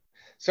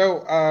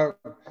So,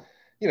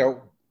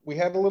 we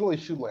had a little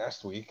issue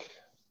last week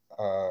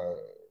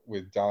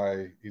with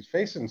Dye. He's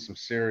facing some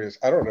serious,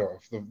 I don't know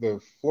if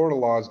the Florida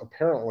laws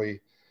apparently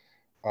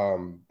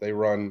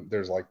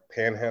there's like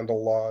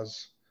panhandle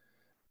laws,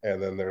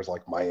 and then there's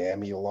like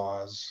Miami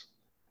laws.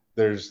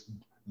 There's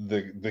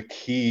the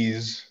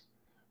Keys,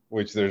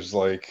 which there's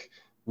like,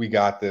 we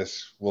got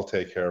this, we'll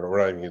take care of it. We're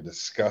not even going to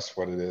discuss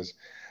what it is.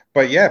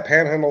 But yeah,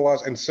 panhandle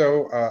laws. And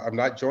so I'm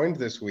not joined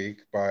this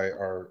week by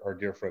our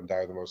dear friend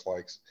Dye the Most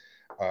Likes.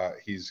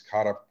 He's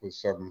caught up with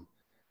some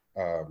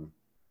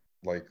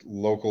like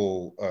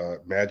local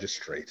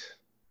magistrate.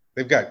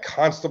 They've got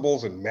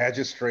constables and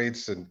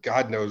magistrates and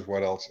God knows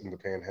what else in the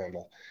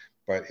panhandle.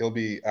 But he'll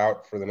be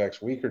out for the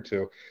next week or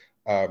two.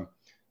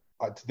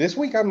 This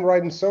week I'm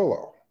riding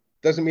solo.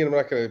 Doesn't mean I'm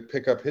not going to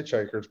pick up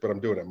hitchhikers, but I'm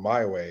doing it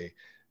my way.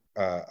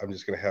 I'm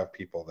just going to have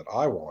people that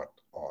I want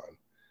on.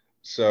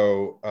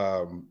 So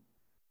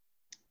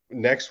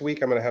next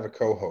week I'm going to have a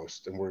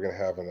co-host, and we're going to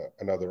have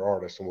another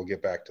artist, and we'll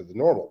get back to the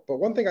normal. But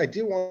one thing I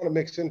do want to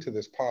mix into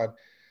this pod,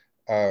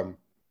 I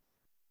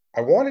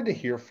wanted to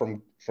hear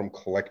from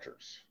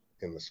collectors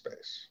in the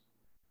space.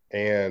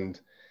 And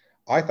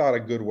I thought a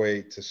good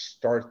way to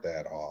start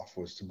that off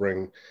was to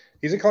bring,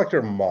 he's a collector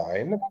of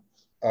mine,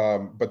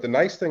 but the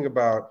nice thing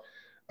about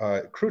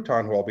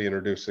Crouton, who I'll be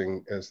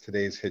introducing as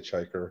today's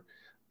hitchhiker,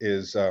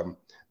 is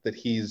that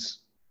he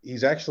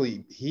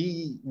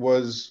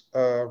was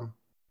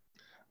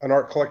an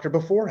art collector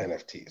before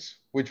NFTs,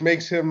 which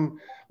makes him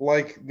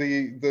like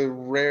the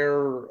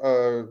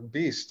rare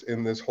beast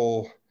in this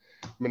whole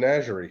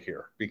menagerie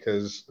here.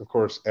 Because, of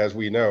course, as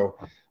we know,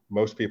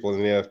 most people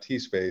in the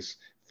NFT space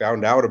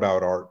found out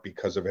about art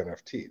because of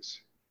NFTs.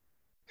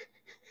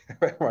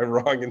 Am I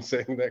wrong in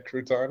saying that,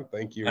 Crouton?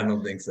 Thank you. I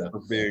don't think so.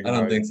 I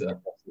don't think so.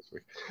 This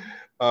week.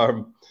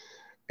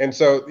 And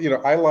so,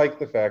 I like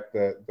the fact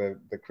that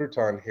the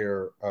Crouton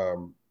here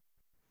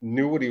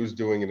knew what he was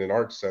doing in an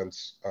art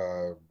sense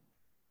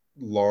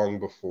long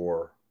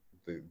before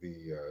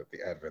the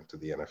advent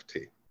of the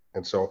NFT.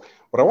 And so,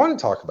 what I want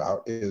to talk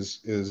about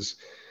is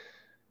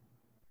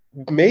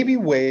maybe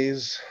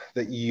ways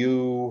that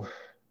you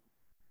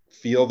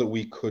feel that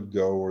we could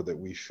go or that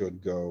we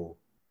should go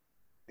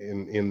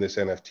in this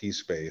NFT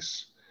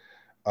space,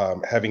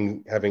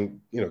 having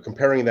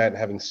comparing that and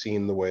having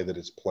seen the way that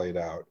it's played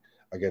out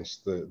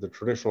against the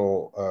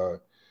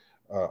traditional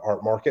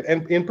art market,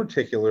 and in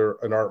particular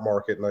an art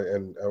market,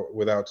 and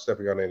without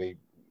stepping on any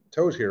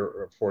toes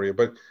here for you,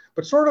 but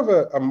sort of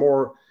a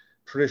more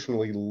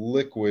traditionally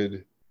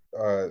liquid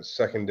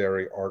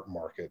secondary art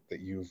market that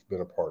you've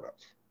been a part of,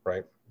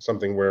 right?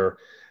 Something where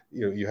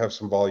you have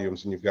some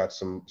volumes and you've got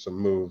some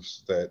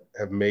moves that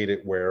have made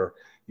it where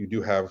you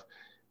do have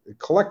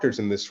collectors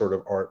in this sort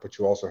of art, but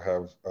you also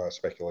have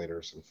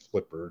speculators and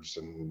flippers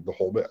and the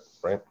whole bit,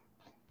 right?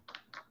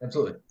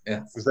 Absolutely.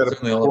 Yeah. Is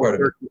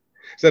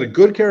that a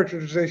good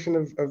characterization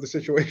of the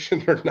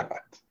situation or not?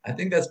 I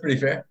think that's pretty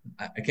fair.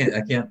 I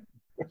can't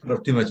put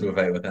up too much of a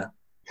fight with that.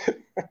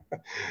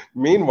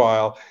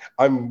 Meanwhile,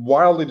 I'm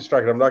wildly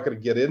distracted. I'm not going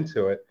to get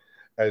into it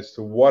as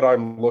to what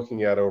I'm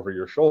looking at over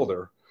your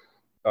shoulder.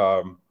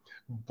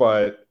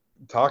 But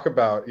talk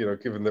about,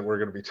 given that we're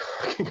going to be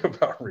talking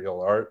about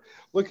real art,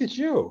 look at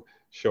you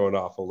showing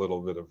off a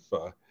little bit of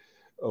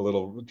a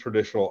little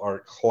traditional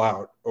art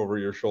clout over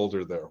your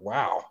shoulder there.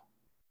 Wow.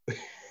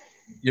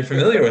 You're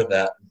familiar with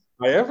that.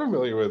 I am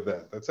familiar with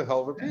that. That's a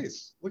hell of a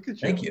piece. Look at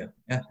you. Thank you.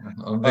 Yeah,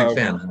 I'm a big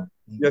fan.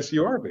 Yes,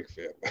 you are a big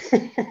fan.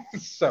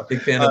 So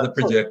big fan of the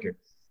projector.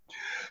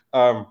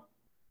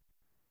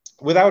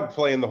 Without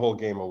playing the whole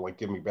game of like,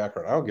 give me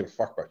background, I don't give a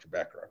fuck about your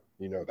background.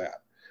 You know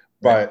that.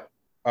 Right.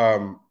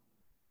 But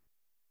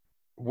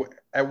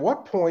at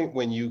what point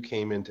when you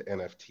came into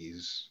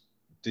NFTs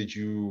did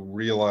you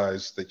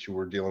realize that you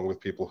were dealing with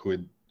people who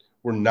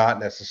were not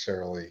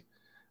necessarily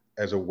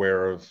as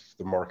aware of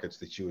the markets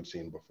that you had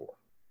seen before?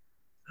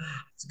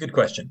 It's a good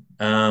question.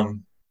 I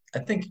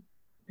think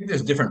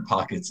there's different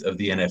pockets of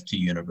the NFT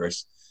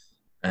universe,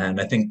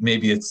 and I think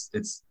maybe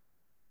it's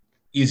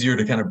easier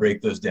to kind of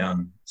break those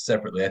down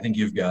separately. I think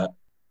you've got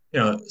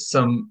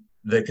some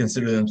that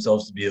consider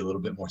themselves to be a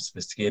little bit more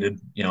sophisticated,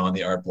 on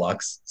the art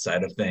blocks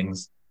side of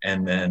things,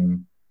 and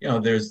then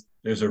there's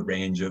a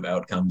range of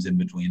outcomes in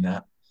between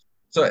that.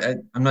 So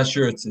I'm not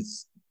sure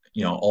it's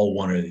all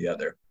one or the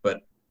other,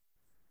 but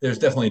there's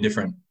definitely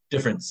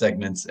different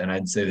segments, and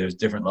I'd say there's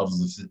different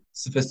levels of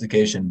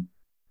sophistication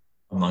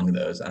among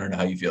those. I don't know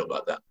how you feel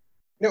about that.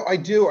 No, I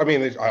do. I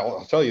mean,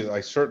 I'll tell you,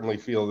 I certainly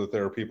feel that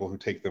there are people who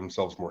take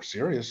themselves more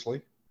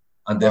seriously.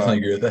 I definitely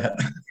agree with that.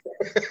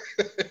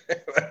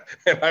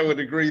 And I would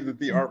agree that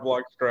the art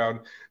blocks crowd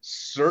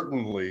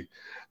certainly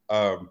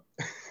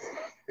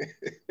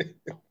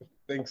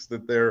thinks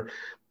that their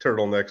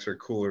turtlenecks are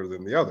cooler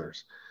than the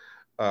others.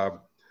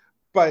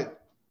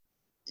 But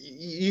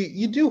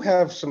you do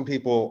have some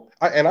people,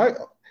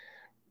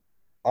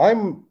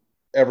 I'm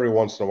every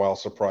once in a while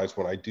surprised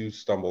when I do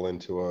stumble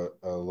into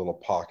a little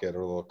pocket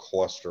or a little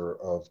cluster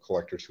of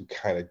collectors who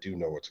kind of do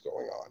know what's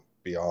going on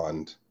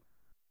beyond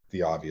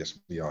the obvious,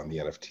 beyond the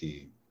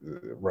NFT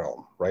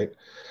realm, right?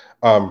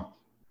 Um,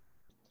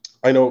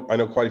 I know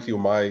quite a few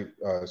of my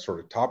sort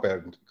of top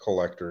end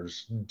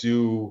collectors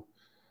do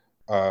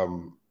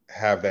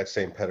have that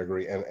same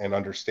pedigree and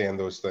understand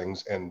those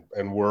things, and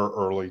we're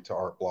early to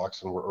art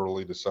blocks, and we're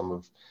early to some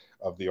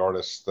of the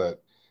artists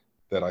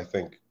that I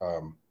think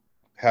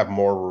have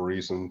more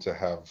reason to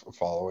have a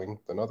following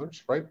than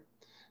others, right?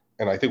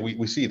 And I think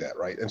we see that,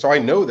 right? And so I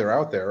know they're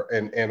out there,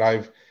 and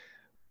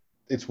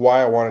it's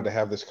why I wanted to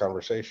have this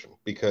conversation,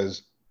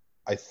 because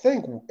I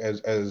think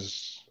as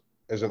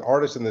an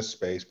artist in this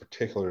space,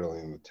 particularly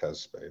in the Tez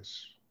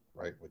space,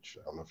 right? Which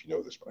I don't know if you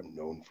know this, but I'm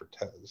known for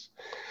Tez.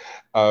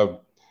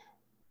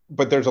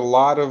 But there's a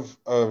lot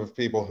of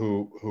people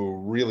who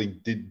really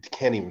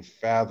can't even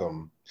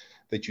fathom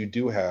that you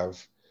do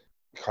have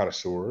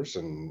connoisseurs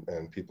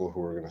and people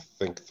who are going to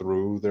think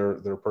through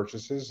their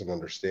purchases and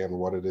understand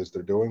what it is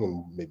they're doing,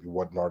 and maybe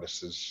what an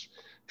artist is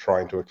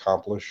trying to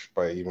accomplish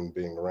by even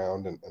being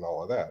around, and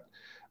all of that.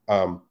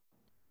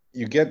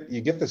 You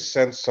get the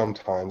sense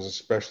sometimes,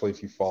 especially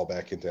if you fall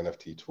back into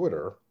NFT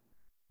Twitter,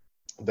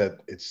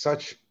 that it's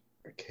such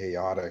a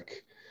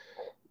chaotic,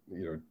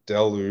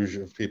 deluge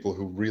of people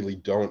who really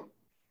don't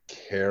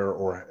care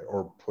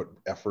or put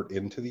effort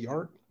into the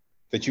art,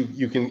 that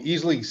you can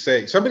easily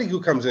say, somebody who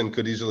comes in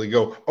could easily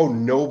go, oh,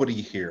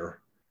 nobody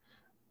here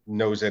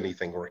knows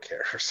anything or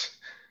cares.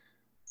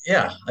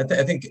 Yeah, I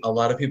think a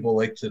lot of people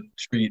like to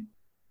treat,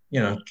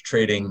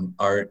 trading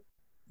art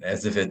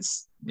as if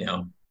it's,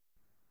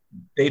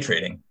 day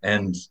trading.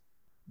 And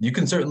you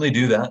can certainly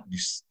do that. You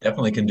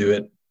definitely can do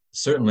it,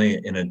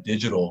 certainly in a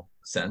digital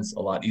sense, a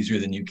lot easier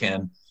than you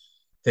can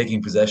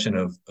taking possession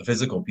of a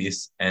physical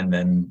piece and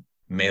then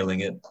mailing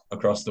it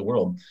across the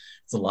world.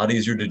 It's a lot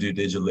easier to do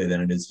digitally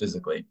than it is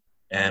physically.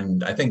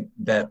 And I think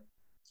that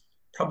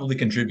probably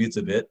contributes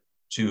a bit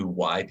to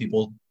why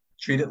people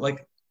treat it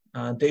like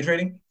day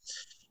trading.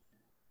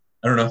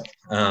 I don't know.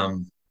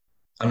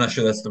 I'm not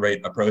sure that's the right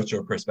approach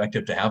or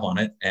perspective to have on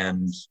it.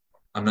 And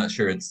I'm not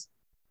sure it's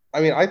I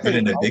good think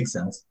in a big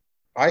sense.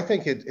 I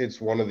think it's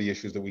one of the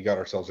issues that we got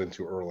ourselves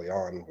into early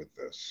on with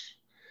this,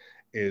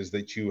 is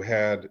that you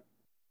had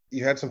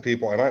some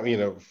people,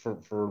 and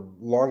for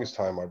longest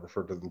time I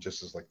referred to them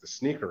just as like the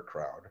sneaker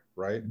crowd,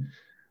 right?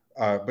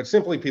 But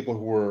simply people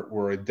who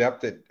were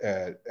adept at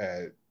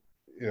an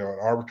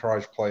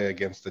arbitrage play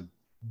against a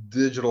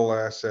digital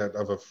asset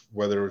of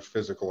whether it was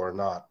physical or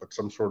not, but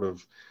some sort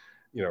of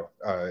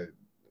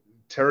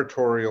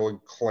territorial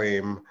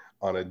claim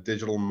on a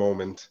digital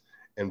moment,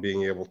 and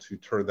being able to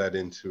turn that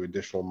into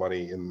additional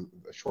money in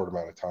a short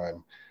amount of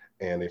time.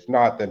 And if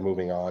not, then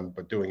moving on,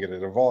 but doing it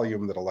at a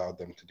volume that allowed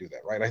them to do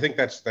that, right? I think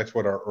that's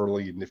what our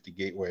early Nifty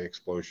Gateway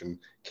explosion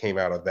came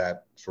out of,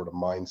 that sort of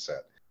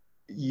mindset.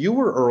 You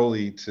were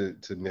early to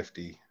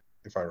Nifty,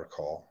 if I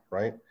recall,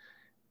 right?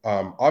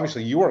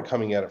 Obviously, you weren't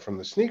coming at it from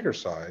the sneaker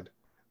side.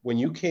 When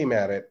you came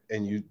at it,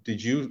 and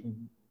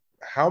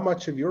how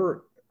much of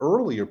your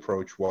early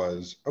approach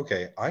was,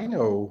 okay, I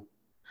know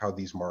how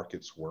these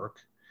markets work.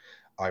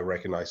 I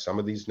recognize some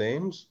of these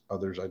names,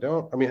 others I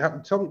don't.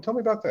 Tell me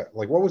about that.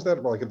 Like, what was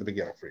that like at the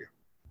beginning for you?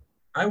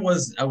 I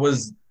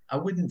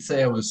wouldn't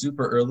say I was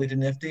super early to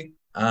Nifty.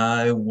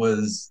 I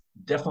was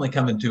definitely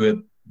coming to it,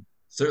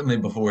 certainly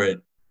before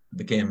it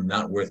became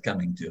not worth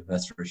coming to,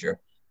 that's for sure.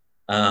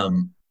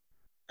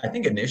 I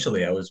think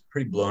initially I was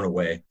pretty blown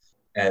away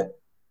at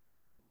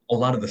a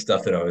lot of the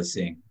stuff that I was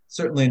seeing.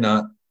 Certainly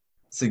not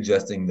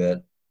suggesting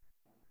that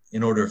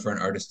in order for an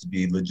artist to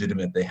be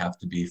legitimate, they have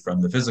to be from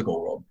the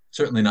physical world.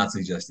 Certainly not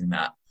suggesting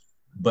that.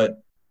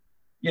 But,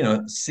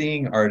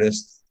 seeing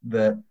artists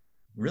that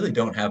really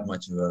don't have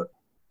much of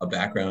a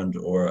background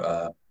or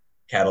a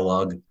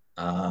catalog,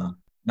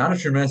 not a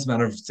tremendous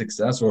amount of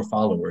success or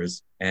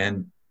followers.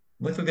 And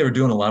looked like they were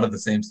doing a lot of the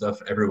same stuff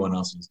everyone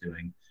else was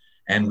doing.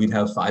 And we'd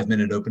have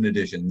 5-minute open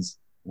editions,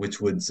 which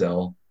would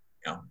sell,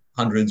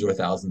 hundreds or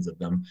thousands of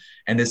them.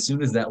 And as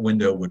soon as that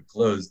window would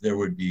close, there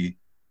would be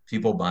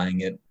people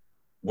buying it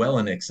well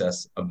in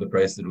excess of the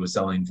price that it was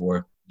selling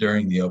for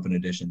during the open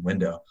edition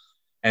window.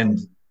 And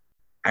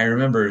I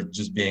remember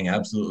just being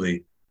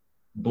absolutely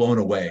blown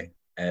away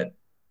at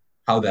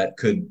how that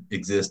could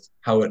exist,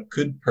 how it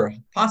could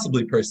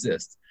possibly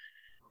persist.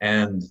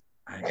 And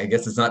I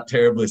guess it's not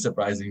terribly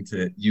surprising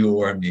to you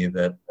or me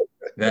that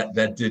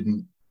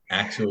didn't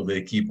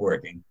actually keep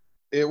working.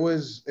 It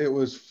was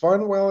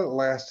fun while it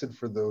lasted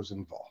for those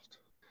involved.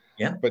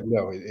 Yeah. But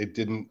no, it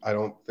didn't. I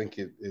don't think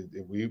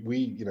we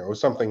it was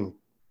something,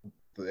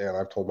 and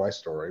I've told my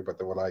story, but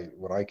then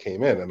when I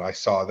came in and I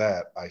saw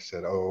that, I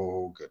said,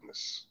 oh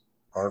goodness,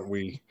 aren't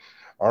we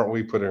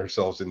putting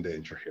ourselves in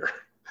danger here?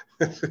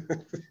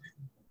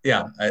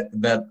 Yeah,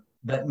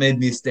 that made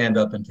me stand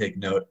up and take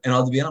note. And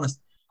I'll be honest,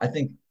 I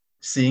think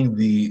seeing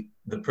the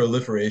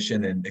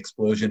proliferation and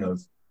explosion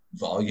of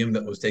volume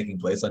that was taking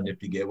place on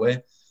Nifty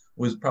Gateway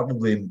was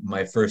probably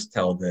my first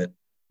tell that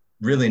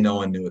really no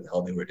one knew what the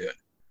hell they were doing.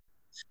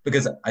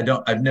 Because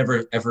I've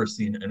never ever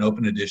seen an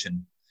open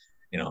edition,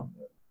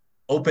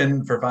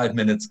 open for 5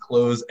 minutes,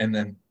 close, and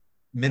then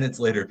minutes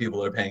later,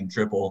 people are paying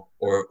triple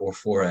or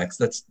 4x.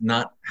 That's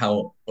not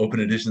how open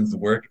editions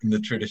work in the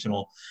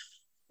traditional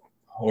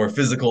or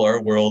physical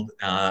art world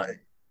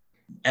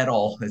at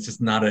all. It's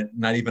just not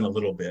even a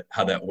little bit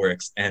how that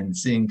works. And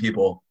seeing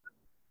people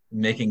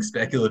making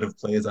speculative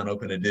plays on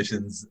open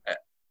editions,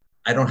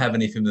 I don't have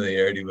any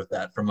familiarity with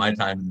that from my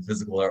time in the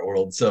physical art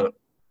world. So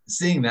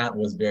seeing that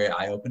was very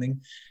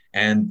eye-opening.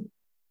 And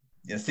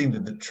seeing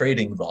the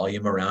trading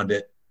volume around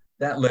it,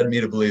 that led me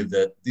to believe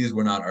that these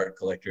were not art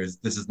collectors.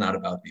 This is not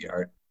about the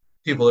art.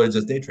 People are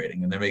just day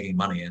trading and they're making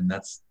money, and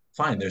that's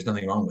fine. There's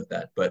nothing wrong with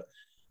that. But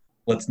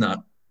let's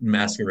not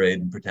masquerade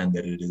and pretend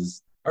that it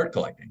is art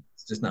collecting.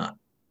 It's just not.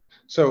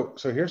 So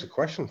here's a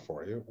question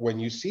for you. When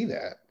you see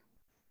that,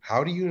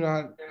 how do you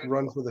not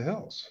run for the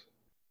hills?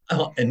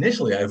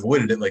 Initially, I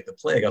avoided it like the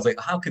plague. I was like,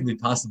 how could we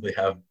possibly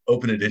have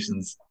open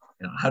editions?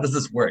 How does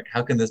this work?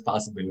 How can this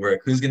possibly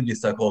work? Who's going to be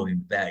stuck holding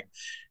the bag?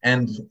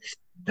 And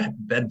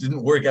that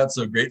didn't work out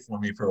so great for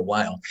me for a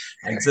while.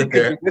 I'd sit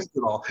there. You missed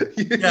it all.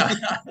 Yeah,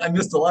 I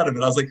missed a lot of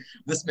it. I was like,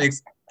 this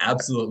makes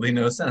absolutely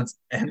no sense.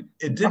 And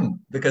it didn't,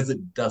 because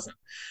it doesn't.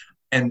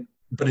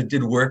 But it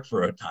did work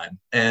for a time.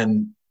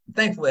 And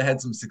thankfully I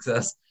had some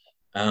success.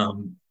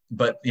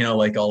 But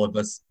like all of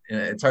us,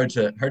 it's hard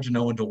to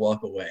know when to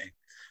walk away.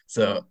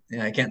 So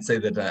I can't say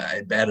that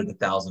I batted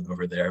 1,000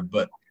 over there,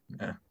 but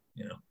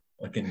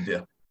what can you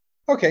do?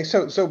 Okay,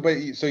 so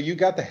you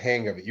got the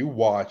hang of it. You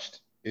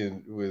watched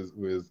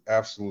with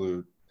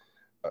absolute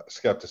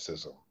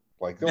skepticism,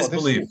 like,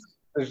 Disbelief.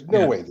 There's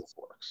no way this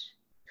works.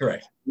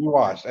 Correct. You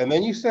watched, and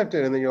then you stepped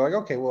in, and then you're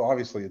like, okay, well,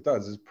 obviously it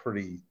does.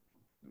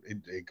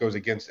 It goes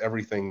against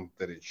everything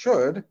that it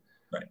should.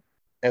 Right.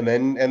 And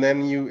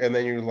then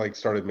you like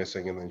started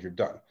missing, and then you're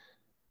done.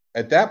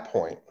 At that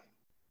point,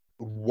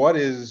 what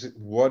is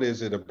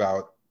it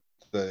about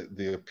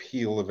the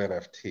appeal of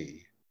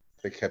NFT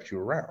that kept you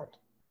around?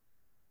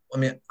 I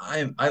mean,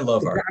 I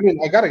love art. I mean,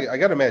 I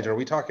gotta imagine. Are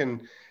we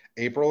talking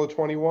April of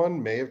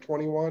 21, May of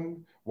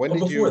 21? When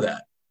did you?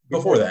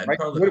 Before that. Right?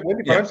 Probably,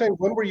 but I'm saying,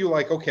 when were you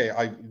like, okay,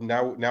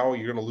 now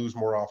you're gonna lose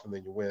more often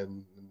than you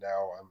win.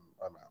 Now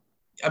I'm out.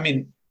 I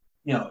mean,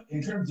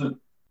 in terms of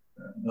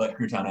like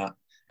Crouton out.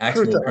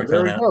 Actual Crouton,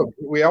 there we go.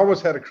 We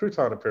almost had a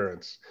Crouton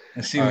appearance.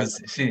 And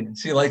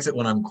she likes it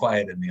when I'm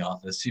quiet in the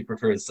office. She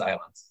prefers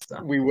silence.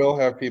 So. We will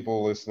have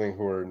people listening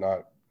who are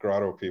not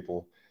Grotto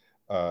people,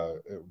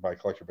 by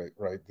collector bait,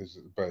 right?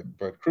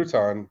 But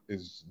Crouton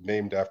is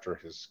named after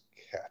his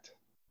cat.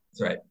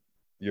 That's right.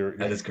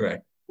 That is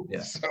correct.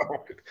 Yes. So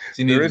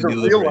there is a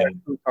real life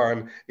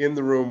Crouton in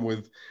the room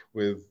with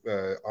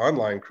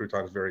online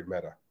Croutons, very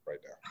meta right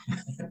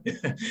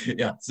now.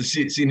 Yeah. So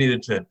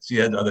she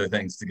had other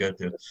things to go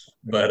to,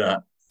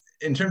 but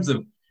in terms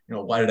of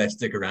why did I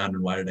stick around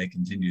and why did I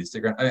continue to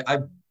stick around? I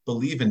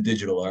believe in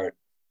digital art.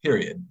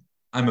 Period.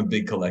 I'm a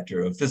big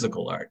collector of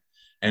physical art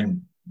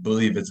and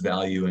believe its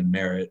value and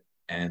merit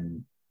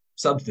and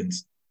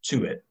substance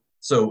to it.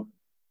 So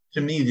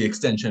to me, the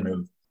extension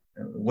of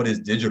what is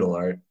digital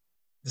art,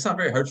 it's not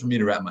very hard for me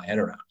to wrap my head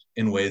around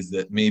in ways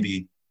that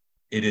maybe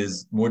it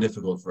is more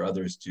difficult for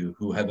others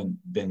who haven't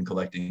been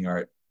collecting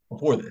art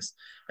before this.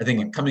 I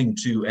think coming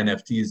to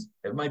NFTs,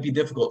 it might be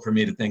difficult for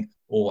me to think,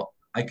 well,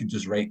 I could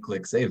just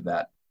right-click save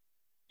that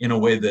in a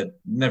way that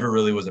never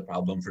really was a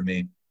problem for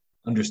me,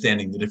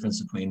 understanding the difference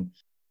between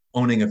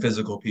owning a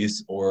physical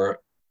piece or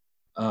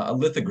a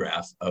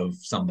lithograph of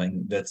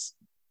something that's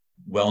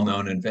well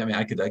known and famous.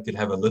 I could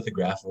have a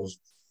lithograph of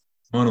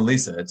Mona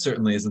Lisa. It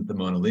certainly isn't the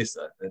Mona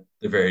Lisa.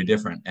 They're very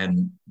different,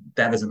 and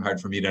that isn't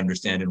hard for me to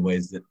understand in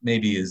ways that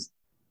maybe is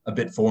a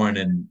bit foreign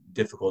and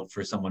difficult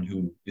for someone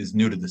who is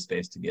new to the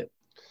space to get.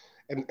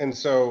 And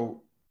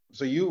so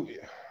you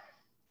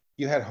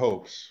had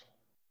hopes.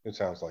 It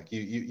sounds like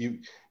you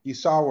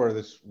saw where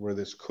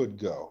this could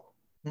go.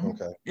 Mm-hmm.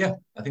 Okay. Yeah,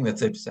 I think that's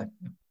safe to say.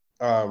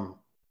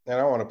 And I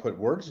don't want to put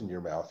words in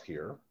your mouth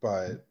here,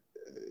 but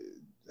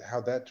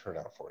how'd that turn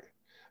out for you?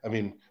 I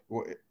mean,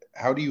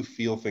 how do you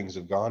feel things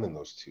have gone in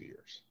those 2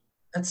 years?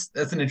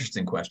 That's an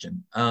interesting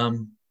question. I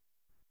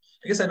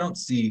guess I don't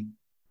see,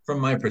 from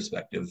my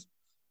perspective,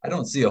 I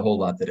don't see a whole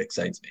lot that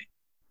excites me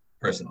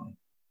personally.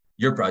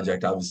 Your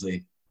project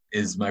obviously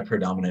is my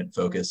predominant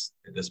focus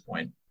at this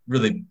point,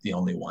 really the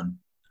only one.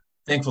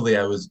 Thankfully,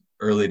 I was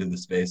early to the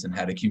space and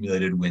had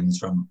accumulated wins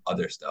from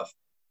other stuff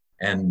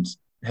and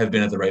have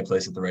been at the right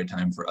place at the right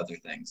time for other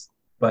things.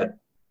 But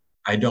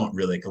I don't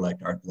really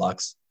collect art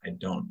blocks. I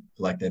don't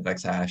collect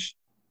FX hash.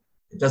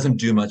 It doesn't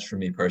do much for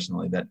me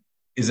personally. That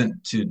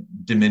isn't to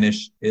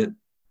diminish it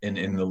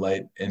in the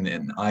light and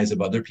in eyes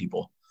of other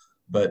people.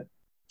 But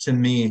to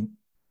me,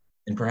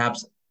 and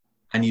perhaps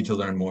I need to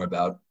learn more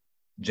about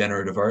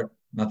generative art.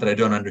 Not that I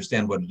don't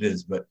understand what it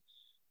is, but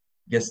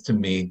I guess to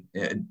me,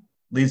 it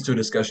leads to a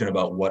discussion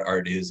about what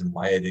art is and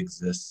why it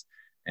exists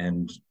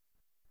and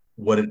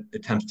what it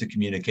attempts to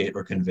communicate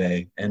or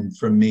convey. And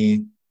for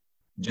me,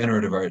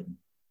 generative art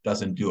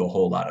doesn't do a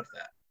whole lot of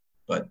that.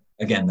 But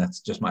again,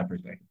 that's just my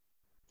perspective.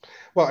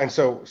 Well, and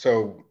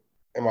so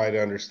am I to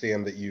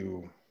understand that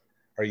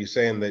are you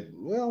saying that,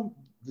 well,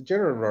 the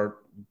generative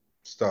art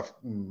stuff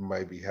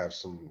might have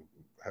some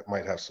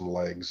might have some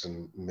legs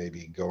and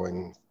maybe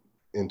going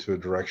into a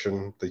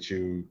direction that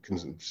you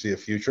can see a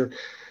future.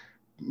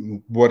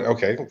 What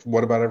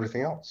about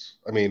everything else?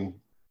 I mean,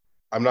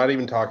 I'm not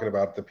even talking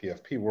about the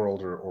PFP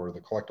world or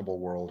the collectible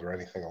world or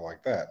anything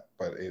like that,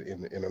 but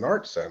in an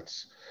art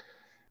sense,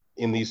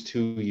 in these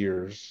 2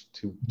 years,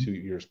 2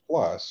 years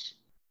plus,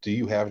 do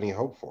you have any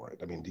hope for it?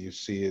 I mean, do you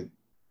see it?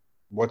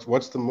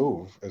 What's the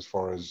move as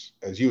far as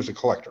you as a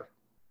collector,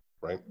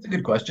 right? It's a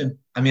good question.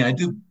 I mean, I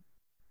do,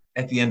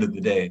 at the end of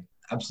the day,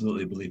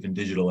 absolutely believe in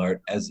digital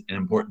art as an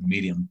important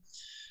medium.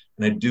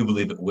 And I do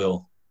believe it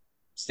will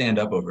stand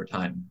up over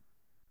time.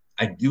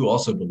 I do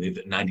also believe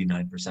that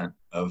 99%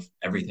 of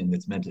everything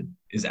that's minted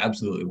is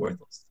absolutely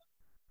worthless.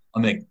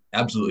 I'll make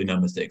absolutely no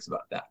mistakes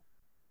about that.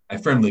 I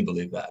firmly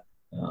believe that.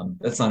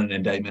 That's not an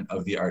indictment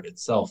of the art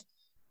itself,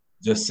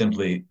 just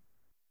simply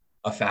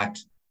a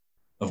fact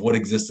of what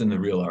exists in the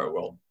real art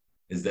world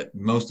is that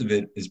most of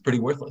it is pretty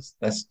worthless.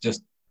 That's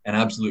just an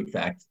absolute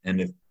fact.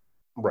 And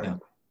Right.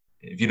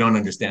 If you don't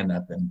understand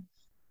that, then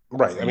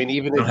right. I mean,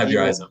 even you don't if have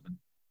your eyes open.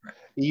 Right.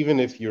 Even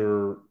if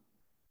you're,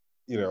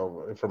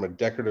 from a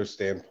decorative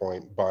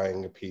standpoint,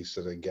 buying a piece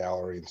at a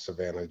gallery in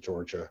Savannah,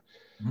 Georgia,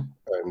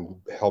 and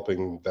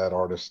helping that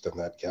artist and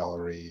that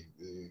gallery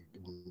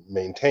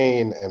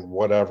maintain and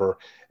whatever,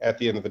 at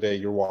the end of the day,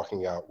 you're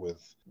walking out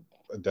with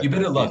a You better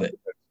decorative love it.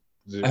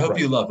 I hope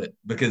you love it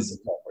because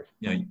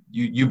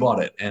you bought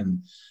it,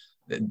 and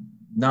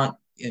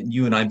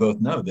you and I both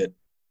know that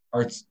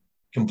art's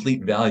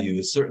complete value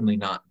is certainly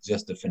not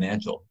just a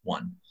financial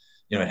one.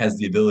 It has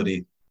the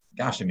ability.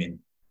 Gosh, I mean,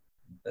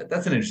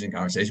 that's an interesting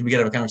conversation. We got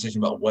to have a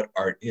conversation about what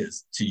art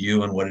is to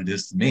you and what it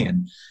is to me.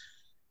 And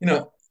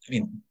I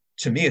mean,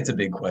 to me, it's a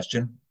big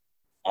question.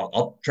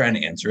 I'll try and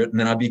answer it, and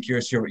then I'll be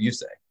curious to hear what you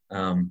say.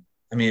 I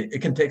mean,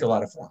 it can take a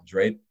lot of forms,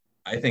 right?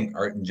 I think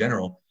art in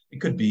general, it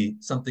could be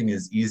something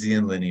as easy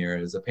and linear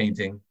as a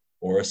painting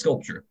or a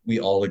sculpture. We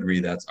all agree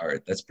that's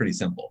art. That's pretty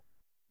simple.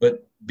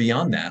 But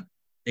beyond that,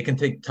 it can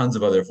take tons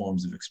of other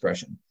forms of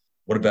expression.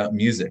 What about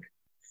music,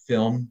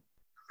 film,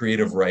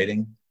 creative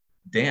writing,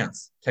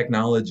 dance,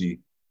 technology,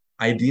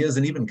 ideas,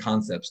 and even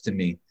concepts? To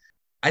me,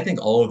 I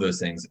think all of those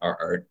things are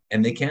art,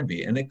 and they can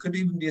be. And it could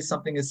even be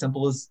something as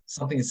simple as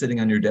something is sitting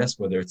on your desk,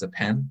 whether it's a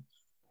pen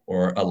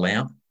or a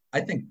lamp.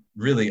 I think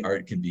really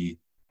art could be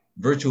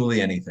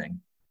virtually anything.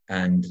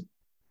 And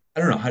I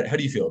don't know, how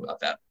do you feel about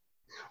that?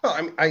 Well,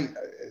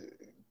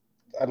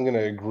 I'm going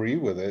to agree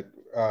with it,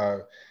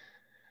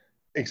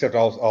 except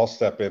I'll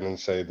step in and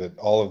say that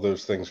all of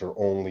those things are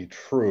only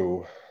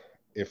true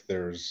if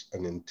there's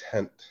an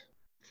intent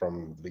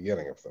from the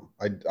beginning of them.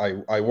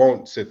 I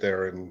won't sit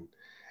there and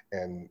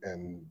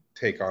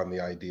take on the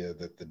idea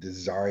that the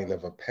design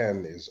of a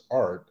pen is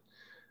art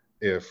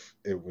if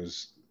it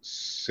was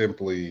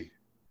simply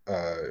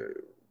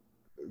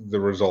the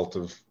result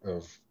of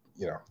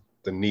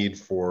the need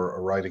for a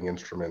writing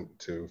instrument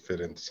to fit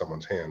into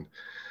someone's hand.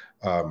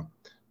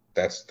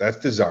 That's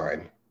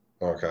design.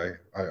 Okay,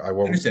 I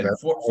won't. I understand.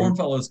 Form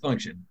follows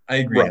function. I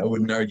agree. Right. I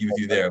wouldn't argue with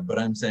you there, but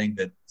I'm saying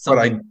that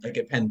something like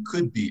a pen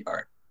could be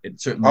art.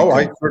 It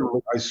certainly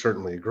could. I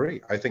certainly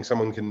agree. I think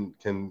someone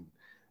can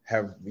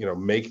have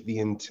make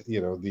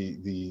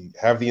the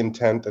have the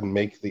intent and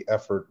make the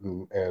effort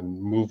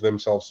and move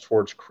themselves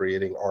towards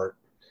creating art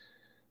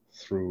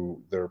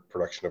through their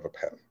production of a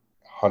pen,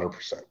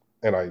 100%.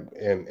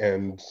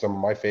 And some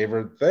of my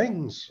favorite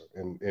things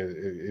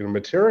in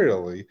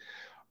materially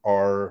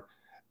are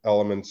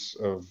elements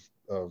of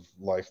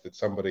life that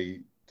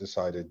somebody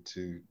decided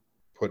to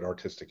put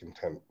artistic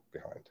intent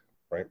behind,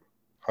 right?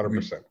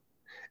 100%.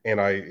 And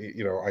I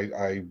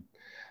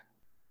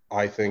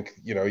think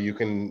you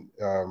can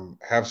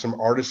have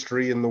some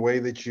artistry in the way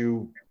that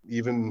you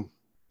even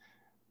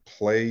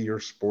play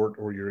your sport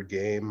or your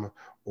game,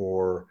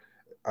 or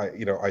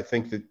I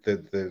think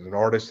that an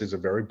artist is a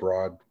very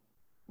broad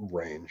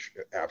range,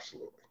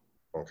 absolutely.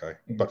 Okay,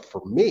 but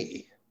for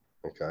me,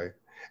 okay,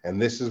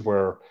 and this is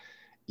where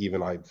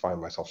even I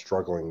find myself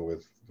struggling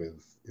with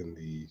in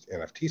the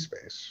NFT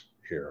space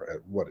here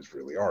at what is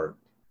really art.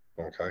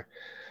 Okay,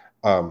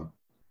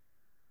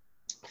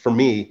 for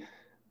me,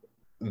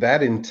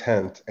 that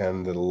intent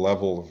and the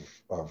level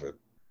of it,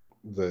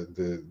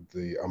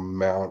 the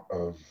amount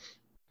of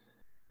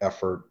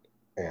effort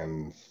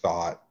and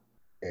thought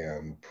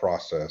and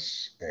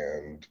process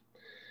and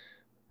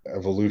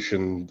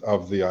evolution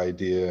of the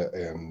idea,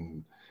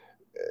 and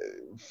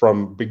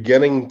from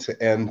beginning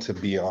to end to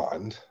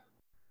beyond,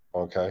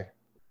 okay,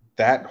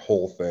 that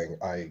whole thing,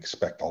 I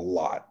expect a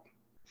lot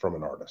from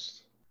an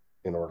artist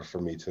in order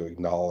for me to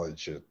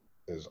acknowledge it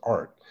as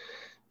art.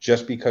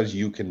 Just because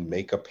you can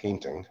make a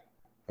painting,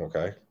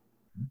 okay,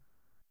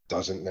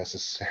 doesn't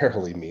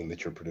necessarily mean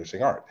that you're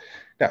producing art.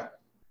 Now,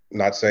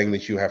 not saying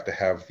that you have to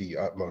have the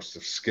utmost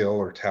of skill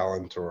or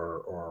talent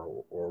or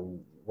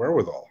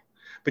wherewithal,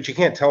 but you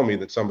can't tell me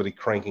that somebody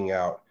cranking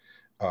out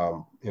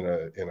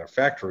in a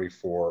factory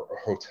for a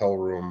hotel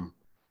room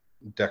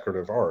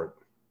decorative art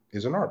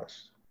is an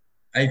artist.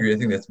 I agree. I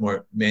think that's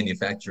more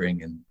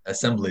manufacturing and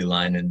assembly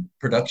line and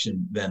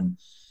production than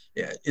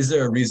Yeah, is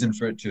there a reason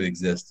for it to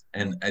exist?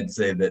 And I'd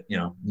say that,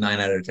 9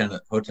 out of 10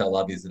 hotel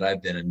lobbies that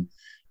I've been in,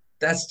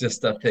 that's just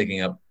stuff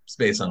taking up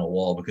space on a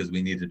wall because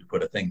we needed to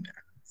put a thing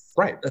there.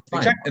 Right. That's fine.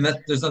 Exactly.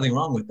 And there's nothing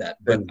wrong with that.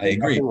 But There's I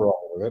agree. nothing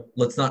wrong with it.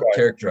 Let's not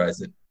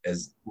characterize it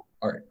as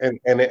art.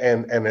 And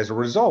as a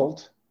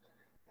result,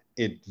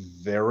 it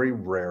very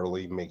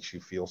rarely makes you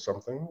feel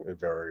something. It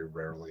very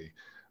rarely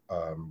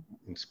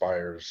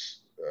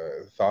inspires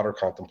thought or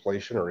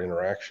contemplation or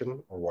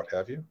interaction or what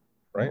have you,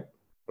 right?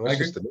 And that's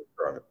just the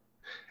nature of it.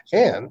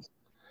 And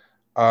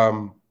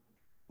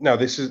now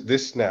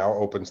this now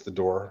opens the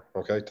door,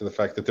 okay, to the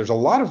fact that there's a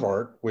lot of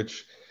art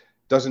which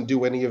doesn't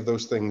do any of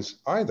those things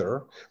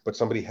either, but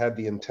somebody had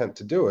the intent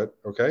to do it,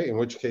 okay? In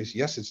which case,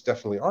 yes, it's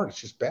definitely art.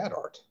 It's just bad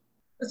art.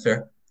 That's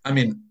fair. I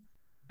mean,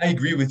 I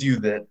agree with you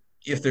that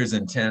if there's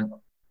intent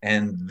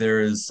and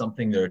there is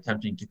something they're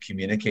attempting to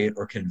communicate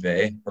or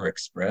convey or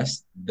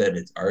express, that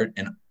it's art.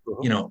 And,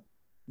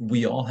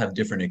 we all have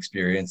different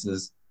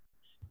experiences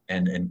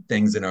and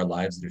things in our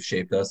lives that have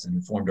shaped us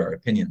and formed our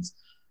opinions.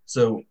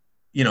 So,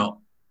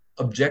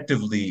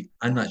 objectively,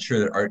 I'm not sure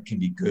that art can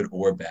be good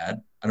or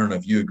bad. I don't know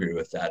if you agree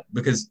with that,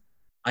 because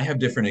I have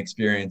different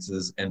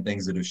experiences and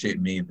things that have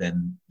shaped me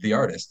than the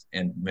artist.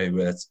 And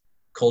maybe that's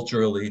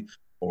culturally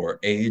or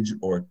age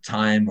or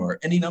time or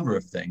any number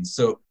of things.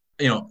 So,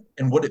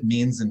 and what it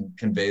means and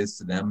conveys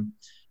to them,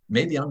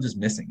 maybe I'm just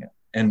missing it.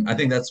 And I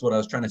think that's what I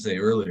was trying to say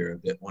earlier,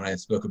 that when I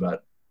spoke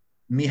about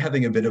me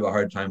having a bit of a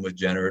hard time with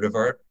generative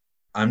art,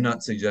 I'm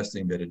not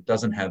suggesting that it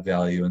doesn't have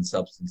value and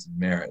substance and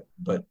merit.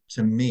 But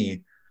to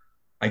me,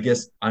 I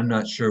guess I'm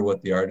not sure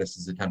what the artist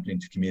is attempting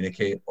to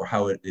communicate or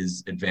how it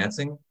is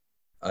advancing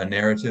a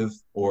narrative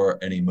or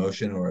an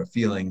emotion or a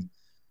feeling.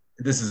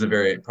 This is a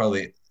very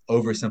probably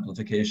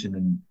oversimplification,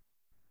 and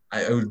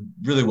I would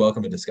really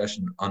welcome a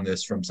discussion on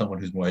this from someone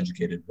who's more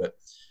educated. But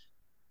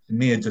to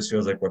me, it just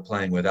feels like we're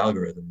playing with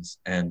algorithms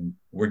and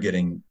we're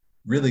getting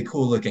really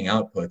cool looking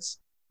outputs.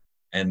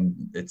 And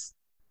it's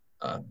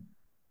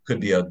could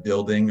be a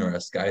building or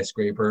a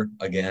skyscraper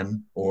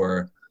again,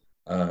 or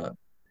a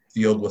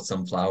field with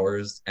some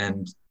flowers.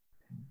 And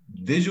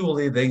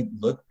visually, they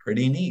look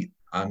pretty neat.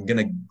 I'm going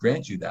to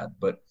grant you that.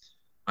 But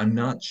I'm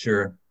not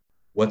sure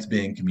what's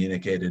being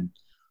communicated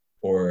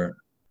or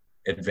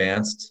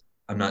advanced.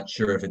 I'm not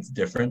sure if it's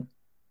different.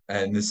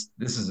 And this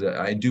is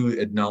I do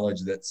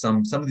acknowledge that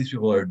some of these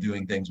people are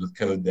doing things with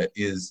code that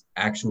is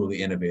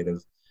actually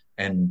innovative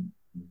and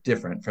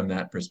different from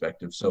that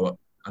perspective. So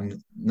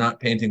I'm not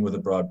painting with a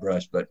broad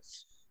brush, but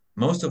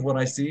most of what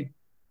I see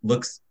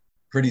looks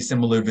pretty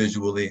similar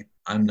visually.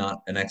 I'm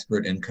not an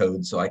expert in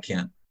code, so I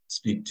can't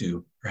speak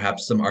to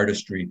perhaps some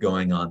artistry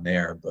going on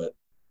there. But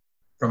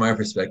from my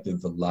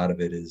perspective, a lot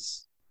of it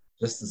is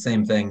just the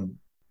same thing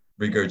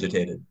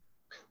regurgitated.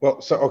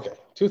 Well, so okay,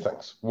 two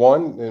things.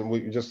 One, and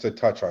we just to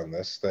touch on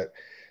this, that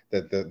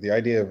the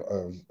idea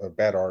of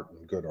bad art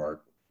and good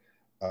art,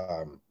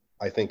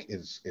 I think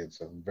it's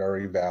a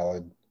very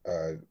valid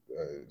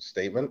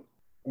statement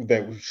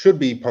that should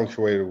be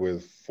punctuated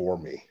with "for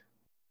me,"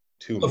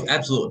 to me.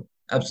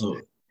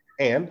 Absolutely.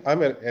 And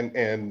I'm at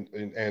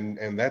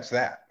and that's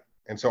that.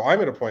 And so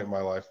I'm at a point in my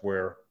life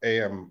where A,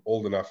 I'm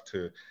old enough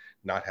to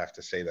not have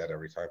to say that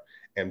every time,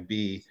 and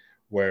B,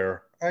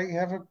 where I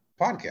have a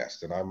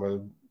podcast and I'm a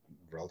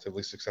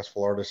relatively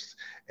successful artist.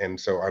 And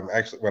so I'm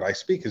actually, when I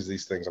speak as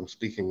these things, I'm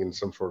speaking in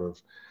some sort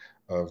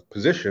of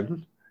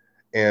position,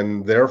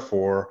 and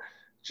therefore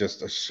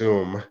just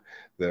assume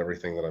that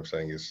everything that I'm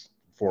saying is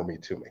for me,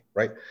 to me,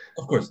 right?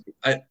 Of course.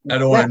 I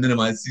don't want to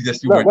minimize,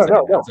 suggest you weren't saying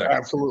that. No,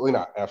 absolutely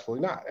not.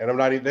 Absolutely not. And I'm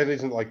not, that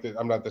isn't like,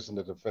 I'm not, this isn't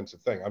a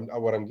defensive thing.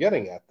 What I'm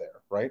getting at there,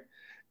 right,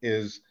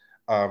 is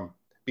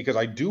because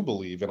I do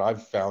believe, and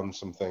I've found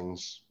some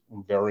things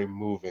very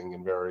moving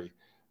and very,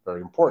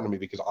 very important to me,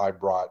 because I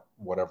brought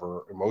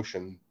whatever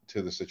emotion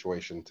to the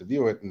situation to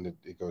view it, and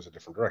it goes a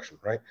different direction,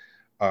 right?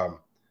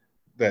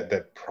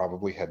 That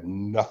probably had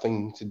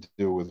nothing to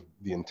do with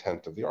the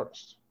intent of the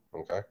artist,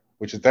 okay?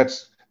 Which is,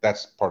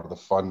 that's part of the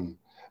fun,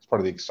 it's part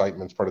of the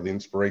excitement, it's part of the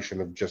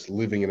inspiration of just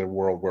living in a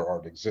world where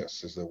art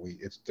exists, is that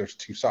there's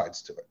two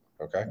sides to it,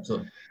 okay?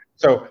 Absolutely.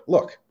 So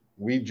look,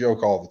 we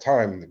joke all the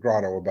time in the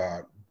grotto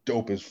about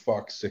dope as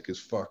fuck, sick as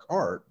fuck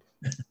art,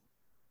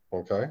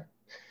 okay?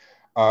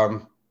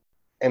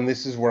 And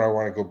this is where I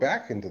want to go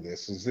back into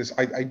this, is this,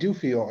 I do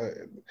feel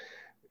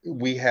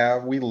we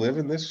live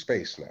in this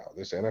space now,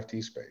 this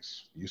NFT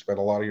space. You spend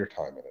a lot of your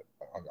time in it.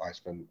 I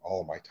spend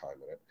all of my time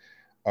in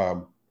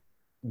it,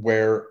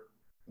 where,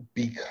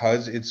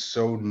 because it's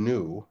so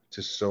new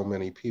to so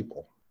many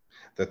people,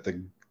 that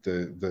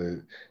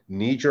the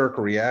knee-jerk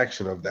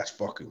reaction of "that's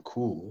fucking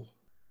cool"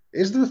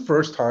 is the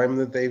first time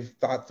that they've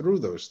thought through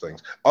those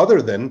things,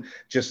 other than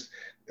just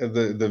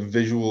the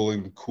visual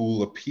and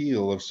cool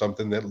appeal of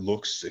something that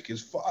looks sick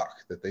as fuck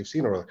that they've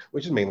seen, or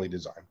which is mainly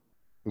design.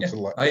 Yeah,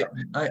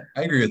 I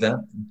agree with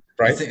that.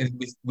 Right. I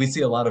think we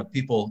see a lot of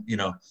people,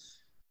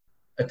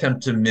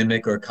 attempt to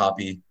mimic or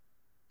copy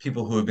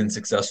people who have been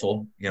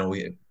successful.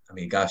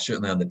 Gosh,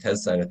 certainly on the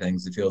Tez side of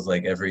things, it feels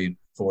like every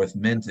fourth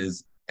mint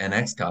is an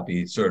X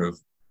copy sort of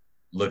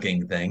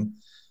looking thing.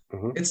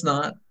 Mm-hmm. It's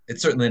not.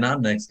 it's certainly not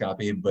an X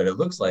copy, but it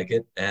looks like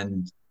it,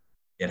 and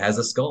it has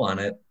a skull on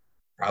it,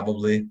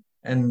 probably.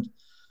 And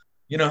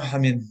I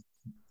mean,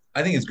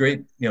 I think it's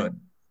great.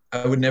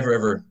 I would never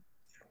ever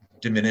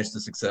diminish the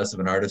success of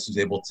an artist who's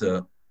able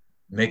to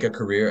make a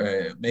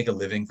career, make a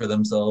living for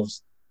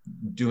themselves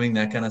doing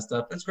that kind of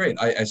stuff. That's great.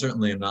 I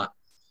certainly am not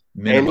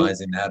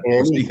minimizing that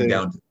or speaking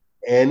down to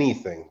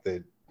anything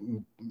that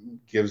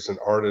gives an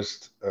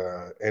artist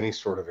any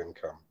sort of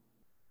income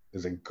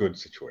is a good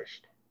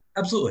situation.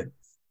 Absolutely.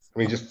 I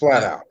mean, just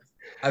flat out.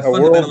 A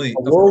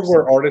world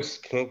where artists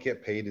can't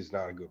get paid is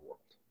not a good world,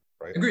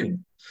 right? Agreed.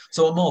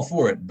 So I'm all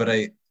for it, but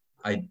I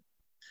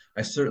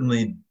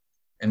certainly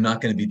am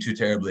not going to be too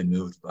terribly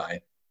moved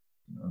by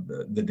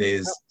the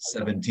day's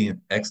 17th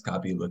X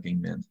copy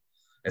looking mint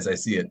as I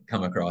see it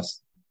come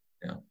across.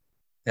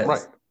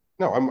 Right.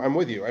 No, I'm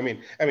with you. I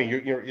mean,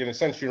 you're in a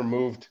sense you're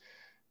moved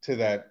to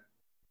that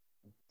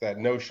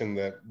notion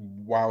that,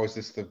 wow, is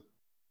this the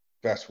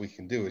best we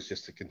can do, is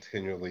just to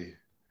continually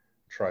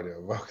try to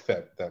evoke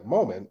that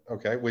moment,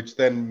 okay, which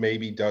then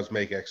maybe does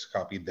make X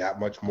copy that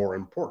much more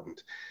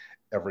important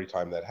every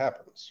time that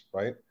happens,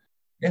 right?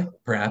 Yeah,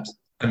 perhaps.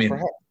 I mean,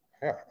 perhaps.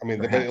 Yeah, I mean,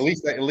 but at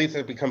least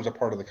it becomes a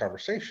part of the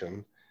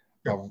conversation.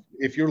 Sure. Of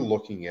if you're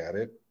looking at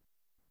it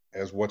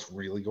as what's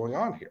really going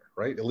on here,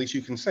 right? At least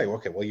you can say,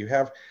 okay, well, you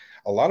have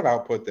a lot of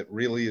output that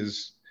really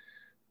is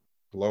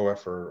low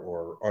effort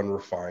or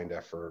unrefined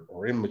effort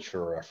or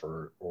immature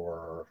effort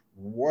or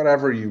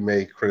whatever you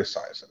may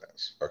criticize it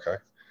as, okay?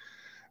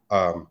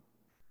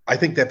 I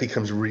think that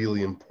becomes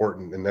really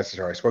important and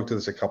necessary. I spoke to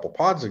this a couple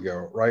pods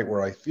ago, right,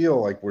 where I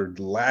feel like we're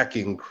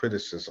lacking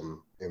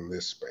criticism in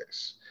this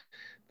space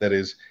that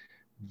is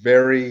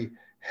very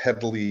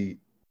heavily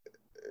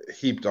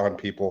heaped on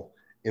people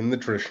in the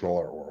traditional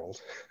art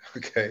world.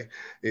 Okay,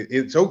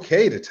 it's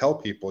okay to tell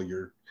people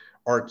your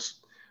art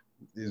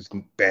is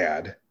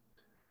bad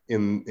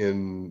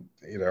in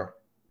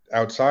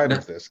outside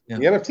of this. Yeah.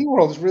 The NFT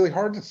world is really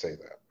hard to say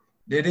that.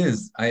 It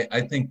is.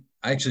 I think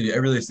actually I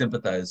really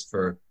sympathize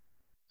for.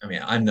 I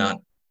mean, I'm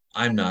not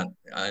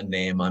a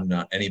name. I'm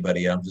not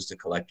anybody. I'm just a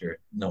collector.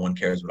 No one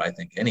cares what I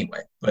think anyway.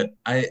 But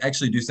I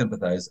actually do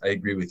sympathize. I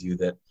agree with you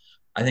that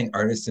I think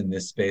artists in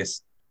this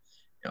space,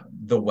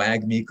 the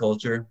wag me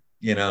culture,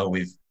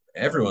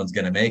 everyone's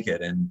going to make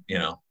it. And,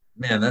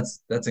 man,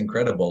 that's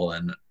incredible.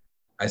 And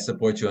I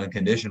support you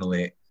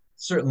unconditionally.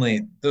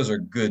 Certainly those are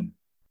good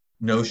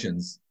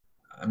notions.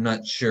 I'm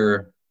not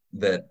sure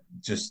that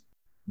just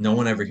no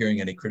one ever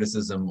hearing any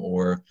criticism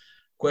or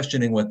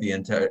questioning what the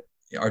entire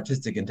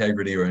artistic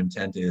integrity or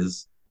intent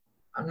is.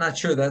 I'm not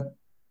sure that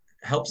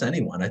helps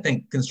anyone. I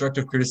think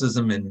constructive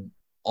criticism in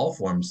all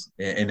forms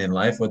and in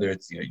life, whether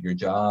it's your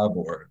job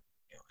or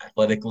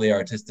athletically,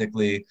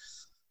 artistically,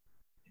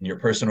 in your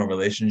personal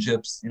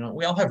relationships,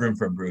 we all have room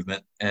for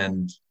improvement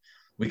and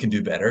we can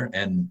do better.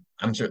 And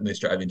I'm certainly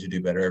striving to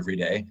do better every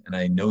day. And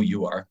I know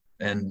you are.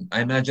 And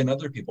I imagine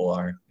other people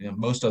are,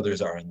 most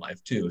others are in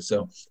life too.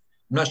 So I'm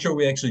not sure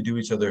we actually do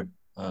each other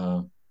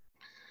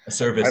a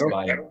service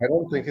I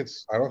don't think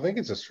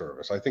it's a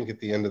service. I think at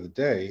the end of the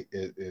day,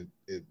 it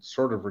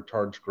sort of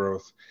retards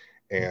growth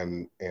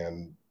and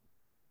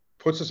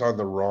puts us on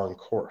the wrong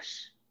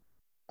course,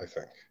 I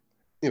think.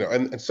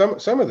 And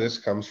some of this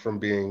comes from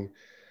being,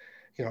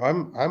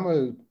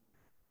 I'm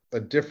a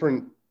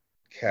different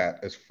cat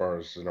as far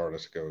as an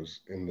artist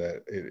goes, in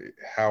that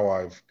how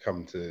I've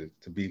come to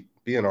be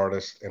an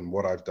artist and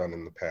what I've done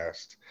in the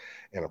past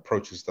and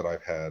approaches that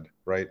I've had,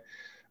 right?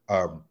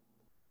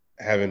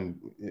 Having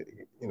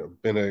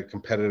been a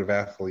competitive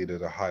athlete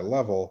at a high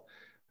level,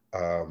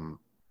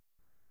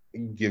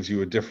 gives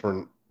you a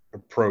different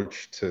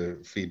approach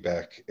to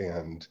feedback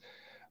and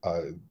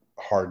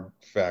hard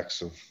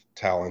facts of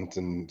talent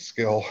and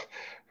skill,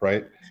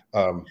 right?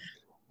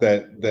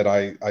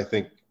 That I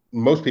think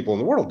most people in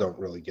the world don't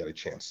really get a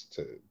chance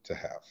to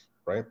have,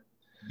 right?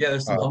 Yeah,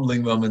 there's some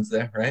humbling moments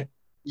there, right?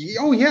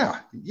 Oh yeah.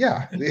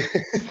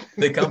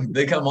 they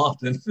come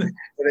often.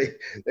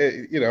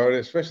 And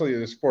especially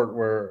in a sport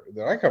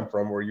that I come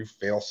from, where you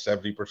fail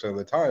 70% of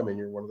the time and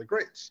you're one of the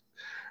greats,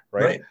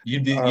 right?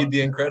 You'd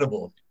be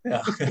incredible.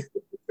 Yeah.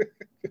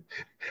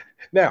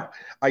 Now,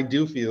 I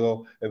do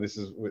feel, and this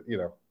is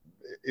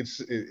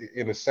it's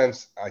in a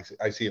sense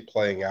I see it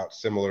playing out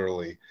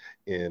similarly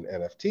in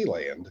NFT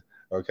land,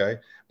 okay?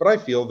 But I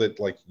feel that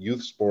like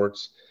youth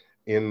sports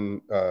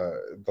in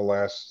the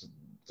last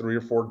 3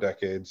 or 4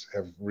 decades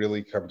have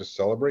really come to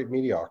celebrate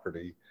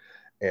mediocrity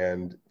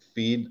and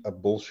feed a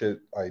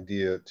bullshit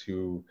idea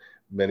to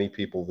many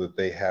people that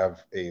they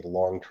have a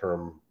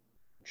long-term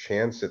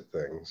chance at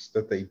things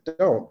that they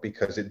don't,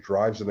 because it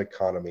drives an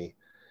economy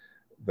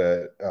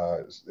that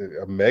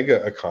a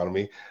mega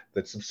economy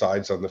that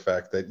subsides on the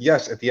fact that,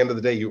 yes, at the end of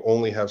the day, you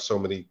only have so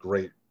many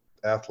great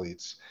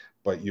athletes,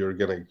 but you're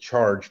going to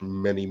charge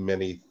many,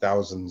 many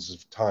thousands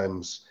of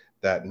times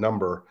that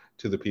number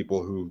to the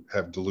people who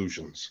have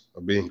delusions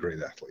of being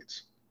great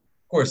athletes.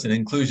 Of course, and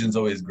inclusion's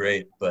always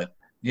great, but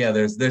yeah,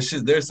 there's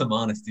some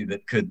honesty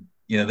that could,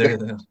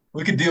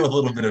 we could deal with a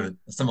little bit of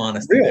some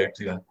honesty there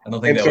too. I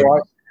don't think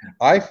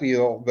I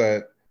feel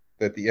that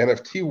that the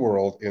NFT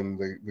world, in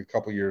the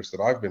couple years that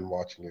I've been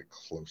watching it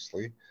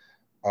closely,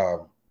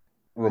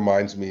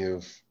 reminds me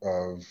of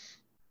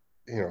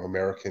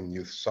American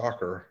youth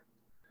soccer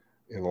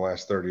in the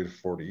last 30 to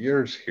 40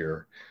 years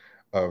here,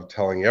 of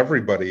telling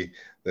everybody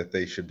that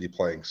they should be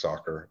playing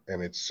soccer,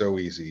 and it's so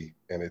easy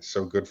and it's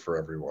so good for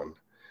everyone,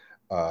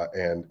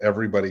 and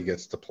everybody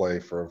gets to play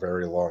for a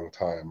very long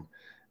time,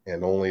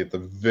 and only at the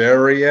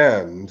very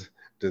end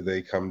do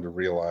they come to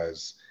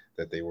realize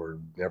that they were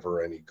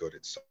never any good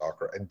at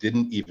soccer and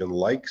didn't even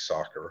like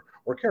soccer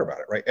or care about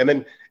it, right? And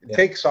then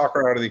take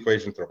soccer out of the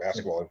equation, throw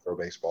basketball and throw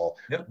baseball,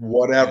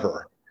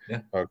 whatever.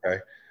 Okay.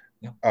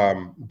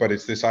 But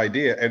it's this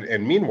idea,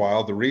 and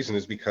meanwhile, the reason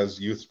is because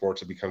youth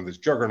sports have become this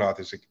juggernaut,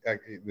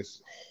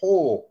 this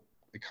whole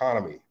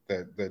economy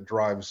that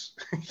drives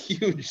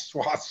huge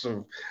swaths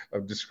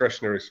of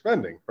discretionary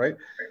spending, right?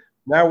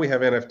 Now we have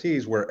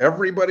NFTs where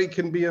everybody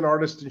can be an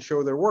artist and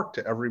show their work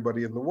to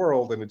everybody in the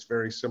world, and it's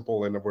very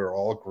simple, and we're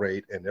all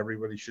great, and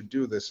everybody should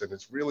do this, and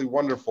it's really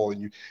wonderful,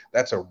 and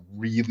that's a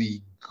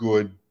really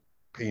good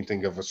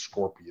painting of a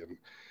scorpion,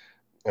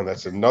 and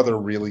that's another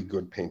really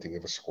good painting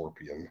of a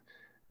scorpion.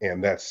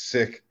 And that's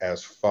sick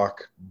as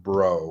fuck,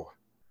 bro.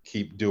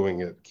 Keep doing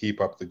it. Keep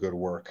up the good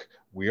work.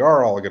 We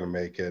are all going to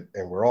make it,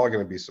 and we're all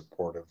going to be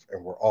supportive,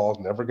 and we're all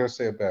never going to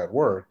say a bad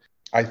word.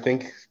 I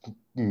think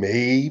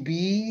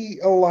maybe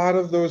a lot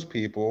of those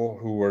people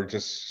who are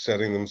just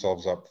setting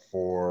themselves up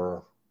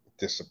for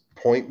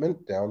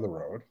disappointment down the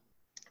road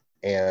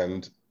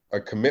and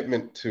a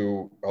commitment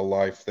to a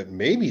life that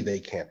maybe they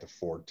can't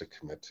afford to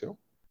commit to,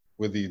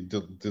 with the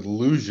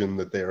delusion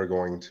that they are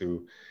going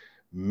to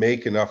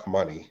make enough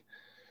money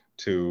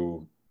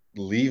to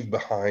leave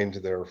behind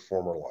their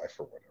former life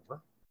or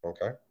whatever,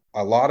 okay?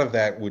 A lot of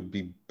that would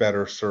be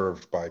better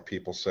served by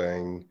people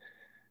saying,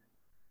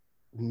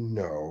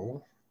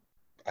 no,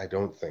 I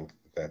don't think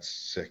that's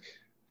sick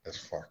as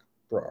fuck,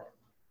 bro.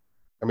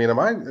 I mean,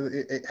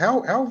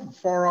 how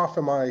far off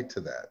am I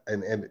to that?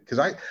 And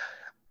because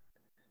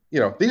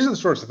these are the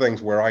sorts of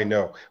things where I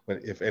know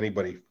if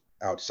anybody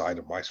outside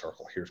of my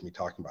circle hears me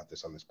talking about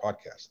this on this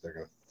podcast, they're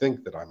going to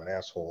think that I'm an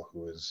asshole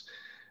who is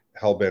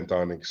hell-bent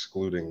on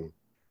excluding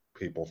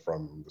people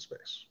from the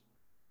space.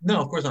 No,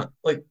 of course not.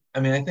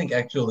 I think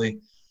actually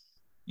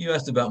you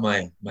asked about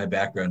my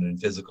background in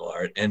physical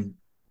art. And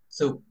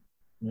so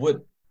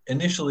what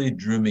initially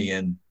drew me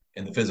in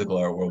the physical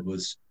art world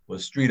was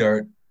street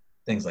art,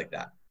 things like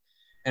that.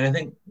 And I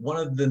think one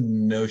of the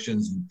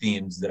notions and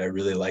themes that I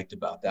really liked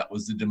about that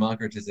was the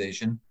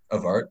democratization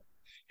of art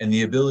and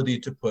the ability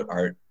to put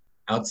art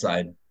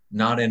outside,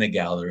 not in a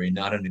gallery,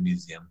 not in a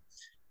museum,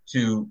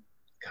 to,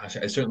 gosh,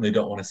 I certainly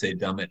don't want to say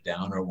dumb it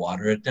down or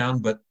water it down,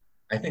 but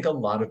I think a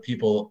lot of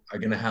people are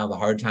going to have a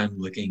hard time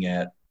looking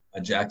at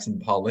a Jackson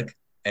Pollock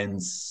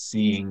and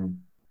seeing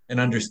and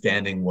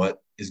understanding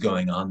what is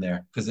going on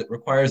there, because it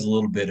requires a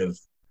little bit of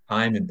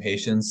time and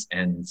patience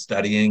and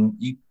studying.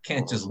 You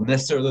can't just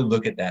necessarily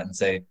look at that and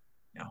say,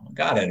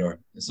 got it, or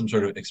some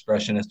sort of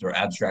expressionist or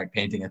abstract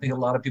painting. I think a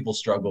lot of people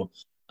struggle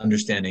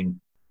understanding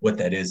what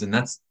that is, and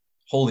that's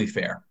wholly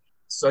fair.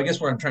 So I guess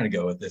where I'm trying to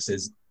go with this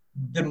is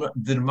the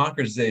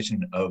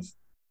democratization of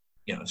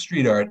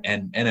street art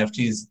and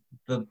NFTs.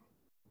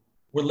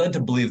 We're led to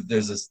believe that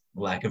there's this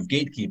lack of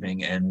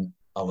gatekeeping and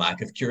a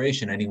lack of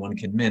curation anyone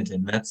can mint,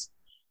 and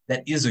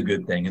that is a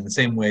good thing. In the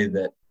same way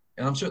that,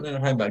 and I'm certainly not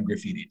talking about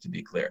graffiti, to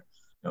be clear,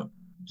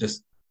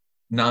 just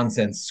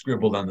nonsense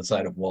scribbled on the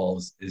side of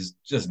walls is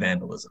just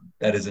vandalism.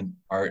 That isn't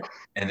art,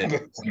 and that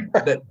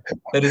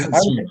isn't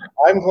street art.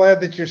 I'm glad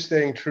that you're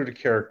staying true to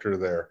character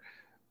there.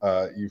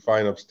 You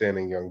fine,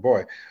 upstanding young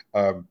boy.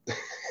 But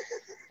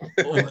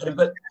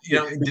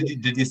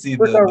did you see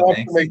Crouton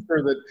wants to make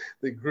sure that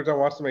Crouton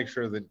wants to make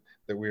sure that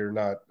we are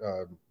not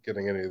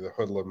getting any of the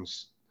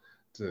hoodlums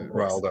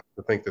riled up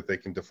to think that they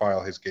can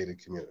defile his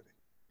gated community.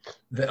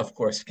 Of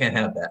course, can't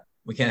have that.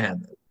 We can't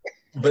have that.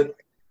 But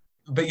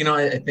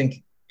I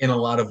think in a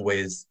lot of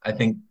ways, I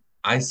think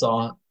I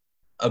saw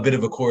a bit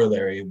of a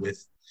corollary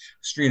with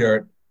street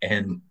art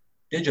and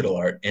digital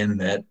art, in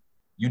that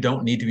you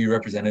don't need to be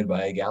represented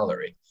by a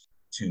gallery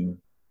to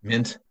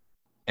mint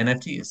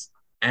NFTs.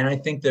 And I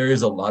think there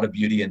is a lot of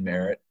beauty and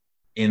merit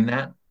in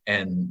that.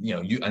 And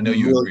I know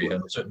you agree.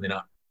 I'm certainly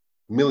not.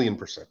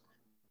 1,000,000%.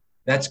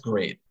 That's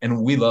great,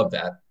 and we love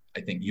that.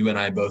 I think you and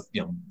I both.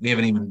 We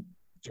haven't even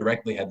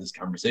directly had this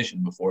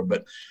conversation before,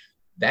 but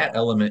that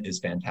element is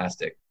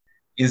fantastic.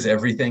 Is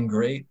everything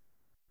great?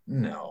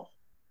 No,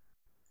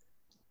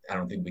 I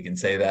don't think we can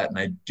say that. And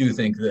I do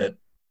think that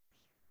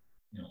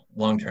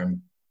long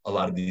term, a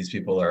lot of these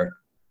people are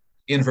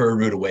in for a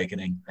rude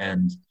awakening,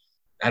 and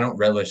I don't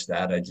relish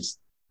that. I just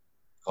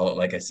call it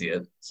like I see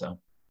it. So,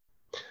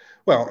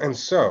 well, and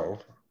so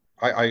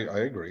I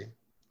agree.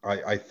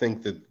 I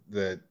think that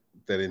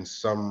in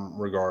some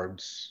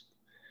regards,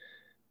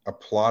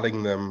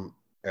 applauding them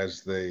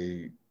as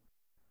the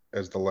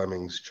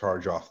lemmings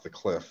charge off the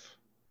cliff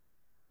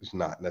is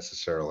not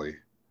necessarily.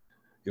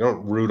 You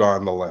don't root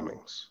on the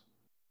lemmings.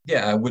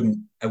 Yeah, I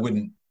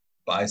wouldn't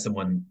buy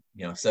someone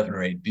 7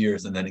 or 8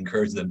 beers and then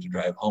encourage them to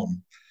drive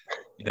home.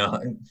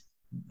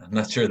 I'm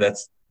not sure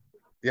that's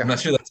Yeah. I'm not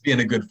sure that's being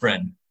a good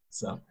friend.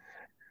 So,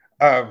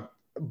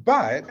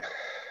 but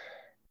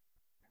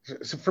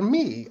so for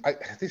me,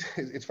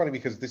 it's funny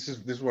because this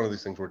is one of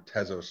these things where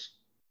Tezos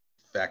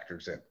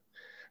factors in.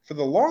 For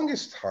the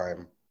longest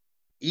time,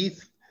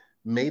 ETH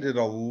made it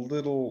a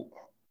little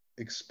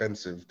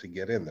expensive to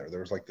get in there.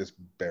 There was like this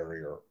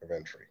barrier of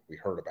entry we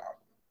heard about,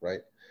 right?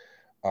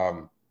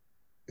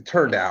 It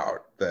turned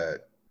out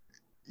that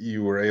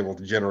you were able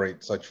to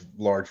generate such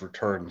large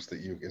returns that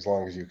you, as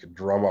long as you could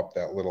drum up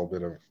that little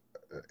bit of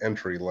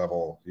entry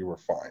level, you were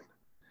fine.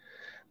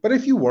 But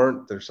if you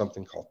weren't, there's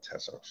something called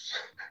Tezos,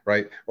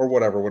 right? Or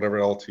whatever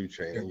L2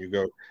 chain, and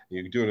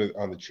you do it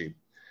on the cheap.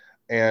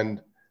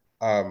 And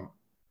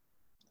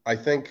I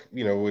think,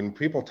 when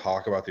people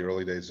talk about the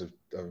early days of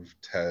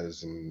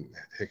Tez and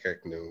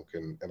Hitchhiker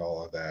and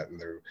all of that, and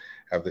they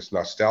have this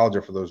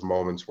nostalgia for those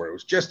moments where it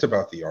was just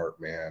about the art,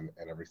 man,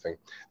 and everything.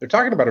 They're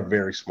talking about a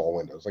very small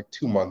window. It's like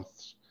 2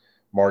 months,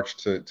 March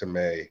to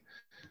May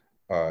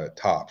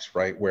tops,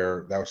 right?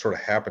 Where that was sort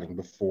of happening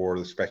before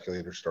the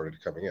speculators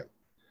started coming in.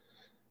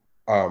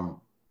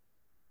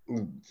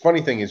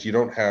 Funny thing is, you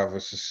don't have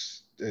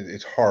it's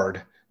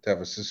hard to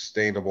have a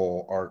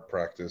sustainable art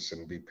practice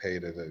and be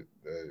paid at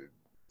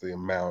the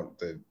amount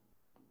that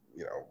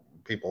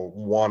people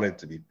wanted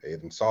to be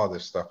paid and saw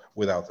this stuff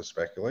without the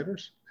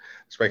speculators.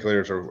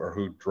 Speculators are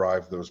who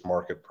drive those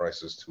market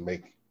prices to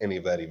make any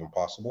of that even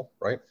possible,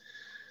 right?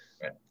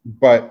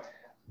 But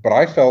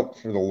I felt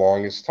for the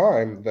longest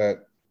time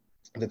that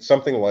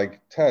something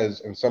like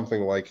Tez and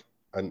something like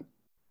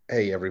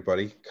hey,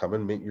 everybody, come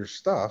and mint your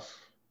stuff,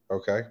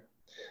 okay?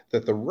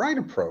 That the right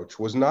approach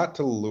was not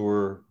to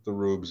lure the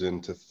rubes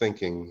into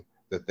thinking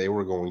that they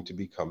were going to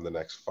become the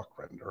next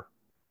Fuckrender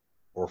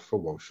or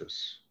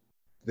Ferocious.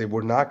 They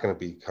were not going to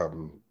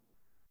become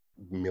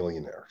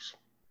millionaires.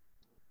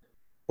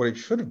 What it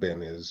should have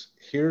been is,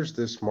 here's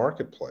this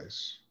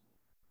marketplace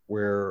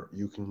where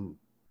you can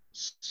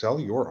sell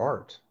your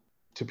art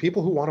to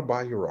people who want to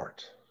buy your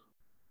art.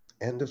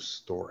 End of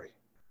story.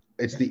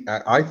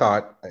 I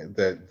thought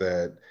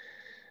that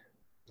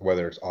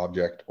whether it's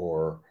Object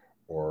or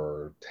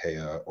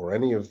Taya or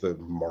any of the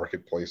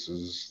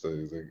marketplaces,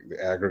 the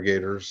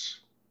aggregators,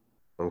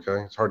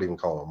 okay, it's hard to even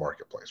call them a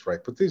marketplace, right?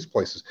 But these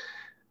places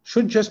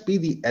should just be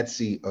the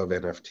Etsy of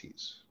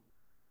NFTs.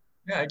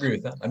 Yeah, I agree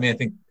with that. I mean, I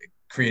think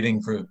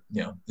creating for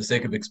the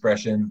sake of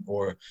expression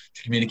or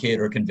to communicate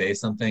or convey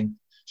something,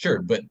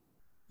 sure, but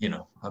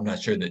I'm not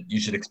sure that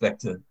you should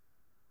expect to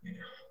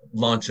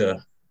launch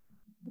a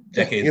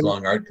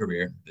decades-long art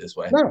career this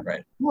way,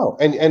 right? No,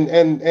 and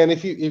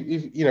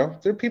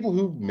if there are people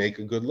who make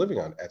a good living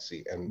on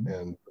Etsy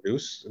and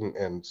produce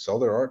and sell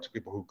their art to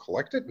people who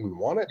collect it and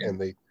want it,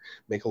 and they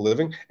make a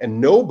living,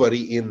 and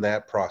nobody in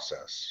that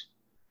process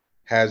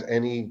has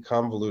any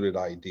convoluted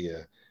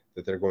idea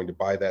that they're going to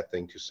buy that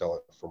thing to sell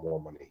it for more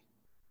money.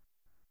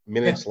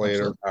 Minutes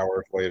later,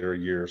 hours later,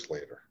 years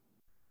later.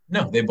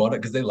 No, they bought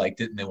it because they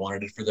liked it and they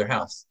wanted it for their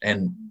house.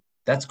 And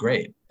that's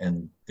great.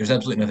 And there's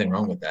absolutely nothing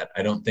wrong with that.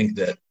 I don't think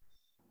that,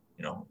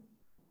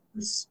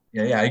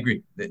 I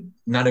agree that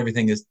not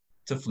everything is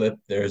to flip.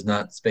 There is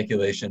not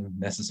speculation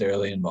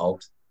necessarily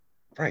involved.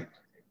 Right.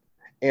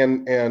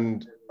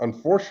 And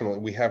unfortunately,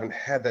 we haven't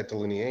had that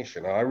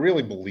delineation. And I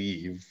really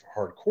believe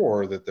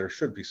hardcore that there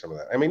should be some of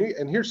that. I mean,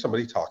 and here's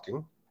somebody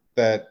talking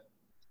that,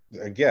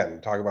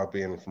 again, talk about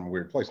being from a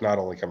weird place, not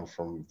only coming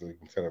from the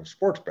kind of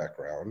sports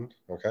background,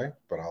 okay,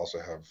 but I also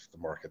have the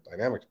market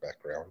dynamics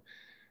background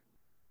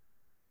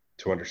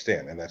to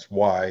understand. And that's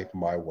why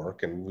my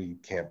work, and we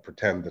can't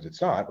pretend that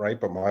it's not, right,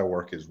 but my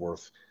work is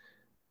worth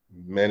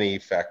many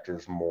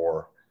factors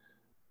more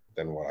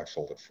than what I've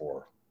sold it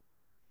for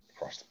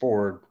across the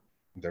board.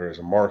 There is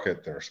a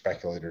market, there are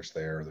speculators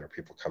there are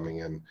people coming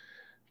in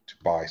to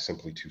buy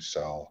simply to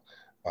sell.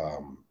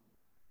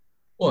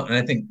 Well, and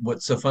I think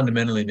what so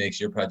fundamentally makes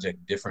your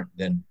project different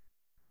than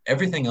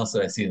everything else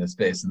that I see in the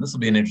space, and this will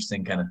be an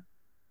interesting kind of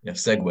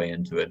segue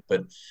into it,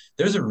 but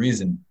there's a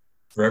reason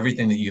for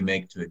everything that you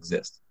make to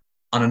exist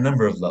on a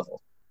number of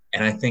levels.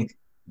 And I think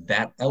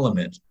that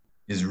element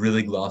is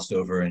really glossed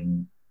over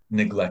and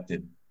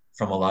neglected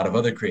from a lot of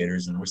other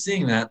creators. And we're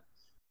seeing that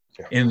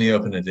in the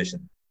open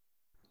edition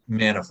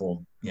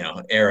manifold,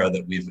 era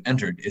that we've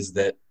entered, is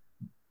that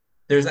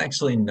there's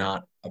actually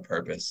not a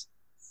purpose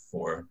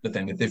for the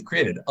thing that they've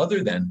created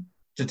other than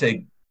to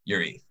take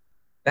your ETH.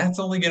 That's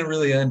only going to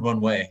really end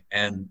one way.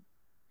 And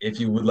if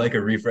you would like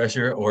a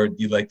refresher or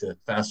you'd like to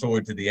fast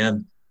forward to the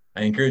end,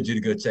 I encourage you to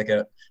go check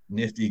out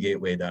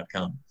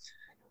niftygateway.com.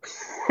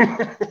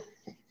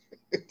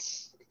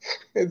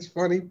 It's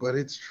funny, but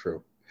it's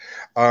true.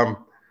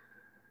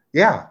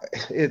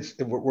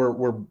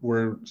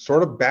 We're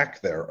sort of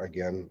back there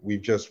again.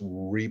 We've just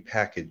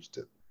repackaged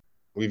it.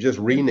 We've just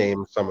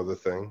renamed some of the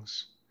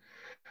things.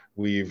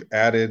 We've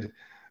added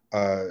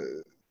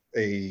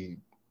a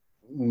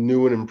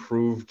new and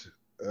improved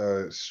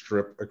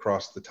strip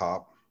across the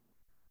top.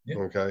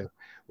 Okay.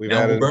 We've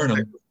now added we'll burn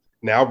them.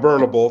 Now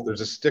burnable.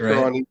 There's a sticker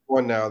on each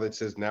one now that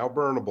says now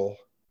burnable.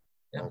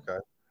 Okay.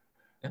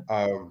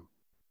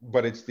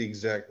 but it's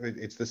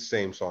the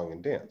same song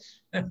and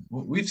dance. Yeah,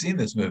 we've seen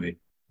this movie.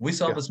 We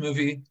saw Yeah, this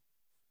movie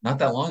not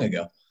that long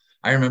ago.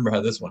 I remember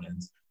how this one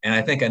ends, and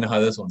I think I know how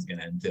this one's going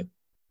to end too.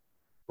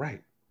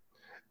 right.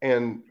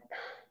 And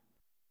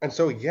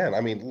so again,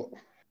 I mean,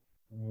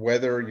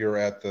 whether you're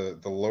at the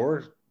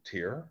lower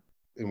tier,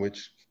 in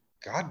which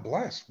God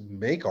bless,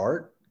 make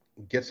art,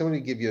 get somebody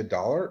to give you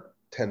 $1,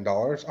 $10,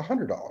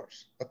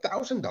 $100,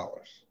 $1,000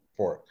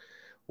 for it,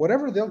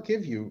 whatever they'll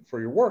give you for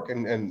your work.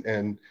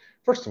 And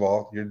first of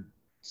all, you're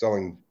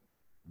selling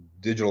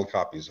digital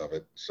copies of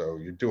it, so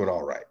you're doing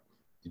all right.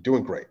 You're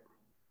doing great.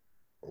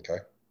 Okay.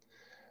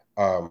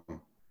 Um,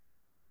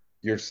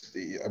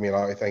 I mean,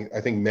 I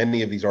think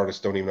many of these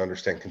artists don't even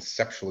understand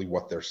conceptually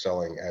what they're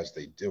selling as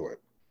they do it.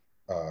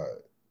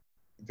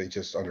 They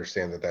just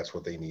understand that that's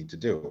what they need to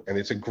do, and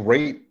it's a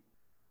great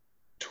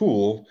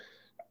tool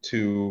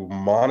to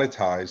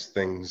monetize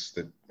things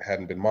that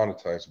hadn't been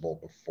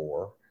monetizable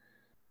before.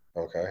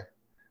 Okay.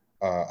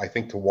 I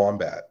think to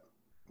Wombat,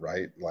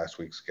 right? Last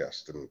week's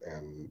guest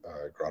and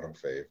Grotto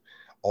Fave,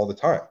 all the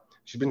time.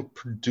 She's been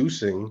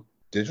producing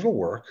digital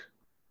work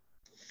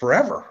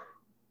forever,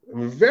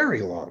 a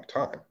very long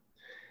time.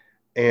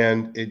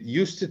 And it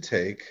used to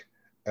take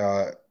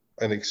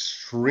an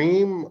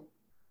extreme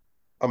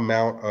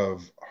amount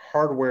of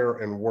hardware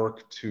and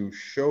work to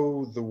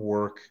show the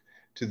work,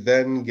 to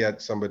then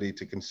get somebody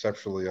to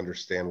conceptually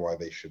understand why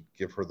they should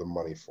give her the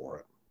money for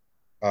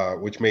it,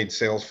 which made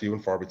sales few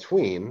and far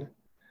between,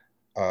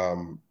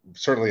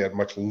 certainly at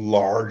much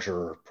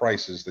larger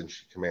prices than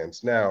she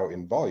commands now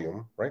in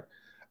volume, right?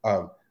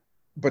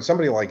 But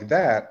somebody like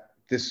that,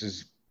 this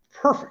is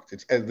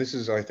perfect. And this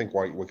is, I think,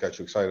 what got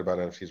you excited about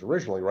NFTs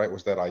originally, right?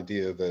 Was that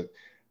idea that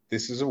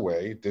this is a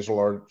way digital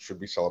art should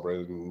be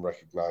celebrated and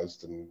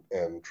recognized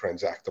and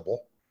transactable.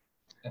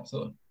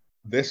 Absolutely.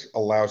 This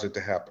allows it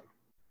to happen.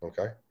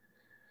 Okay.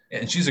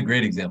 And she's a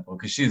great example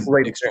because she's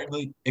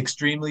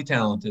extremely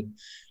talented,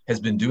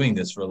 has been doing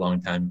this for a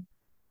long time.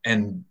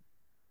 And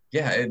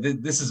yeah,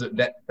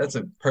 that's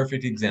a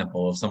perfect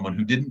example of someone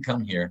who didn't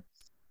come here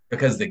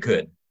because they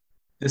could.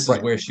 This is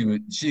where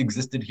she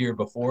existed here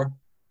before.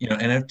 You know,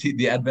 NFT,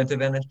 the advent of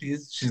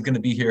NFTs, she's going to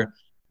be here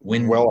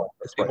when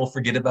people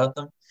forget about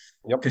them.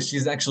 Yep. Because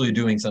she's actually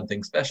doing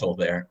something special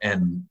there,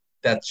 and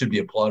that should be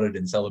applauded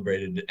and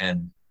celebrated.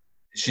 And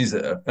she's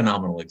a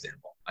phenomenal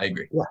example. I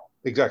agree. Yeah,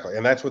 exactly.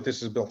 And that's what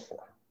this is built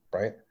for,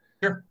 right?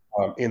 Sure.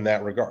 In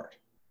that regard.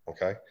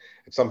 Okay.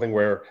 It's something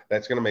where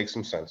that's going to make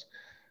some sense.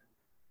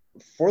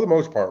 For the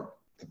most part,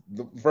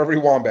 for every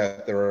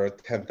Wombat, there are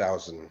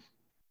 10,000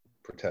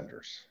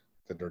 pretenders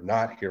that are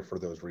not here for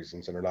those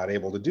reasons and are not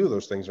able to do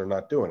those things or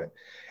not doing it.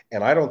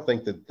 And I don't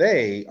think that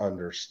they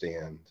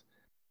understand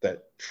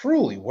that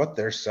truly what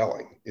they're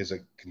selling is a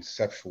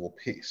conceptual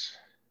piece.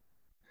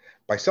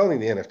 By selling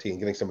the NFT and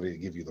getting somebody to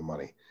give you the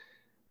money,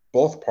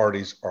 both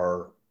parties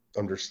are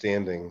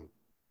understanding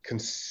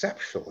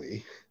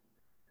conceptually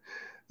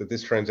that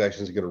this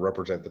transaction is going to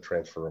represent the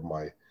transfer of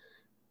my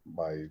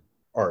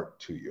art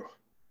to you,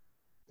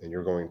 and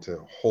you're going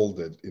to hold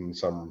it in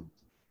some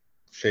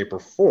shape or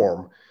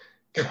form,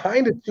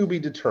 kind of to be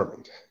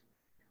determined,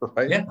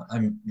 right? Yeah,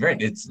 I'm right.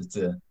 It's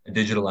a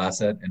digital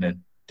asset and a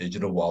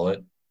digital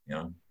wallet, you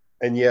know.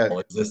 And yet,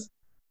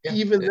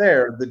 even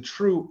there, the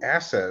true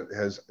asset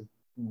has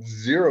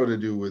zero to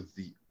do with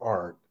the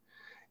art.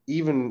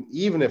 Even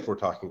if we're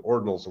talking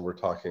ordinals and we're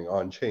talking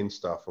on-chain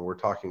stuff and we're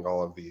talking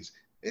all of these,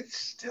 it's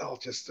still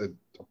just an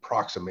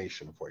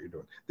approximation of what you're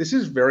doing. This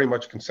is very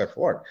much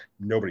conceptual art.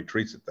 Nobody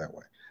treats it that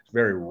way. It's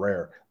very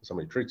rare that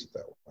somebody treats it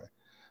that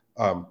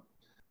way.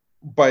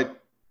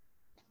 But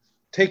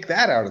take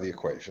that out of the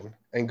equation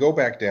and go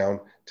back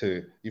down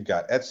to, you've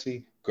got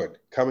Etsy, good.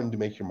 Come in to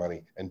make your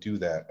money and do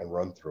that and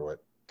run through it.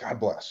 God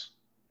bless.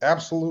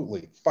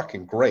 Absolutely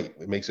fucking great.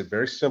 It makes it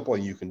very simple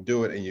and you can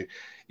do it, and you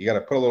got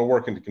to put a little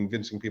work into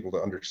convincing people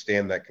to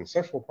understand that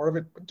conceptual part of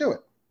it, but do it.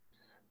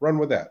 Run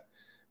with that.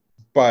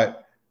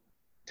 But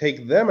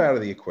take them out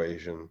of the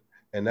equation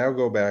and now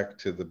go back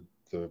to the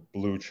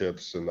blue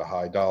chips and the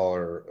high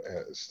dollar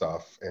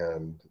stuff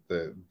and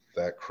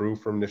that crew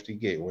from Nifty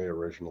Gateway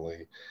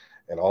originally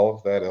and all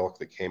of that ilk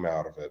that came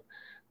out of it.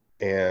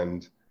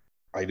 And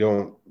I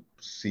don't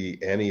see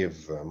any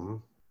of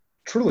them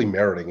truly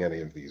meriting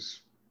any of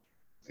these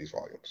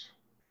volumes.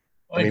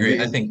 I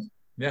agree. I think,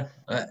 yeah.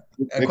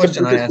 A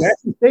question I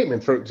asked.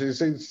 Statement for it's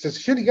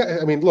shitty guy.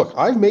 I mean, look,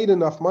 I've made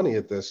enough money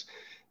at this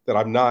that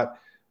I'm not.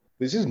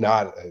 This is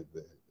not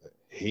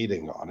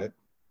hating on it.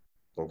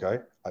 Okay,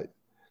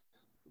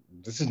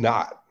 this is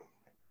not.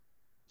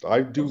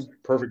 I do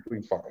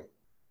perfectly fine.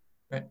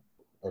 Right.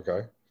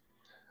 Okay.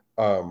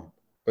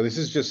 But this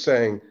is just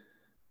saying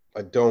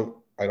I don't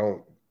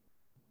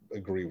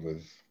agree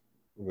with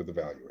the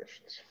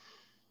valuations.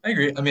 I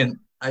agree. I mean,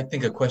 I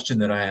think a question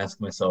that I ask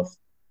myself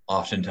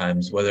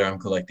oftentimes, whether I'm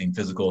collecting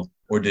physical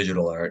or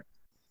digital art,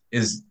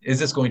 is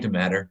this going to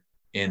matter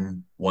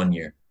in 1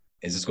 year?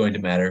 Is this going to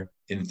matter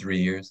in 3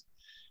 years?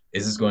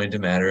 Is this going to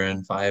matter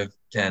in 5,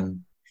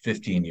 10,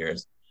 15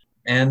 years?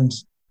 And,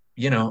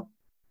 you know,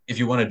 if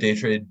you want to day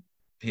trade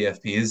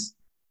PFPs,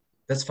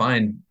 that's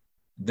fine.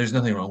 there's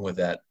nothing wrong with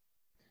that.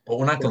 But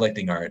we're not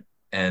collecting art,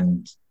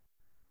 and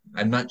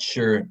I'm not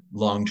sure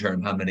long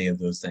term how many of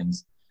those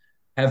things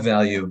have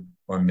value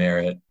or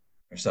merit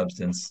or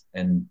substance.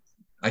 And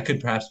I could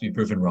perhaps be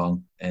proven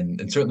wrong.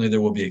 And certainly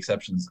there will be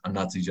exceptions. I'm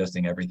not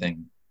suggesting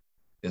everything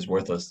is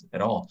worthless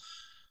at all.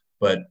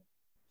 But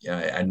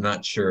yeah, I'm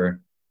not sure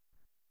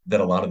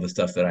that a lot of the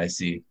stuff that I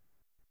see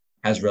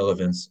has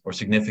relevance or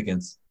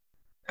significance.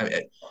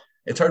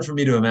 It's hard for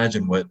me to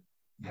imagine what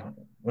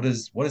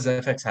is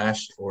FX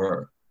hash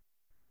for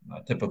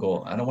a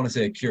typical. I don't want to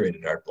say a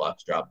curated art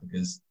blocks drop,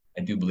 because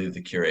I do believe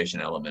the curation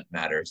element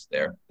matters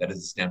there. That is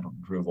a stamp of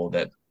approval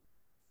that,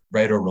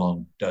 right or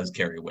wrong, does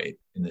carry weight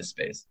in this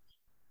space.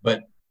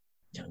 But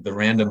the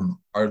random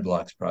art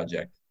blocks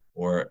project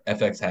or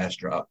FX hash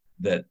drop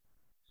that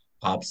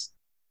pops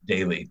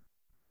daily,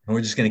 and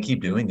we're just going to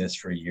keep doing this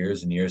for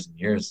years and years and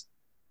years.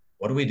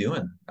 What are we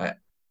doing? I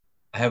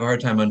have a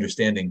hard time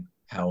understanding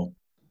how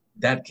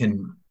that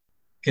can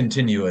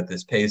continue at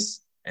this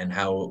pace, and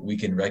how we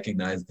can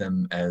recognize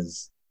them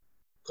as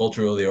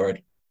culturally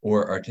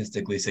or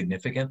artistically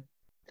significant.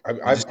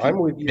 I'm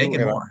with you, making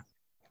and more.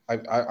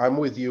 I'm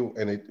with you.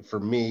 And for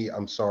me,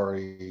 I'm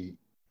sorry,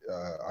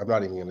 I'm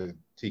not even going to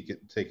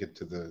take it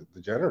to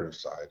the generative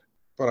side.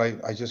 But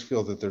I just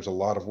feel that there's a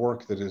lot of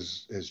work that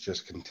is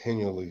just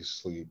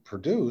continuously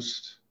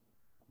produced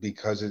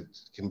because it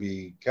can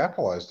be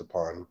capitalized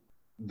upon,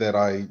 that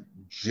I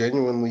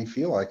genuinely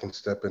feel I can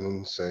step in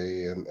and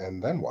say,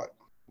 and then what?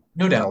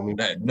 No doubt.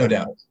 No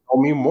doubt.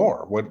 Tell me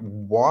more.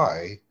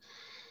 Why?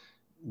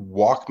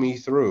 Walk me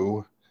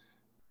through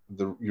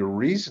your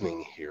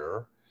reasoning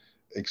here.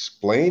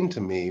 Explain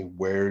to me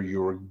where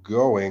you're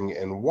going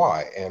and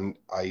why. And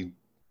I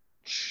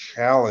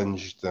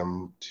challenge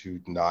them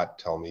to not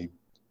tell me,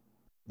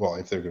 well,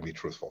 if they're going to be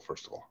truthful,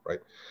 first of all, right?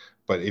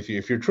 But if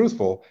you're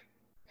truthful,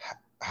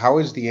 how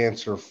is the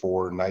answer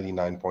for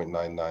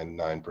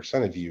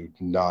 99.999% of you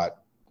not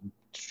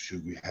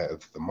to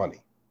have the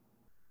money?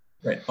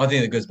 Right. I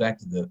think that goes back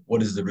to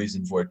what is the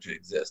reason for it to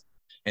exist?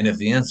 And if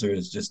the answer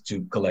is just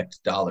to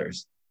collect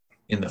dollars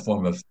in the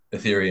form of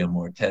Ethereum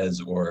or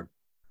Tez or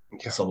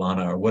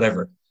Solana or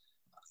whatever,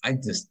 I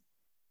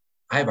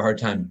have a hard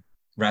time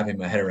wrapping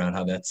my head around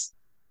how that's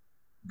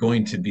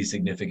going to be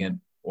significant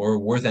or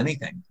worth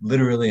anything,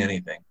 literally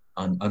anything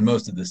on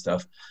most of this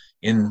stuff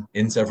in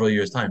several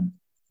years' time.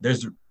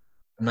 I'm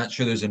not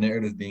sure there's a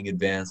narrative being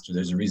advanced, or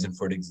there's a reason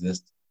for it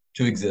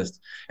to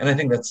exist. And I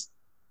think that's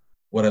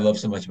what I love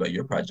so much about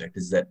your project,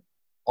 is that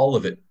all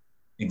of it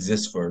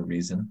exists for a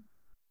reason.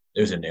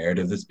 There's a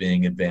narrative that's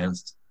being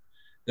advanced.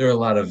 There are a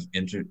lot of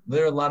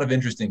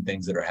interesting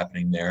things that are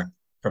happening there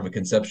from a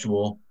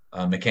conceptual,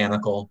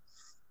 mechanical,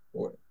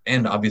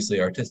 and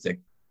obviously artistic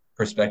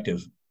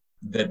perspective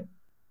that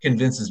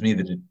convinces me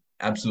that it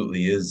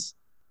absolutely is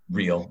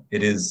real.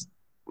 It is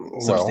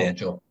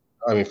substantial.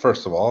 Well, I mean,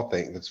 first of all, I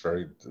think that's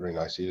very, very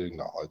nice of you to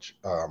acknowledge.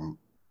 And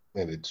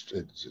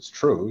it's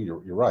true.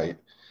 You're right.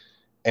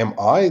 Am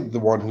I the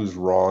one who's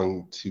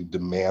wrong to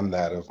demand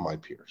that of my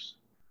peers?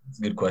 That's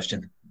a good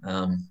question.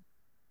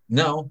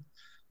 No,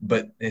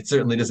 but it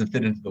certainly doesn't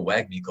fit into the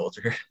WAGMI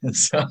culture.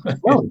 So,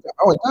 no,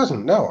 it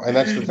doesn't. No, and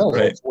that's the thing.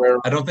 Right.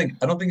 I don't think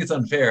it's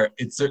unfair.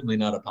 It's certainly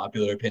not a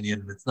popular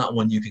opinion. It's not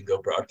one you can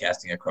go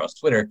broadcasting across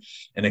Twitter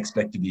and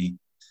expect to be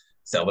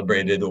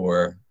celebrated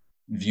or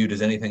viewed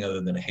as anything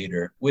other than a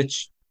hater,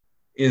 which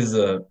is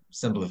a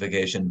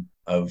simplification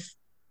of.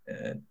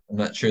 I'm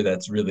not sure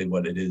that's really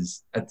what it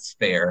is. That's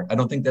fair. I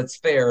don't think that's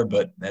fair,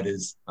 but that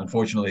is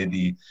unfortunately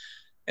the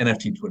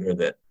NFT Twitter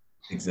that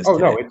exists. Oh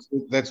today.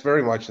 no, that's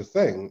very much a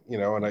thing,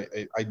 and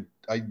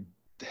I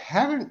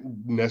haven't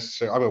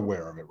necessarily. I'm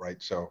aware of it,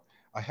 right? So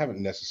I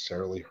haven't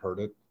necessarily heard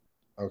it.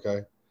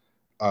 Okay,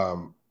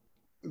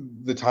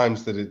 the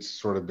times that it's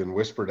sort of been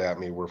whispered at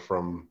me were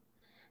from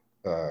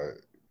through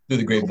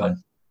the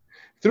grapevine.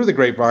 Through the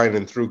grapevine,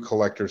 and through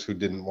collectors who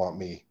didn't want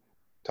me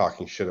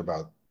talking shit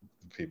about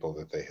the people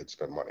that they had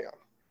spent money on.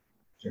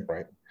 Sure.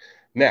 Right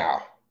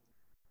now,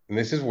 and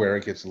this is where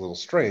it gets a little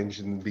strange,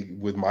 and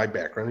with my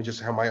background and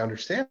just how my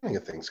understanding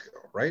of things go.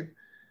 Right,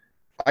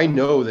 I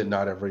know that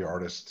not every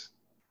artist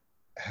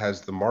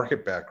has the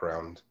market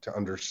background to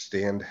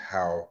understand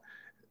how,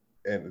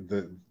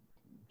 and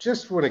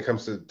just when it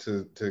comes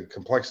to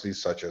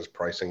complexities such as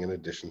pricing and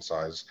edition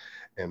size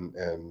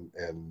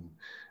and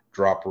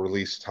drop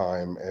release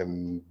time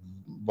and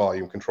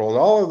volume control and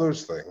all of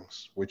those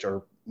things, which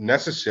are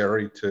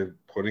necessary to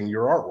putting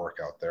your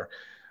artwork out there.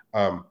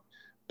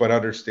 But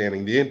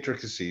understanding the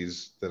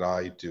intricacies that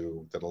I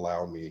do that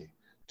allow me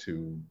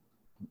to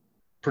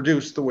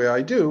produce the way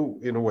I do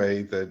in a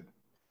way that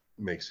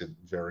makes it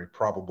very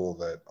probable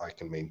that I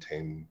can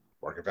maintain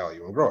market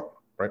value and grow it,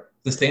 right?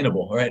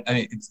 Sustainable, right? I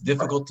mean, it's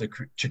difficult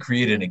to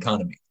create an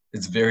economy.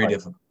 It's very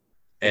difficult.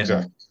 And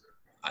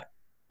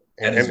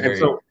exactly.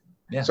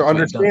 So well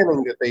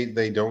understanding that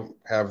they don't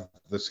have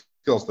the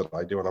skills that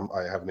I do, and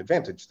I have an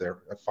advantage there,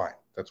 fine.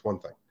 That's one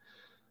thing.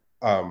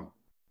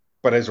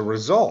 But as a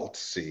result,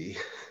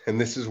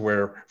 and this is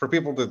where, for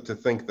people to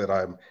think that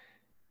I'm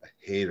a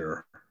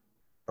hater,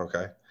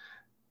 okay,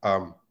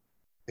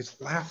 it's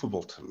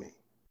laughable to me.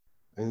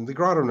 And the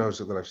Grotto knows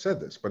that I've said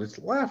this, but it's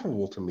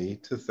laughable to me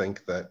to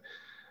think that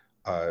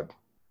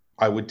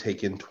I would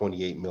take in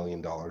 $28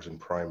 million in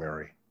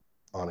primary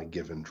on a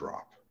given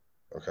drop,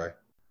 okay?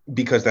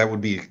 Because that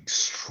would be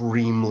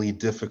extremely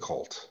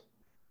difficult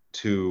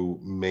to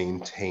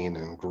maintain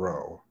and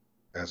grow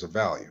as a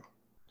value.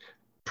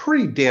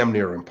 Pretty damn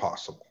near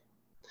impossible.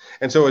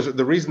 And so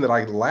the reason that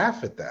I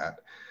laugh at that,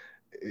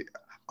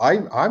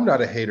 I'm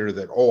not a hater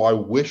that, oh, I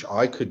wish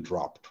I could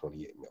drop $28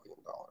 million.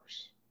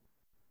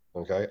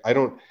 Okay.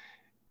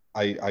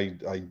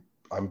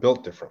 I'm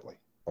built differently.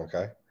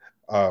 Okay.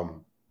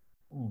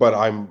 But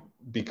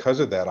because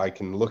of that, I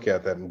can look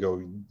at that and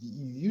go,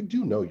 you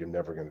do know you're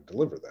never going to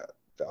deliver that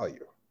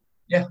value.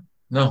 Yeah.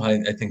 No,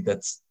 I think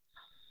that's,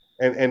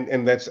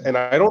 and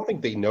I don't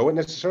think they know it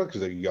necessarily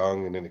because they're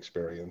young and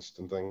inexperienced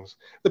and things.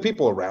 The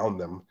people around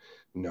them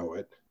know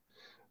it.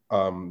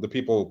 The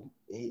people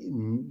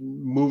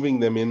moving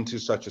them into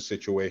such a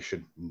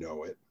situation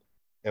know it.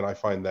 And I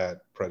find that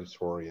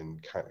predatory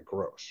and kind of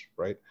gross,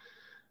 right?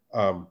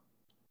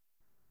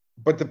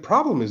 But the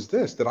problem is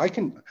this, that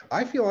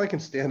I feel I can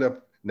stand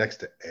up next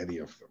to any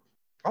of them.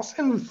 I'll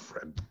stand with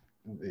Fred,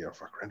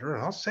 Fuckrender,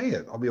 and I'll say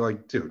it. I'll be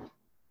like, dude,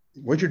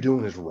 what you're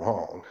doing is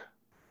wrong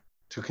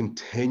to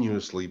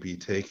continuously be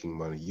taking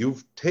money.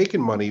 You've taken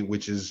money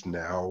which is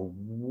now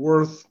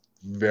worth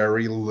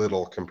very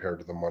little compared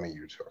to the money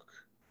you took.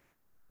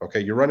 Okay,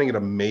 you're running at a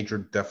major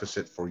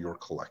deficit for your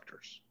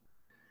collectors.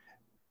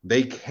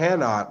 They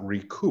cannot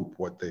recoup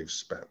what they've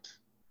spent.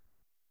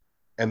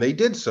 And they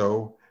did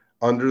so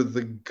under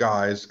the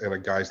guise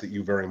that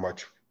you very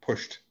much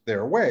pushed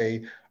their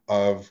way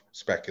of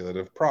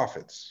speculative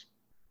profits.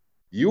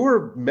 You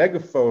were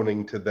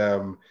megaphoning to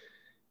them,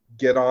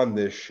 get on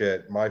this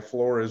shit. My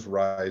floor is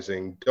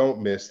rising.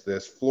 Don't miss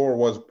this. Floor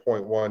was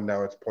 0.1.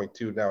 Now it's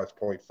 0.2. Now it's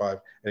 0.5. And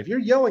if you're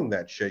yelling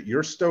that shit,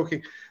 you're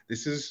stoking.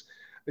 This is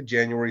the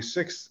January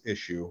 6th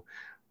issue,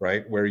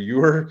 right? Where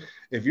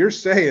if you're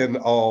saying,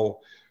 I'll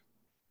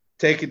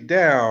take it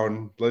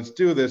down, let's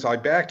do this, I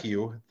back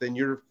you, then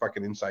you're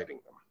fucking inciting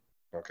them.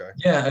 Okay.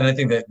 Yeah. And I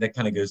think that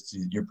kind of goes to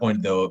your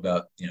point though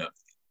about,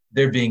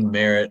 there being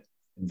merit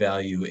and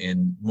value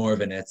in more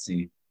of an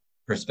Etsy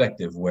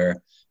perspective, where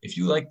if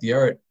you like the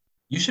art,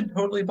 you should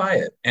totally buy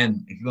it.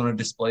 And if you want to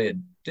display it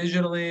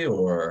digitally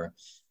or,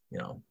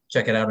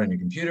 check it out on your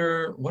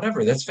computer,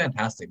 whatever, that's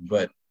fantastic.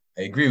 But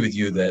I agree with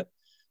you that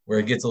where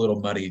it gets a little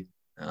muddy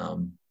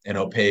and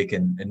opaque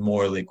and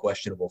morally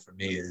questionable for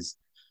me is,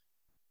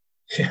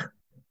 yeah,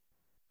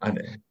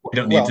 we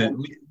don't need to.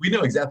 We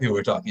know exactly what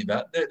we're talking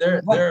about.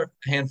 There are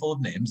a handful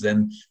of names,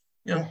 and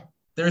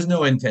there's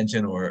no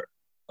intention or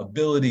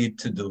ability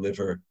to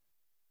deliver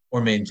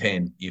or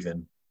maintain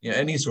even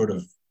any sort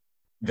of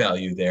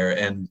value there.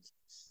 And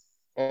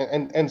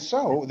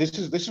so this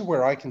is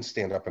where I can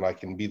stand up and I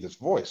can be this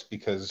voice,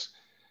 because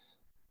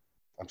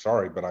I'm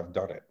sorry, but I've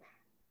done it.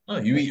 Oh,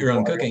 you eat your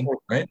own cooking,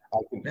 right?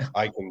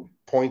 I can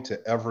point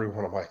to every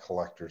one of my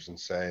collectors and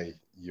say,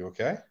 "You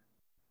okay?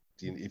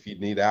 If you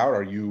need out,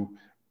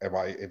 have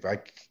I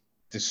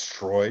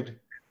destroyed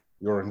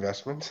your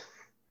investment?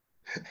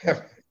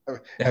 have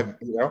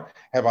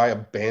I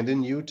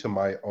abandoned you to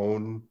my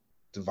own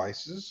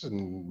devices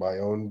and my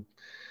own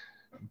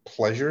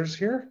pleasures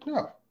here?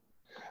 No."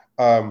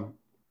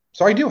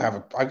 So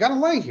I've got a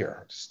leg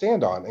here to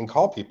stand on and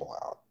call people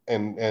out,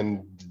 and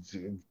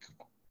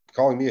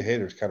calling me a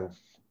hater is kind of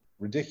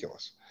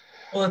ridiculous.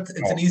 Well,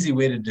 it's an easy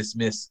way to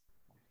dismiss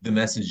the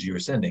message you were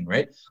sending,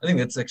 right? I think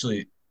that's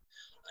actually,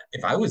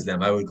 if I was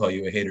them, I would call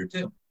you a hater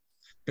too,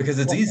 because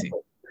it's easy.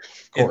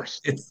 Of course,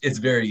 it's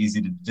very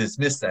easy to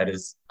dismiss that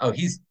as, oh,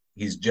 he's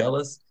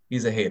jealous,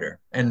 he's a hater,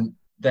 and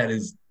that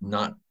is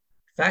not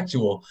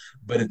factual,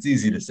 but it's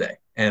easy to say.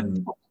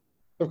 And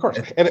of course,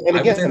 and again,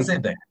 I would say the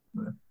same thing.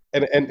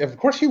 And of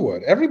course you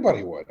would.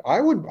 Everybody would. I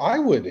would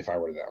if I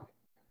were them.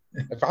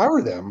 If I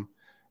were them,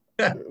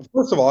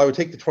 first of all, I would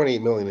take the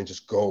 28 million and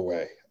just go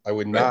away. I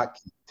would not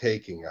keep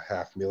taking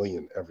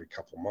 $500,000 every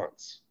couple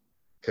months,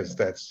 because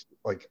that's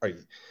like,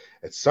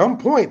 at some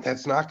point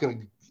that's not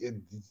going to.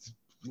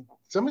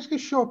 Somebody's going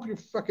to show up at your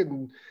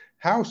fucking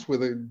house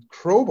with a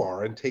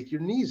crowbar and take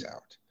your knees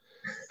out.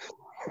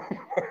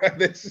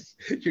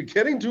 You're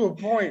getting to a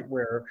point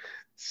where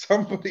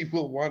somebody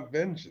will want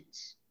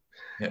vengeance.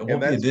 Yeah, it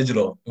won't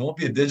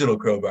be a digital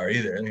crowbar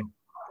either. I mean,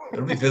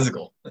 it'll be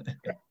physical.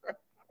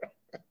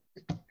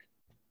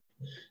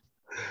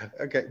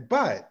 Okay,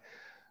 but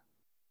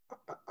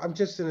I'm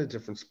just in a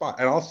different spot,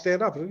 and I'll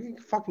stand up. You can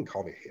fucking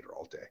call me a hater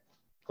all day.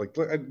 Like,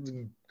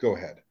 go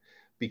ahead,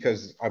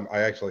 because I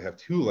actually have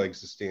two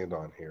legs to stand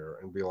on here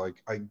and be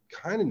like, I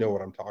kind of know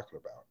what I'm talking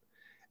about.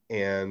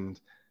 And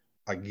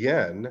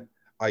again,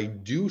 I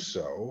do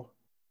so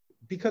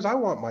because I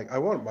want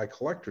my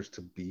collectors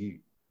to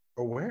be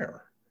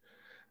aware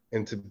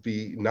and to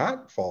be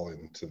not fall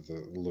into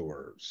the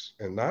lures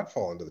and not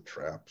fall into the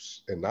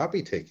traps and not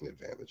be taken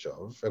advantage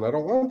of. And I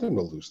don't want them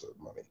to lose their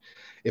money.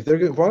 If they're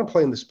going to want to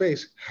play in the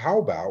space, how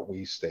about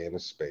we stay in a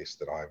space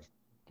that I've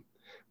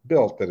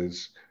built that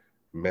is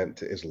meant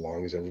to, as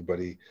long as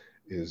everybody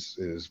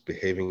is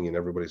behaving in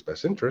everybody's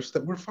best interest,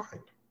 that we're fine.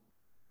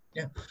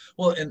 Yeah.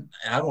 Well, and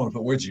I don't want to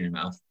put words in your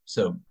mouth,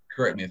 so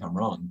correct me if I'm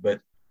wrong, but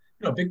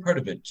a big part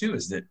of it too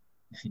is that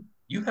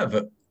you have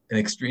an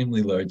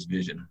extremely large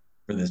vision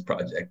for this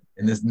project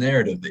and this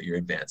narrative that you're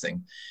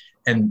advancing,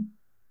 and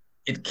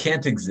it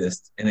can't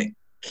exist and it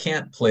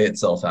can't play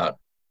itself out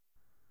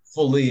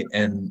fully,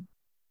 and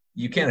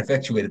you can't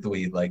effectuate it the way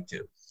you'd like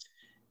to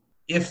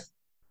if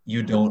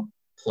you don't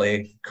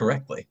play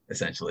correctly.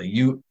 Essentially,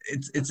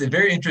 it's a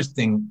very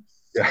interesting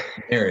Yeah.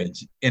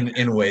 marriage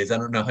in ways. I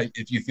don't know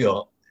if you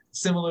feel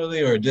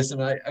similarly or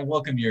dissimilar. I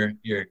welcome your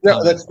No,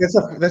 comments.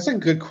 that's a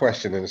good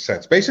question in a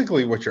sense.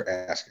 Basically, what you're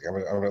asking,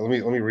 let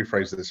me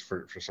rephrase this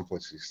for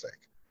simplicity's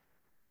sake.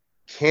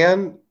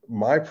 Can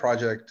my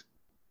project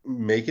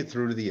make it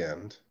through to the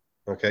end?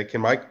 Okay,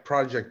 can my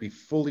project be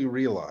fully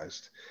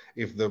realized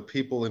if the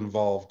people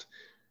involved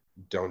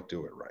don't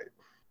do it right?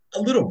 A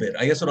little bit.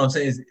 I guess what I'm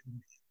saying is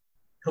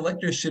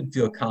collectors should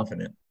feel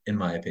confident, in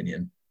my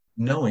opinion,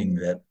 knowing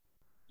that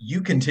you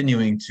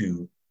continuing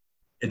to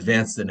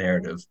advance the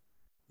narrative,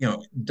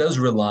 does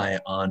rely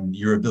on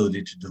your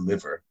ability to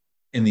deliver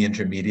in the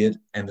intermediate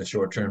and the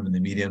short term and the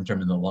medium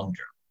term and the long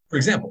term. For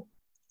example,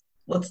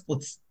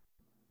 let's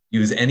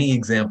use any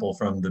example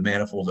from the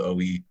manifold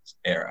OE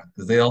era,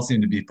 because they all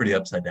seem to be pretty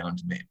upside down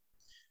to me.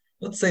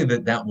 Let's say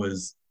that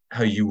was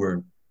how you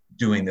were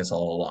doing this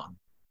all along.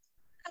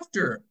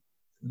 After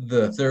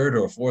the third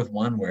or fourth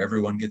one where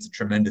everyone gets a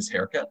tremendous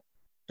haircut,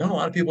 don't a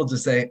lot of people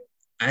just say,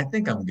 I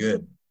think I'm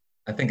good.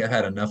 I think I've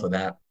had enough of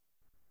that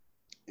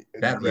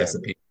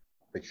recipe.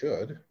 They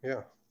should,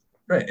 yeah.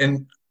 Right.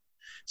 And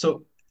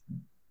so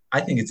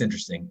I think it's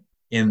interesting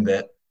in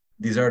that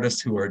these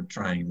artists who are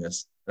trying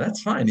this,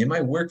 that's fine. It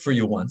might work for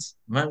you once,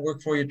 it might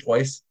work for you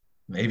twice,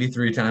 maybe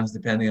 3 times,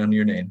 depending on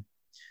your name.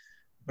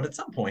 But at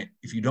some point,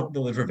 if you don't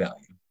deliver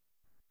value,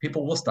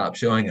 people will stop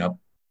showing up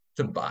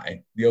to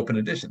buy the open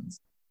editions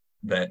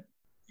that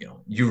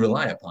you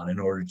rely upon in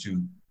order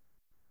to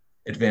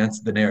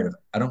advance the narrative.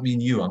 I don't mean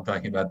you, I'm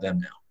talking about them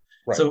now.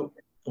 Right. So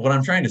what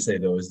I'm trying to say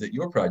though is that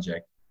your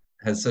project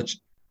has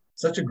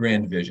such a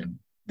grand vision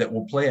that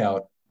will play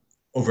out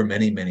over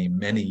many, many,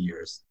 many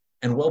years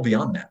and well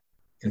beyond that,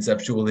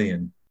 conceptually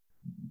and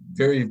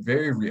very,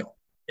 very real.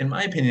 In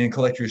my opinion,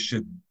 collectors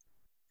should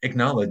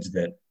acknowledge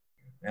that,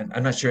 and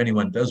I'm not sure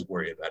anyone does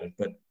worry about it,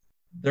 but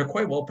they're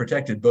quite well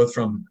protected, both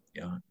from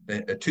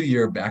a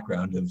 2-year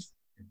background of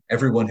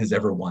everyone has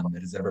ever won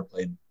that has ever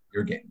played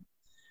your game,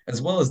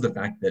 as well as the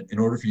fact that in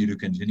order for you to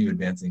continue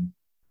advancing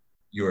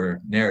your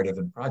narrative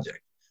and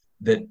project,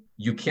 that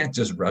you can't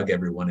just rug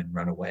everyone and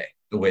run away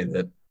the way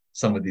that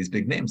some of these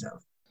big names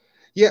have.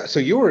 Yeah.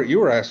 So you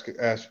were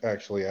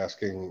actually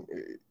asking,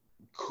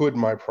 could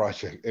my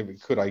project,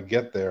 could I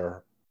get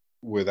there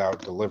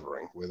without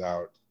delivering,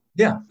 without?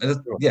 Yeah.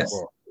 Yes.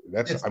 Well,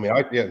 that's, yes. I mean,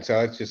 so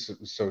that's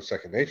just so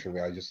second nature to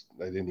me. I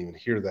didn't even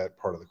hear that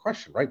part of the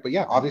question. Right. But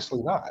yeah,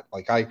 obviously not.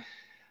 Like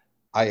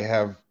I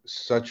have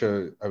such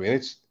a, I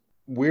mean,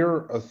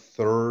 we're a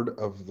third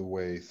of the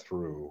way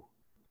through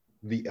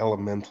the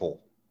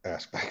elemental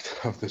aspect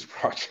of this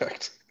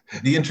project.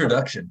 The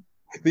introduction.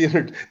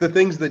 The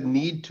things that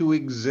need to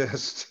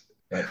exist.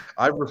 Right.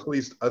 I've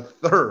released a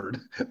third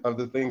of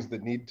the things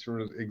that need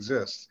to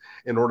exist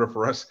in order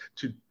for us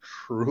to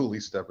truly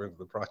step into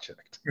the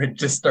project. Right,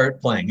 just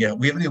start playing. Yeah,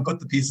 we haven't even put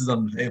the pieces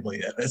on the table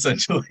yet,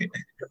 essentially.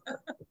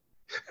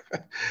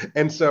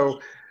 And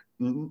so,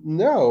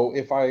 no,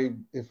 if I,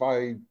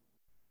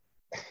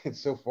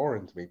 it's so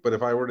foreign to me, but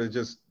if I were to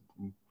just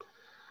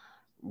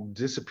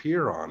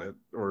disappear on it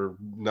or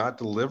not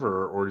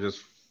deliver or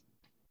just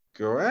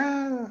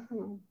go,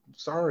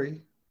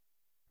 sorry,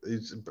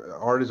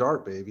 art is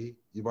art, baby,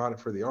 you bought it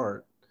for the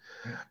art,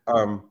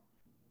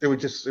 it would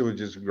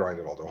just grind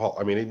it all to a halt.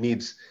 I mean,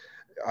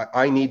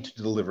 I need to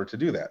deliver to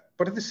do that.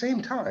 But at the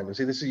same time, and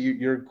see, this is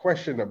your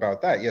question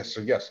about that. Yes,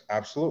 so yes,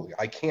 absolutely,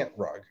 I can't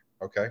rug.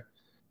 Okay,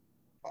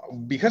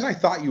 because I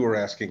thought you were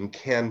asking,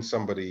 can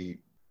somebody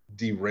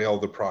derail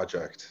the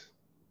project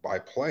by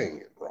playing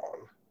it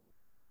wrong?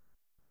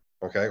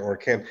 Okay, or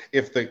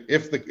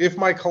if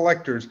my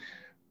collectors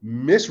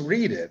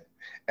misread it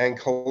and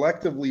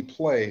collectively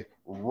play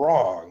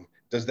wrong,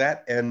 does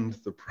that end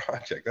the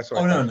project? That's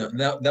what. Oh,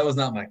 no, that was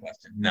not my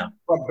question. No.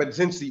 But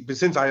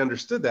since I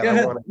understood that,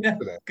 I want to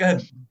answer that.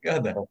 Go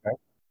ahead. Then.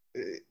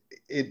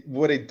 Okay.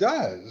 What it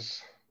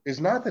does is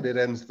not that it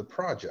ends the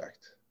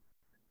project.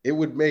 It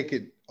would make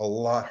it a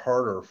lot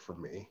harder for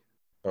me.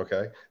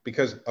 Okay,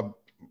 because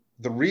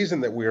the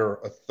reason that we're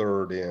a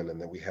third in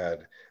and that we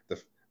had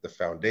the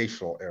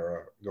foundational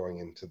era going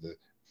into the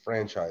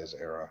franchise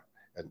era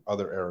and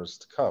other eras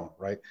to come,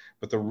 right?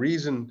 But the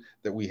reason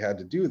that we had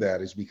to do that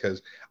is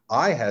because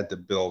I had to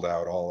build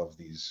out all of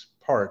these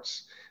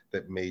parts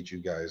that made you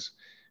guys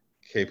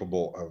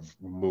capable of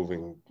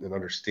moving and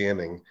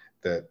understanding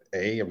that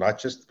A, I'm not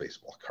just the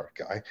baseball card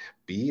guy.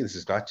 B, this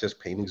is not just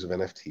paintings of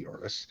NFT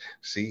artists.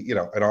 C,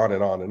 and on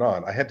and on and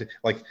on. I had to,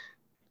 like,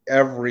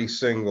 every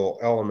single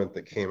element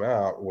that came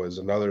out was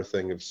another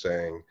thing of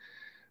saying,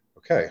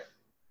 okay,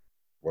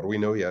 what do we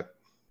know yet?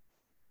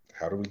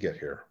 How do we get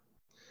here?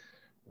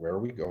 Where are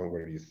we going?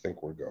 Where do you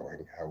think we're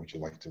going? How would you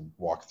like to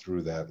walk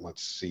through that?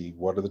 Let's see,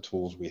 what are the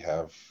tools we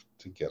have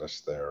to get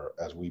us there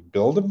as we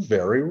build a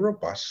very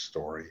robust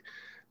story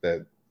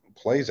that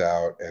plays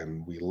out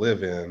and we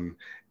live in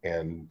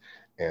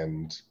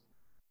and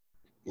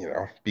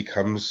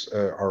becomes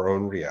our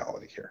own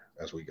reality here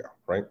as we go,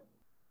 right?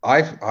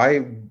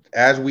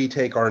 As we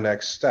take our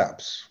next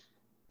steps,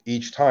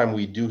 each time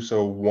we do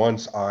so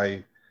once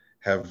I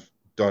have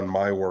done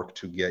my work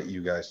to get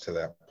you guys to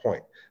that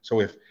point.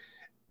 So if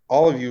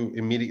all of you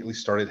immediately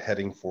started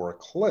heading for a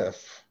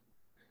cliff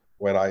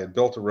when I had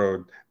built a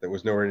road that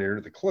was nowhere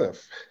near the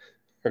cliff,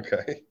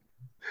 okay,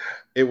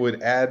 it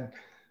would add,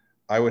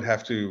 I would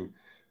have to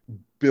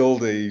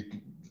build a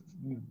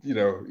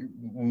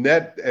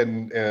net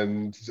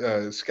and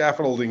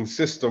scaffolding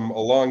system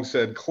along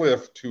said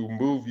cliff to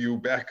move you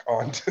back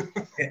onto.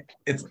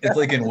 It's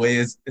like in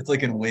Waze. It's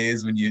like in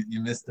Waze when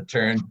you miss the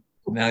turn.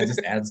 Now it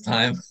just adds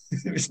time.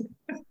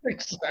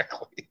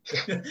 Exactly.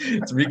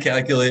 It's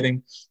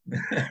recalculating.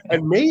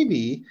 And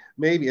maybe,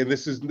 and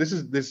this,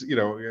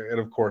 and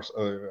of course,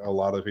 a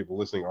lot of the people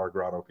listening are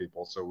Grotto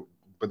people. So,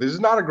 but this is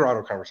not a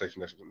Grotto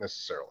conversation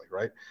necessarily,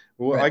 right?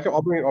 Well, right.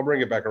 I'll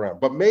bring it back around.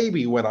 But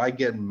maybe when I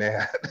get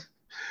mad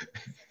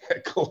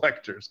at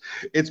collectors,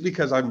 it's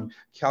because I'm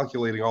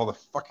calculating all the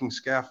fucking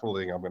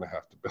scaffolding I'm going to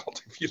have to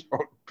build if you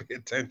don't pay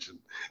attention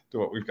to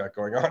what we've got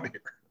going on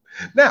here.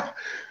 Now,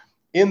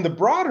 in the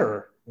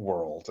broader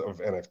world of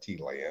NFT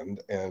land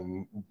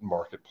and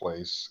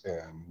marketplace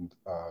and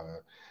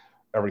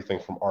everything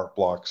from art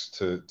blocks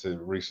to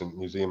recent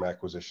museum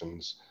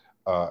acquisitions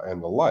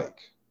and the like,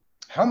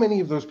 how many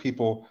of those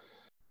people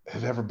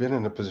have ever been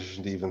in a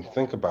position to even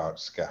think about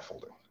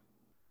scaffolding?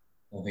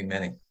 I don't think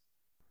many.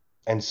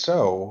 And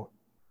so,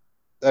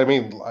 I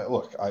mean,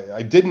 look,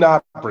 I did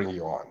not bring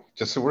you on,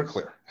 just so we're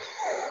clear.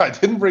 I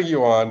didn't bring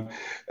you on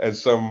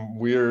as some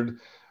weird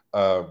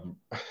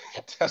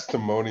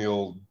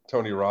testimonial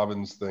Tony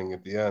Robbins thing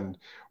at the end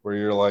where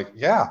you're like,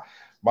 yeah,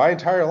 my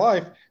entire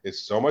life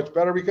is so much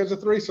better because of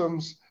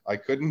threesomes. I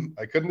couldn't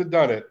have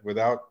done it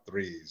without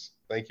threes.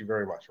 Thank you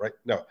very much. Right?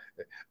 No,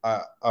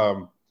 I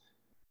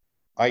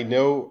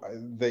know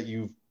that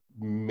you've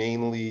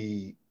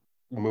mainly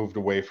moved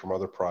away from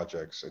other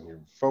projects and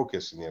your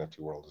focus in the NFT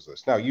world is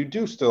this. Now, you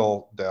do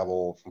still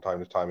dabble from time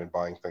to time in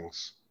buying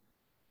things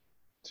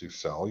to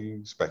sell.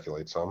 You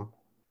speculate some.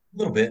 A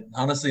little bit.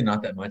 Honestly,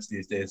 not that much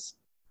these days.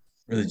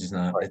 Really just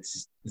not. Right.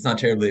 It's not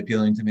terribly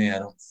appealing to me. I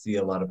don't see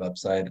a lot of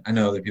upside. I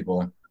know other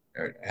people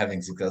are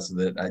having success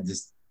with it. I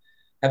just,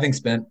 having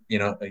spent,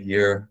 a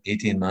year,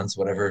 18 months,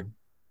 whatever,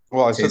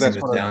 chasing this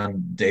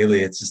down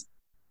daily, it's just,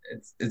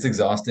 it's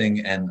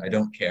exhausting and I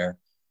don't care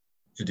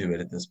to do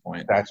it at this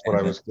point. That's what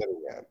I was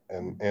getting at.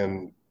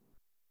 And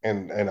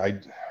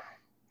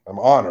I'm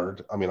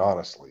honored. I mean,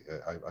 honestly,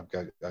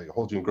 I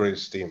hold you in great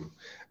esteem.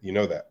 You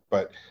know that,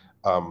 but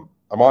I'm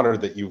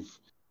honored that you've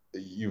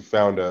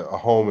found a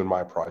home in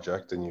my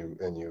project and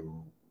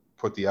you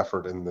put the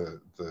effort in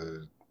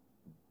the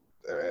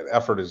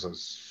effort is a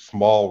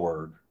small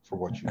word for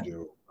what you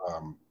do.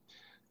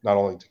 Not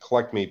only to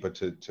collect me, but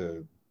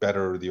to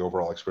better the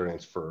overall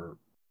experience for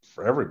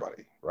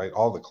everybody, right?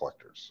 All the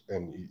collectors,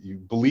 and you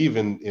believe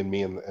in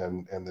me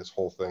and this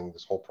whole thing,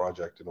 this whole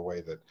project in a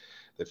way that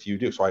few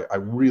do. So I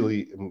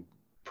really am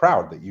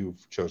proud that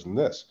you've chosen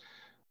this.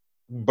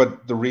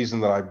 But the reason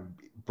that I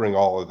bring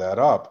all of that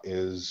up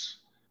is,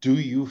 do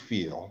you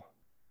feel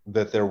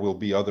that there will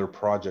be other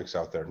projects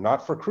out there,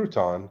 not for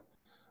Crouton,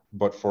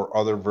 but for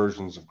other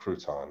versions of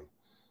Crouton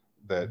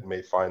that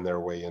may find their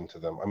way into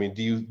them? I mean,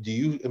 do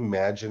you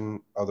imagine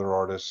other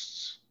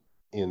artists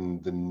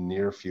in the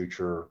near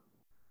future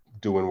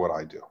doing what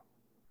I do?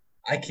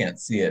 I can't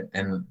see it,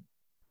 and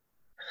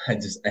I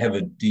have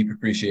a deep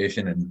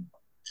appreciation, and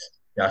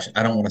gosh,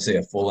 I don't want to say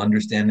a full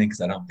understanding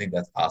because I don't think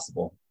that's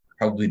possible.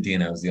 Probably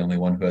Dino is the only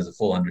one who has a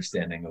full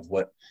understanding of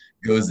what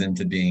goes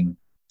into being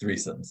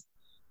threesomes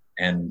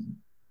and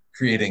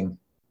creating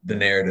the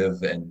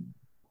narrative and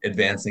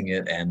advancing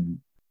it and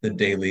the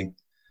daily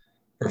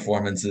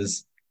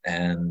performances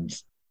and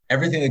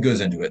everything that goes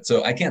into it.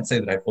 So I can't say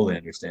that I fully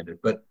understand it,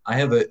 but I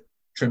have a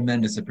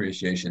tremendous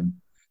appreciation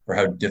for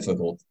how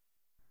difficult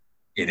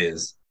it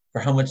is, for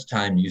how much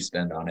time you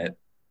spend on it,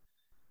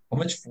 how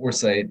much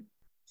foresight,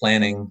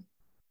 planning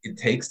it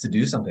takes to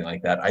do something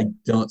like that. I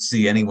don't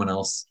see anyone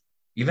else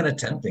even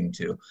attempting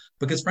to,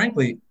 because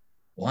frankly,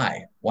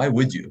 why? Why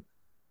would you?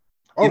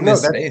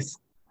 This space?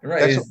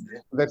 Right.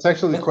 That's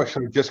actually the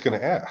question I'm just going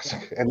to ask.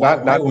 And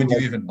why would you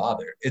even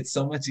bother? It's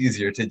so much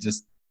easier to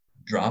just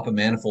drop a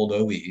manifold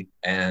OE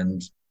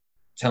and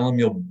tell them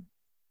you'll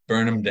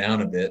burn them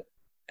down a bit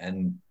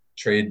and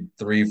trade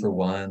 3 for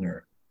 1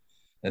 or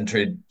then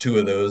trade 2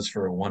 of those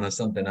for 1 of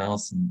something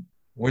else. And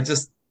we're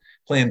just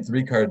playing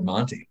 3-card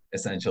Monty,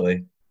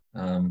 essentially.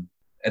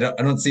 I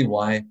don't see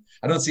why.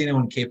 I don't see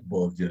anyone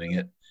capable of doing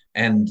it.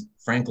 And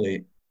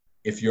frankly,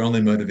 if you're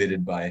only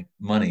motivated by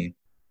money,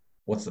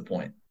 what's the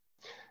point?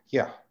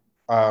 Yeah.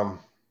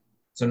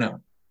 So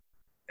no,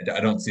 I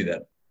don't see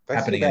that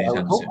happening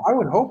anytime soon. I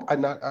would hope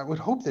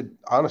that,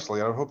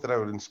 honestly, I would hope that I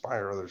would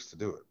inspire others to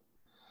do it.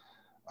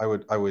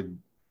 I would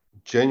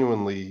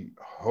genuinely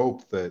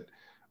hope that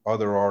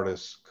other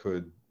artists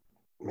could,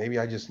 maybe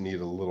I just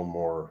need a little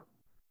more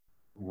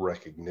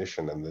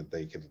recognition, and that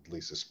they could at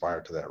least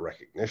aspire to that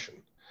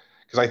recognition.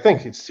 Because I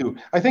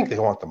think they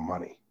want the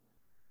money.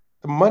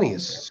 The money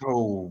is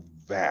so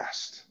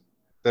vast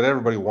that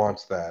everybody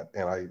wants that.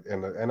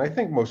 And I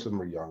think most of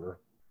them are younger,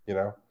 you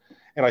know.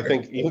 And I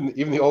think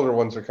even the older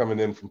ones are coming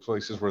in from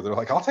places where they're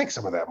like, I'll take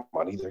some of that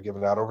money they're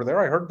giving out over there.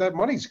 I heard that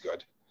money's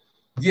good.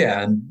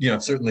 Yeah, and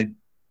certainly,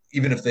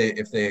 even if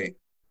they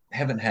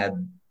haven't had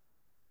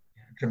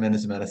a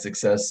tremendous amount of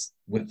success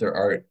with their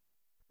art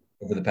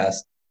over the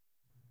past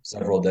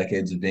several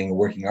decades of being a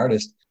working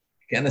artist,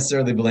 can't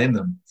necessarily blame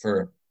them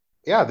for.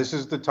 Yeah, this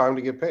is the time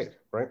to get paid,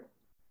 right?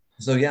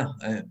 So yeah,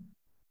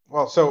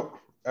 Well, so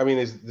I mean,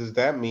 does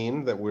that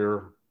mean that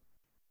we're,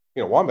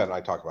 Wombat and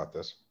I talk about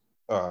this.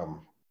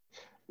 Um,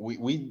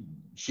 we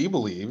she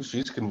believes,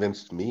 she's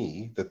convinced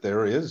me that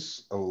there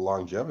is a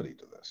longevity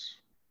to this,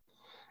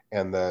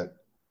 and that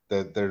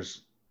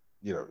there's,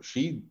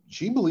 she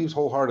believes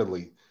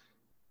wholeheartedly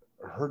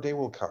her day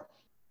will come.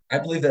 I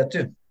believe that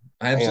too.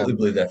 I absolutely and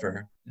believe that for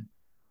her.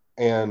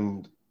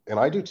 and and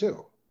I do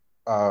too.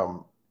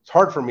 It's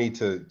hard for me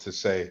to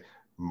say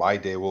my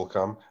day will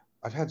come.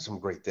 I've had some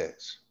great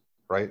days,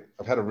 right?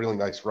 I've had a really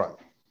nice run.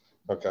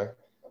 Okay,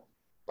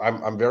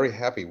 I'm very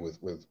happy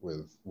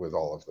with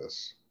all of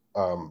this.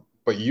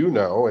 But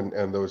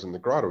and those in the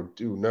grotto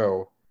do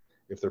know,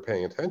 if they're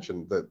paying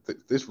attention,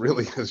 that this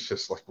really is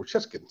just like, we're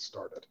just getting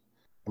started.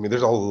 I mean,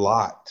 there's a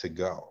lot to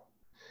go,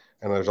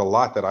 and there's a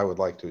lot that I would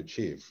like to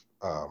achieve,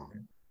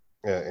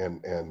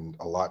 and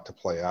a lot to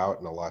play out,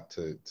 and a lot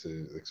to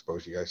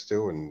expose you guys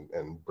to,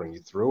 and bring you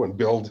through, and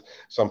build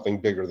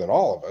something bigger than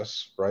all of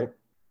us, right?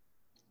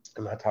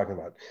 I'm not talking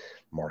about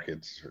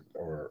markets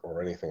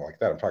or anything like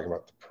that. I'm talking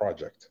about the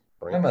project,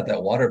 How right? about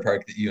that water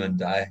park that you and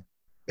Di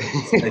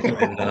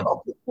speculated on a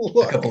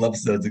Look, couple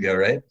episodes ago,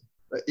 right?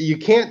 you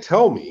can't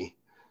tell me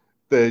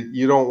that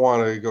you don't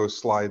want to go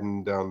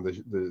sliding down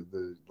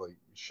the like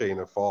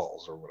Shayna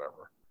Falls or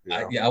whatever.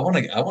 Yeah, I want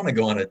to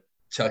go on a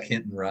Chuck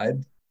Hinton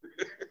ride.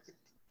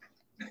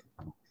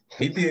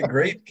 He'd be a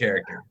great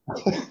character.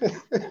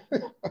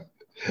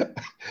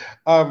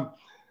 I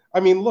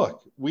mean,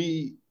 look,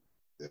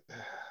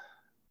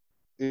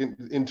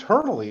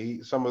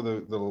 internally, some of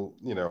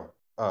the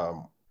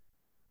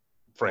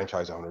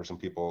franchise owners and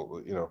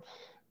people,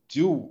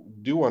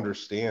 do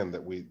understand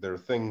that there are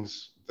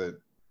things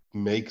that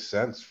make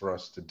sense for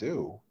us to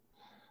do,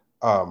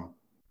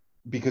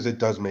 because it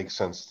does make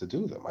sense to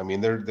do them. I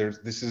mean,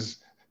 this is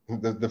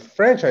the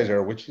franchise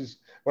era, which is,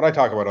 when I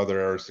talk about other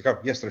eras to come,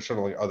 yes, there's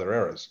certainly other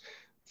eras.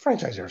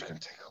 Franchise era is going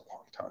to take a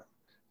long time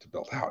to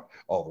build out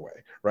all the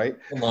way, right?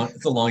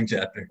 It's a long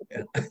chapter.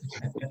 Yeah.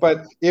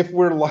 But if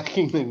we're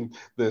likening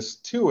this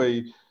to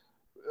a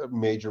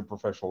major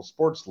professional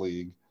sports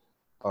league,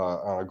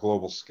 on a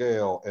global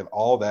scale, and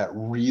all that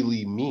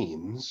really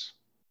means,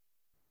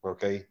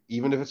 okay,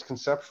 even if it's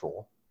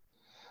conceptual,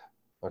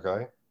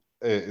 okay,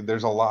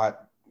 there's a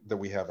lot that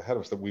we have ahead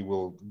of us that we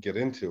will get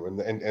into,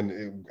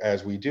 and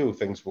as we do,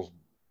 things will,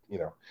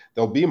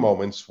 there'll be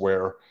moments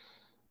where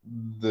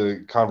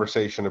the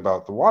conversation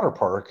about the water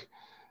park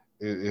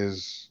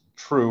is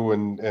true,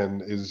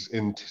 and is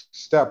in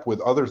step with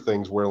other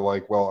things, where,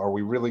 like, well, are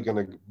we really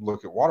going to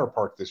look at water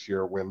park this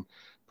year, when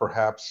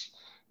perhaps,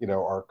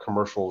 our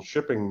commercial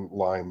shipping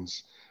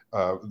lines,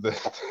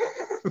 that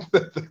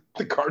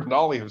the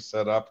Cardinali have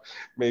set up,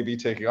 may be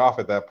taking off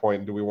at that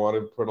point? Do we want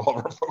to put all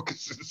of our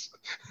focuses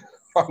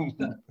on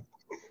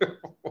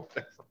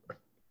whatever?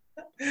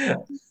 I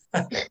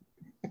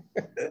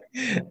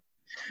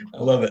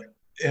love it.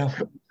 Yeah.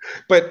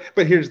 But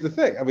here's the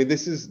thing. I mean,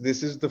 this is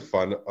the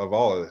fun of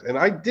all of this. And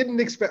I did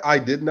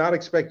not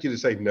expect you to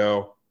say,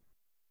 no,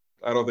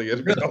 I don't think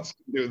anybody else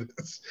can do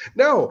this.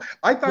 No,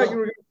 I thought you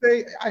were going to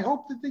say, I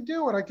hope that they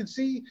do, and I could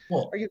see.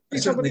 Well, I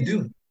certainly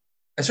do.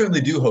 I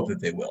certainly do hope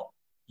that they will.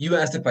 You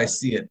asked if I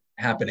see it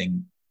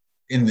happening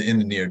in the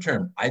near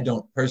term. I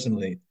don't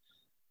personally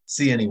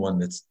see anyone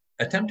that's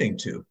attempting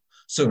to.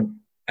 So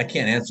I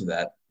can't answer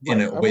that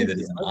in a way that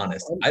isn't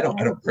honest. I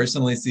don't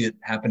personally see it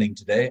happening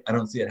today. I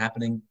don't see it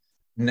happening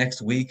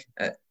next week.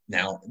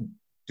 Now,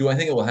 do I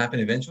think it will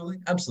happen eventually?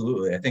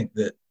 Absolutely. I think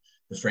that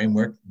the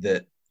framework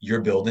that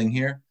you're building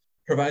here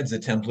provides a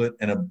template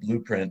and a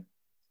blueprint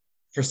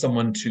for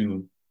someone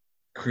to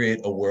create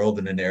a world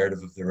and a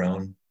narrative of their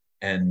own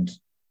and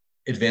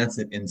advance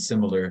it in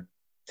similar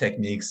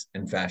techniques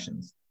and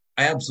fashions.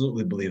 I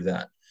absolutely believe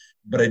that.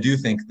 But I do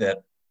think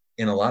that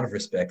in a lot of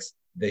respects,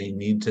 they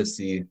need to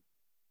see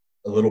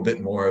a little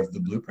bit more of the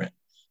blueprint.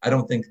 I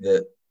don't think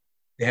that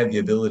they have the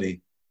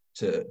ability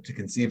to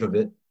conceive of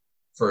it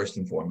first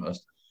and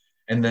foremost,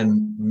 and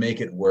then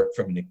make it work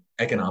from an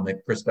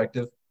economic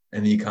perspective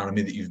and the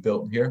economy that you've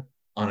built here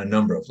on a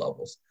number of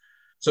levels.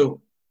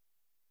 So,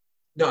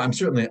 no, I'm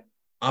certainly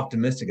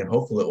optimistic and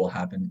hopeful it will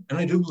happen. And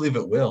I do believe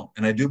it will.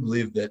 And I do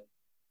believe that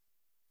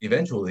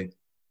eventually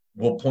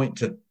we'll point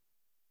to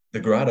the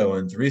grotto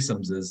and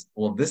threesomes as,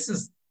 well, this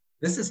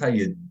is how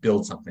you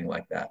build something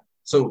like that.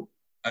 So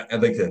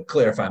I'd like to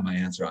clarify my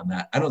answer on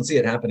that. I don't see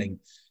it happening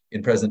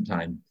in present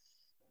time.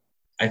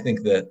 I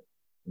think that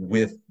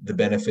with the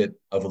benefit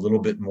of a little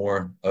bit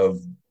more of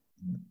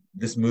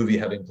this movie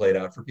having played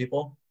out for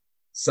people,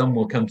 some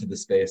will come to the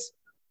space,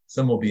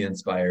 some will be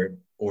inspired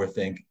or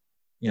think,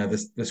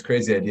 this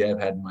crazy idea I've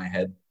had in my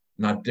head,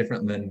 not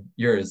different than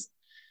yours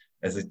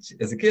as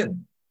a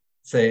kid,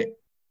 say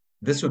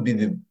this would be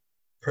the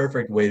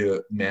perfect way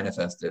to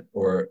manifest it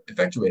or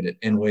effectuate it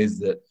in ways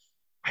that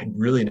I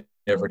really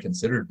never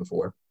considered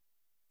before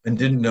and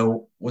didn't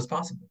know was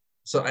possible.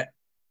 So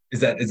is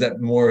that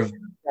more of,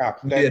 Yeah,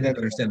 maybe I didn't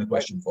understand the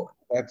question fully.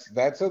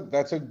 that's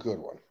a good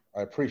one.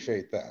 I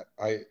appreciate that.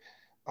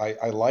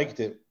 I liked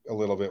it a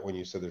little bit when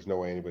you said there's no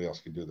way anybody else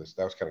could do this.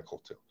 That was kind of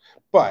cool too.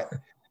 But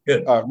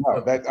Good.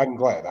 no, that I'm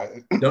glad.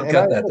 Don't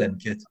cut that then,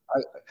 kids.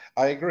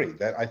 I agree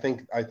that I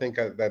think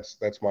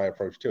that's my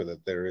approach too.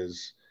 That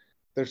there's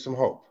some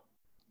hope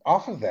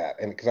off of that,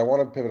 and because I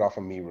want to pivot off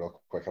of me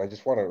real quick, and I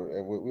just want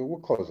to we'll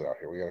close it out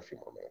here. We got a few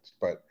more minutes,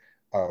 but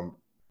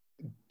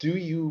do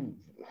you?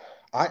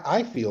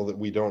 I feel that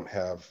we don't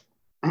have.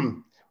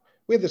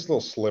 We had this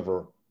little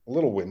sliver, a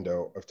little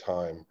window of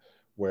time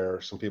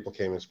where some people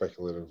came in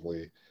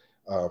speculatively.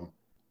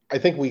 I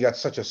think we got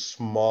such a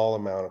small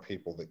amount of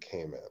people that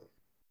came in.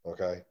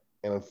 Okay.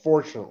 And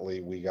unfortunately,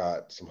 we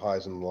got some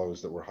highs and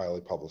lows that were highly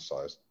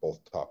publicized, both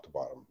top to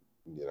bottom,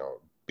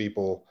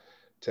 people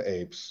to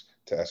apes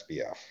to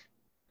SBF,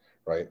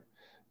 right?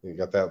 You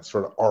got that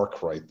sort of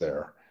arc right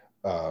there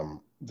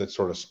that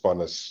sort of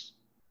spun us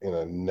in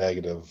a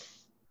negative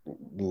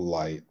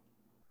light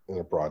in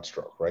a broad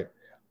stroke, right?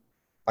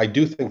 I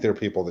do think there are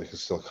people that could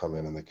still come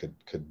in and they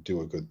could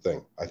do a good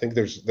thing. I think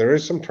there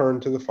is some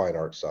turn to the fine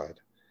art side.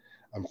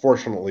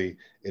 Unfortunately,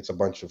 it's a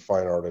bunch of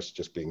fine artists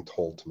just being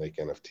told to make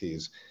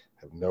NFTs,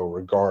 have no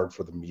regard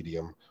for the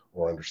medium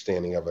or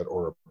understanding of it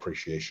or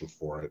appreciation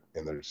for it,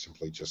 and they're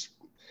simply just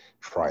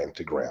trying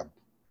to grab.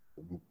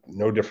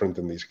 No different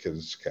than these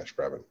kids cash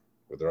grabbing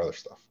with their other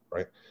stuff,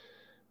 right?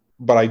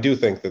 But I do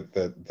think that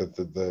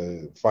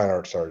the fine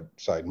art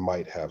side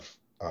might have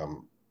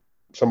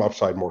some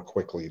upside more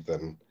quickly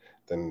than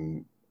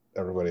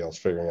everybody else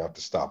figuring out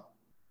to stop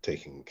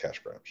taking cash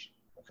grabs,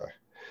 okay,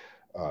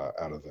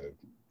 out of the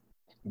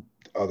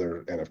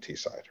other NFT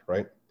side,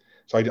 right?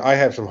 So I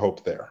have some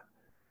hope there.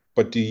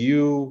 But do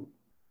you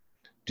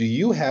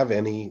have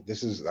any?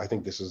 I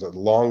think this is a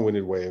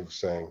long-winded way of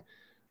saying,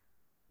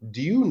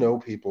 do you know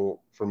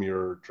people from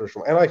your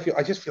traditional? And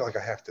I just feel like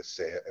I have to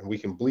say it, and we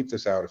can bleep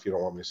this out if you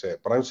don't want me to say it.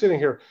 But I'm sitting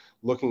here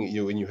looking at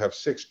you, and you have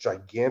 6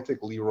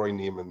 gigantic Leroy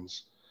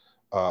Neiman's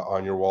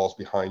on your walls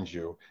behind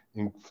you,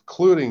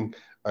 including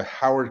a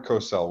Howard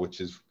Cosell,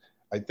 which is,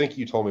 I think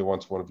you told me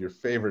once, one of your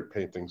favorite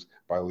paintings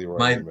by Leroy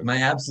Neiman. My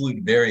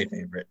absolute very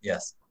favorite,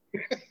 yes.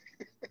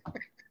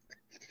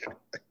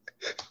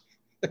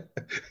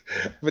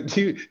 But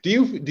do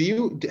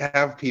you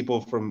have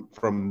people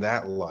from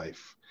that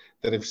life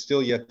that have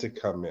still yet to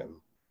come in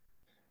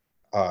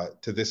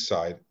to this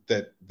side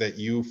that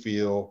you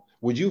feel,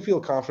 would you feel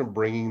confident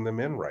bringing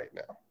them in right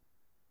now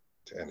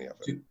to any of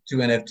it? To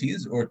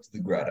NFTs or to the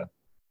grotto?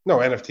 No,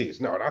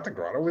 NFTs. No, not the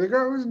grotto. We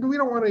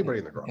don't want anybody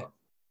in the grotto.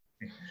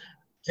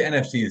 To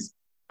NFTs,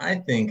 I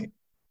think,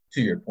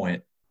 to your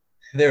point,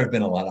 there have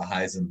been a lot of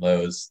highs and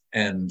lows,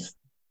 and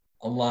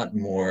a lot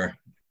more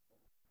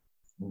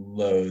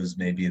lows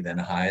maybe than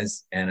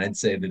highs. And I'd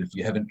say that if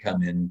you haven't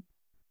come in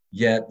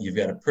yet, you've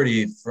got a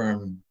pretty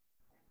firmly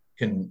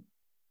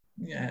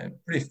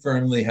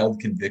held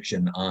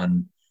conviction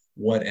on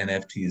what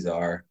NFTs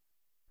are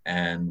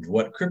and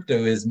what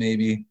crypto is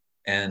maybe,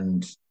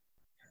 and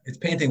it's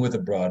painting with a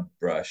broad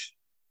brush,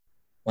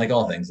 like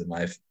all things in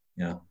life,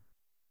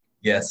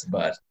 yes,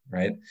 but,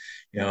 right?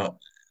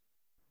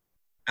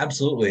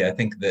 Absolutely. I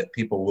think that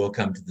people will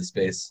come to the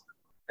space.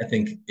 I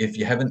think if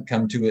you haven't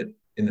come to it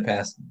in the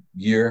past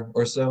year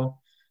or so,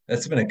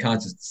 that's been a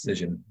conscious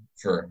decision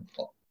for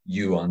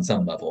you on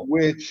some level.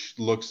 Which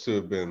looks to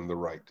have been the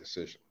right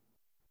decision.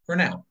 For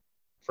now,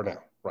 right.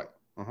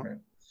 Mm-hmm. Right.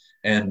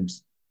 And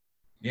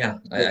yeah,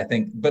 I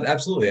think, but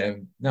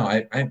absolutely,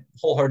 I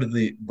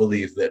wholeheartedly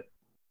believe that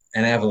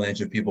an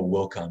avalanche of people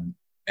will come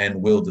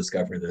and will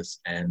discover this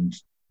and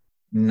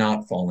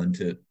not fall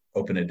into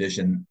open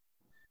edition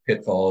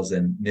pitfalls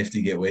and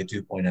Nifty Gateway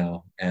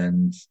 2.0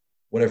 and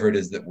whatever it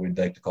is that we'd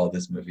like to call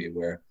this movie,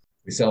 where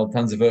we sell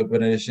tons of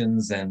open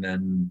editions and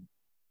then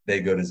they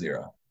go to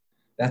zero.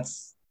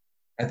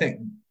 I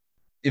think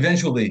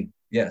eventually,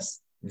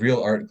 yes,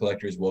 real art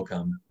collectors will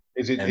come.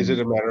 Is it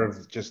a matter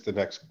of just the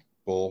next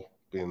bull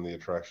being the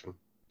attraction?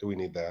 Do we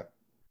need that?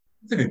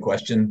 It's a good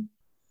question.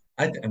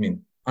 I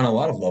mean, on a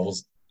lot of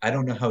levels, I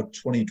don't know how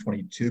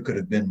 2022 could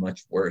have been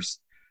much worse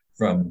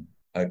from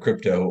a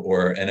crypto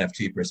or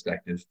NFT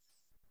perspective.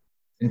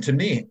 And to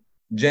me,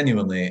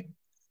 genuinely,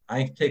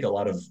 I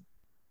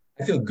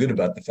feel good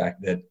about the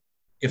fact that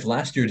if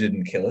last year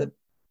didn't kill it,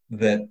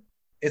 that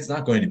it's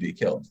not going to be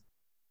killed.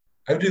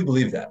 I do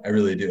believe that. I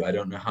really do. I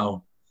don't know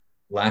how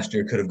last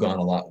year could have gone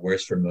a lot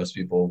worse for most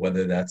people,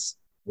 whether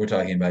we're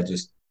talking about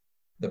just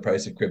the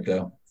price of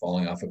crypto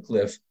falling off a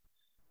cliff,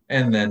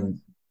 and then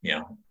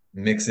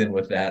mix in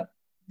with that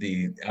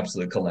the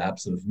absolute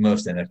collapse of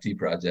most NFT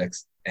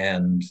projects,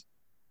 and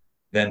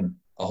then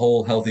a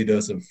whole healthy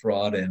dose of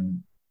fraud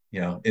and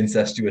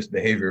incestuous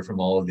behavior from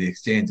all of the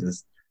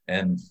exchanges.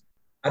 And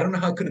I don't know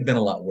how it could have been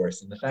a lot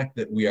worse. And the fact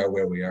that we are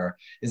where we are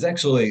is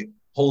actually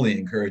wholly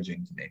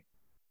encouraging to me.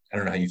 I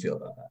don't know how you feel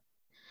about that.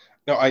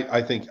 No,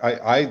 I think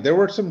there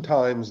were some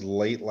times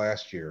late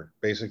last year,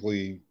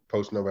 basically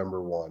post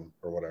November 1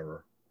 or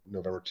whatever,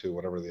 November 2,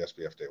 whatever the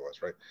SBF day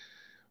was, right?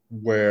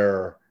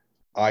 Where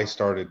I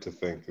started to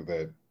think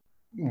that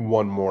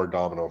one more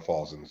domino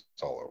falls and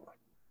it's all over.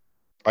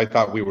 I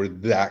thought we were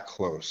that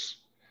close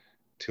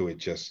to it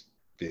just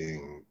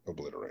being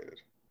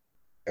obliterated.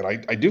 And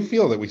I do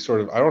feel that we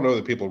sort of, I don't know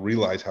that people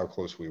realize how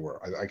close we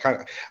were.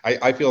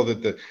 I feel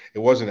that it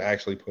wasn't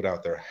actually put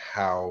out there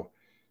how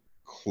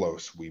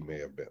close we may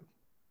have been.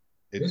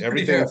 It was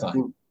pretty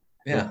terrifying.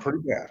 Yeah. Pretty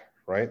bad,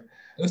 right?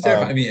 It was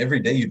terrifying. I mean, every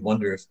day you'd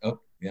wonder if,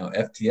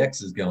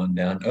 FTX is going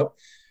down. Oh,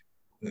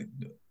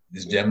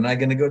 is Gemini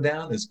going to go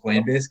down? Is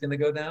Coinbase going to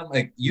go down?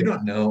 Like, you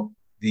don't know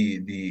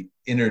the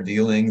inner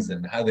dealings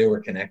and how they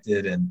were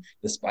connected and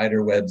the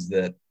spider webs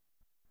that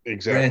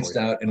branched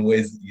out in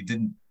ways that you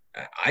didn't.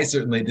 I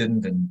certainly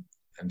didn't, and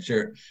I'm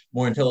sure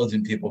more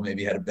intelligent people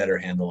maybe had a better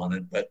handle on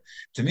it. But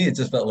to me, it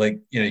just felt like,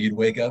 you'd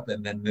wake up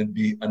and then there'd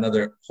be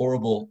another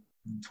horrible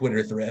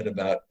Twitter thread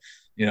about,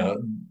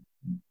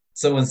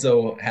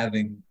 so-and-so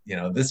having,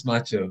 this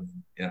much of,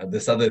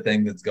 this other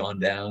thing that's gone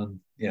down.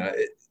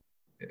 It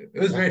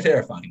was very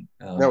terrifying.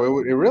 No,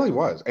 it really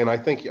was. And I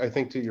think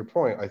to your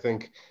point, I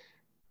think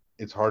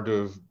it's hard to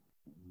have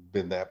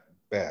been that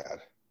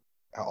bad.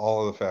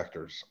 All of the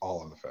factors,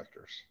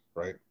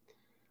 right?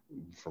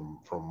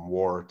 From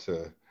war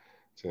to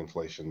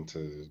inflation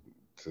to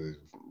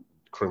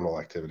criminal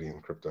activity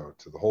in crypto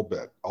to the whole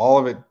bit, all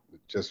of it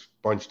just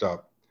bunched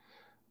up.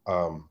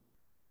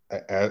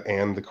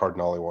 And the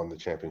Cardinale won the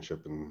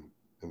championship in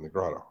the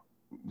Grotto.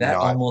 That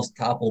almost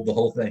toppled the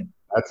whole thing.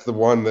 That's the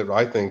one that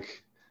I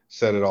think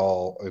set it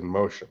all in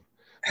motion.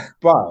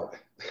 But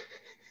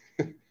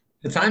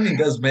the timing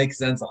does make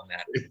sense on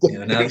that.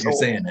 Now that you're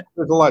saying it,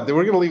 there's a lot.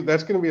 We're going to leave.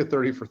 That's going to be a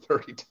 30 for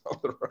 30 down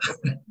the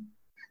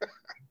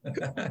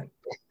road.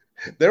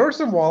 There were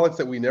some wallets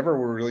that we never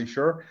were really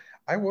sure.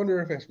 I wonder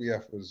if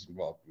SBF was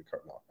involved in the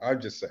Cardinal. I'm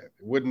just saying.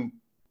 It wouldn't.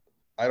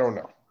 I don't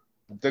know.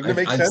 Doesn't it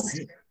make sense?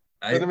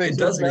 It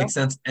does make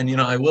sense. And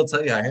I will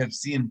tell you, I have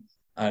seen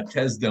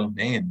Tez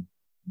domain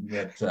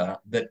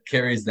that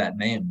carries that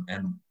name,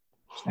 and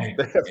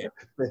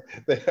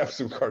they have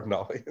some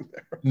Cardinale in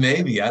there.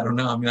 Maybe, I don't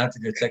know. I'm gonna have to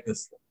go check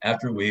this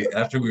after we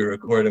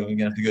record, and we're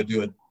gonna have to go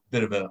do a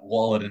bit of a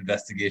wallet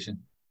investigation.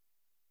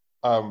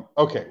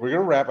 Okay, we're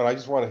gonna wrap, and I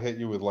just want to hit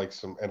you with like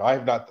some. And I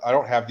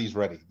don't have these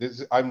ready.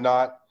 I'm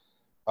not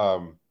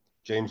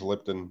James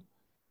Lipton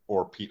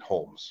or Pete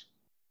Holmes.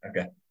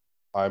 Okay.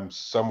 I'm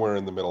somewhere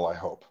in the middle, I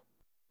hope.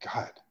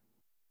 God,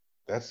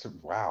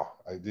 wow.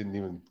 I didn't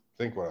even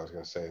think what I was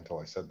going to say until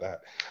I said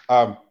that.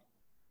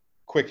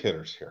 Quick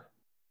hitters here.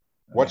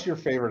 Okay. What's your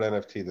favorite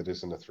NFT that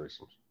isn't a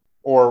threesome?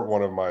 Or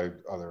one of my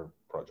other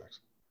projects?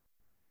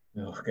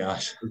 Oh,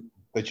 gosh.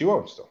 That you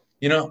own still.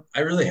 I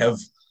really have,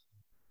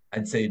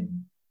 I'd say,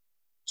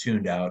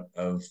 tuned out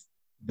of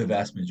the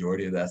vast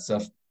majority of that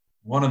stuff.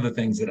 One of the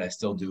things that I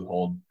still do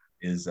hold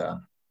is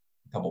a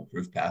couple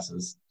proof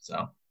passes. So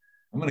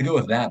I'm going to go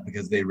with that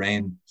because they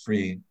rain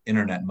free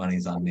internet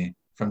monies on me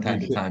from time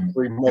to time.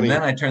 And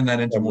then I turn that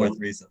into more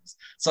threesomes.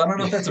 So I don't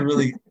know if that's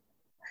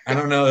I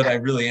don't know that I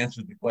really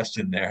answered the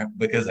question there,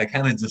 because I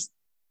kind of just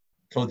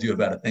told you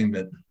about a thing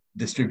that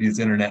distributes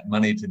internet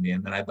money to me,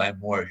 and then I buy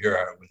more of your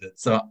art with it.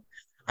 So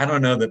I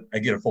don't know that I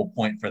get a full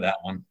point for that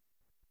one.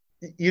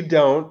 You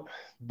don't,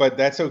 but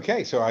that's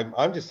okay. So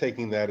I'm just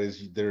taking that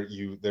as there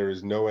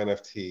is no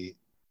NFT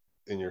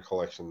in your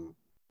collection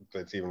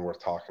that's even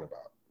worth talking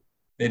about.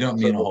 They don't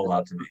mean a whole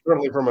lot to me.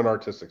 Certainly from an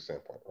artistic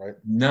standpoint, right?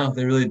 No,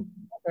 they really.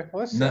 Okay, well,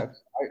 that's sad.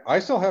 I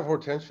still have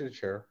Hortensia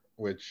chair,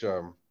 which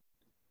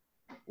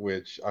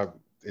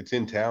it's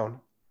in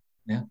town.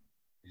 Yeah.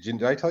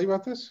 Did I tell you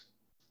about this?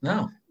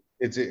 No.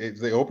 It's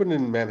they opened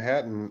in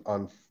Manhattan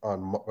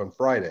on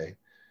Friday.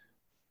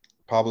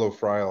 Pablo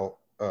Fraile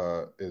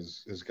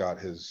is got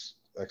his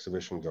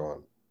exhibition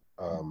going,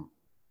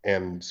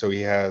 and so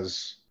he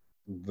has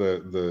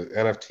the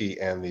NFT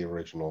and the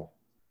original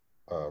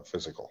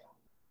physical.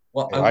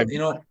 Well, you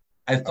know what?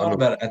 I thought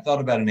about it. I thought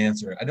about an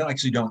answer. I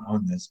don't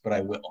own this, but I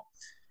will.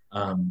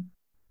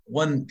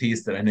 One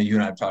piece that I know you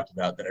and I have talked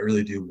about that I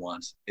really do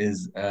want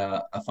is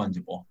a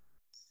fungible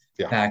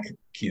pack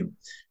cube,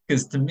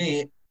 because to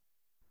me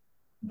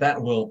that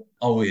will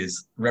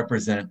always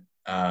represent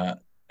a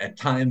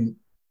time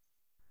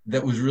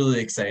that was really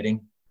exciting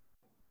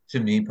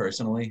to me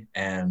personally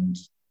and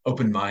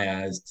opened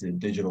my eyes to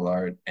digital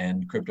art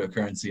and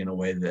cryptocurrency in a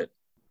way that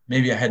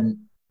maybe I hadn't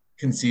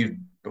conceived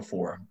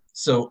before.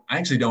 So I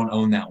actually don't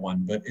own that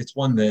one, but it's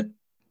one that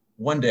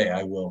one day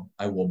I will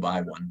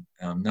buy one.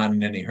 Not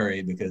in any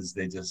hurry because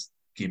they just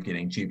keep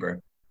getting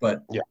cheaper.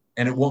 But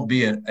and it won't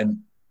be a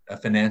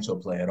financial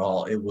play at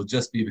all. It will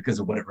just be because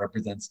of what it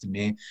represents to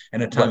me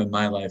and a time in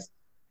my life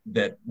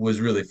that was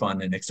really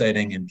fun and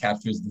exciting and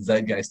captures the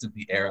zeitgeist of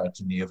the era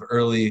to me of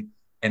early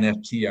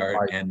NFT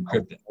art and I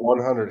crypto.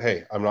 100.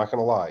 Hey, I'm not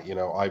gonna lie.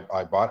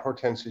 I bought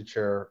Hortensia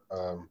chair.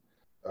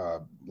 Uh,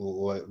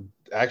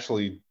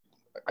 Actually,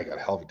 I got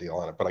a hell of a deal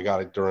on it, but I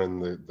got it during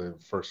the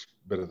first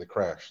bit of the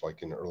crash,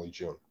 like in early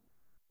June,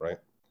 right?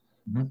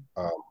 Mm-hmm.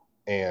 Um,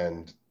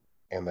 and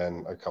and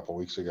then a couple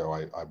weeks ago,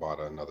 I bought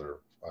another.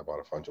 I bought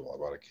a fungible. I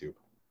bought a cube.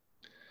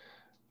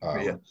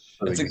 Yeah,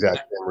 For the that's a. exact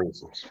same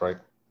reasons, right?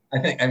 I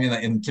think. I mean,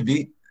 like, and to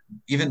be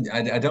even,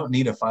 I don't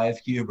need a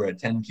 5 cube or a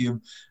 10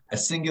 cube. A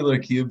singular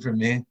cube for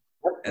me, Me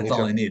that's all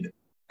too. I need.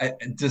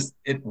 Just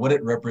it what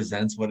it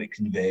represents, what it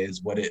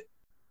conveys, what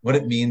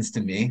it means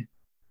to me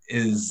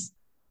is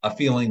a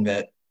feeling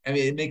that, I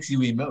mean, it makes you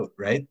emote,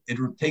 right? It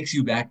takes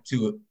you back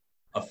to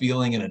a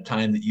feeling and a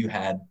time that you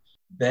had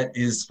that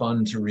is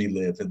fun to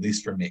relive, at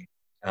least for me.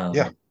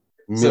 Yeah,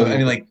 Um, so I million.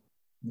 mean, like,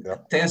 Yeah,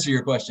 to answer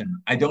your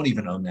question, I don't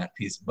even own that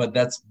piece, but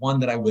that's one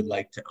that I would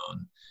like to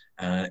own,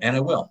 and I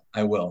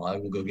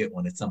will go get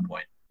one at some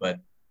point. But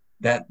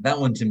that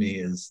one to me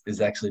is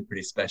actually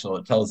pretty special.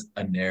 It tells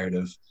a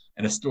narrative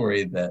and a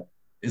story that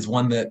is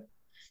one that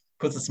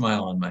puts a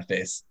smile on my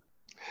face.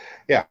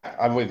 yeah,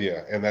 I'm with you,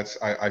 and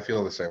I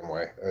feel the same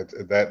way.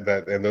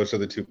 And those are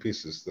the two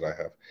pieces that I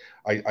have.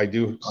 I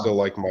do still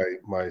like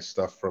my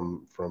stuff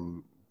from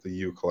the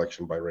U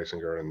collection by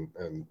Rasinger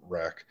and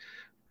Rack.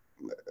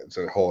 It's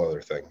a whole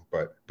other thing,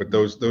 but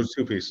those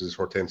two pieces,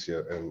 Hortensia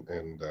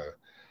and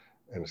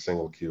a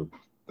single cube,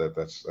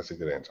 that's a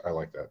good answer. I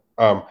like that.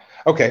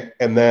 Okay,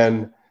 and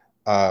then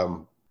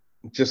um,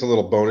 just a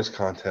little bonus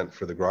content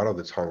for the grotto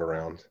that's hung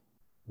around.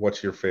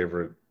 What's your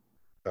favorite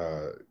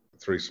uh,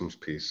 threesomes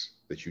piece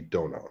that you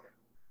don't own?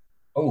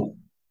 Oh,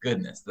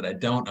 goodness, that I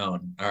don't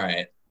own. All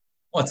right.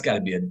 Well, it's got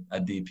to be a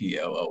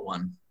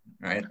DP001,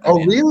 right? I Oh,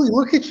 mean, really?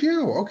 Look at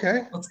you.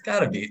 Okay. well, it's got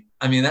to be.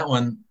 I mean, that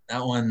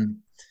one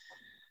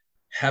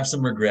have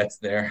some regrets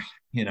there.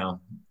 You know,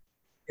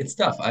 it's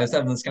tough. I was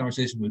having this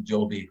conversation with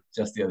Joby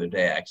just the other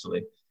day,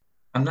 actually.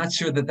 I'm not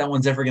sure that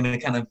one's ever going to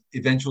kind of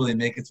eventually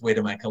make its way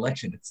to my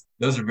collection.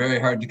 Those are very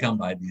hard to come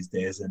by these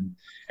days. And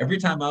every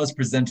time I was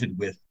presented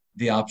with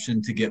the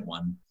option to get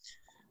one,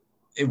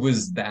 it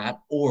was that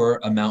or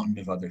a mountain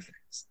of other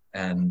things.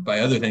 And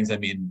by other things, I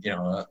mean,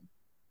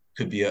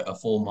 could be a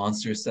full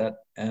monster set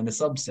and a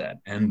subset.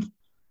 And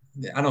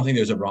I don't think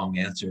there's a wrong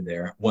answer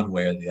there, one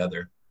way or the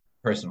other,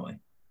 personally.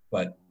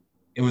 But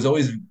it was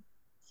always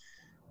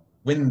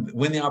when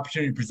the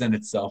opportunity presented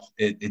itself,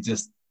 it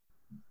just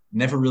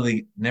never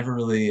really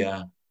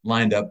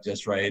lined up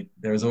just right.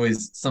 There was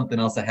always something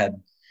else I had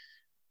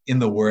in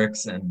the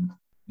works, and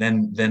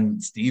then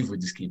Steve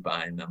would just keep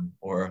buying them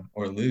or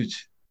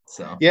Luch.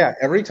 So Yeah,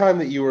 every time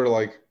that you were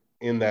like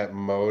in that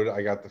mode,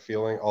 I got the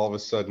feeling all of a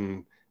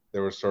sudden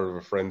there was sort of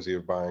a frenzy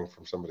of buying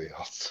from somebody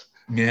else.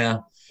 yeah,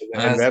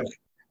 And that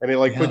and it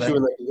like yeah, puts you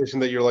in that position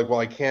that you're like, well,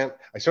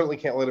 I certainly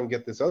can't let him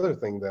get this other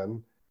thing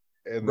then.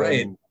 And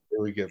right. then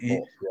we get both.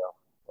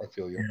 Yeah, I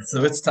feel you.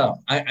 So it's tough.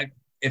 I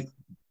if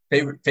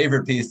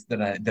favorite piece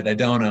that I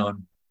don't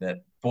own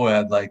that boy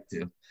I'd like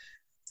to.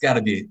 It's got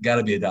to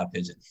be a dot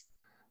pigeon. It's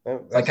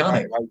That's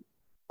iconic.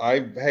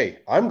 hey,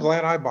 I'm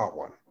glad I bought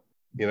one.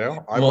 I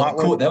Well, bought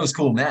one. cool. That was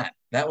cool, Matt.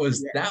 That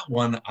was Yeah. that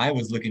one I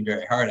was looking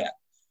very hard at.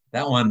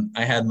 That one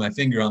I had my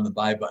finger on the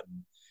buy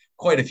button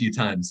quite a few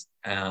times.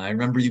 I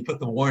remember you put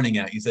the warning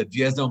out. You said, if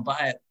you guys don't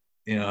buy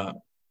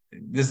it,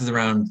 this is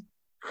around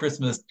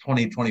Christmas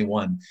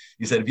 2021.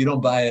 You said, if you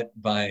don't buy it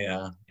by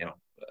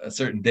a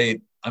certain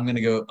date, I'm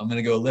gonna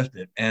go lift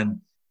it. And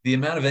the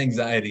amount of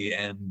anxiety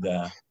and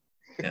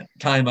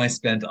time I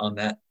spent on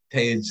that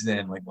page,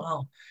 then like,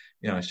 well,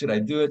 should I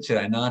do it? Should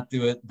I not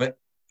do it? But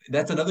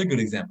that's another good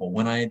example.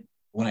 When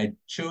I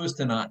chose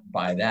to not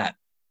buy that,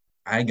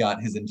 I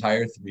got his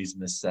entire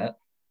threesmith set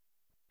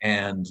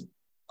and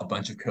a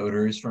bunch of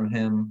coders from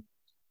him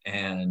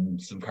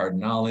and some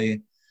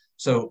Cardinali.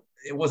 So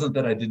it wasn't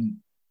that I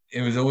didn't.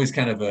 It was always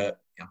kind of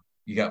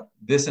you got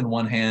this in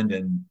one hand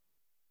and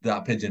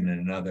dot pigeon in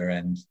another,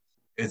 and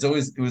it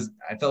was.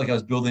 I felt like I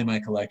was building my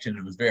collection.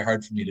 It was very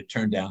hard for me to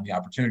turn down the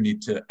opportunity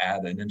to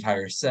add an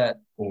entire set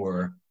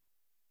or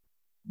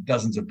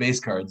dozens of base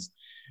cards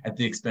at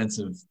the expense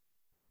of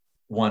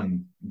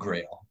one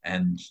grail.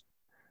 And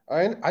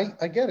I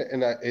get it,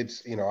 and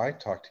it's I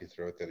talked to you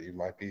through it that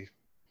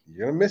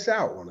you're gonna miss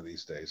out one of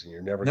these days, and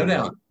you're never no gonna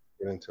doubt,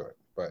 get into it.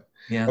 But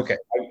yeah. okay,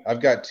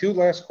 I've got two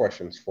last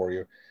questions for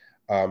you.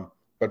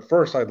 But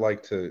first, I'd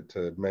like to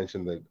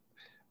mention that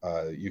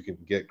you can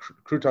get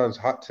Crouton's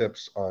hot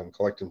tips on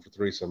collecting for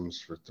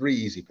threesomes for 3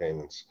 easy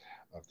payments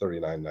of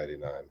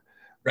 $39.99.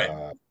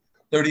 Right.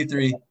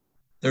 33,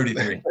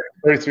 33.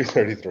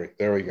 33.33.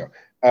 There we go.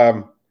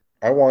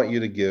 I want you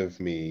to give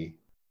me,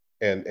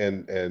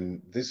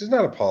 and this is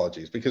not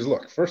apologies, because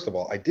look, first of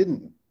all,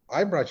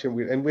 I brought you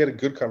in, and we had a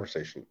good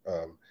conversation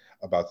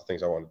about the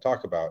things I want to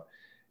talk about,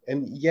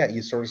 and yeah,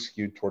 you sort of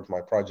skewed towards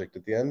my project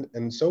at the end,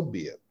 and so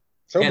be it.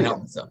 So Can't be help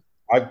it. myself.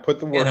 I've put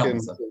the Can't work help in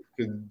myself.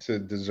 to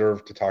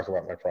deserve to talk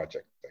about my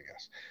project, I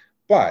guess.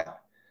 But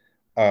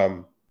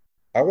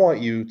I want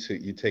you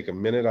take a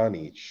minute on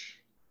each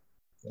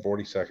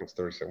 40 seconds,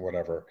 30 seconds,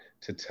 whatever,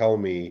 to tell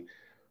me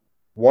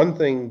one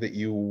thing that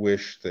you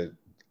wish that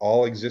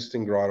all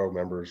existing Grotto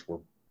members were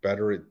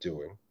better at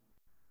doing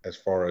as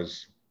far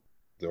as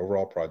the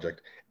overall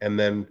project. And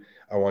then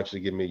I want you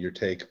to give me your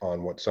take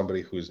on what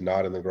somebody who's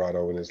not in the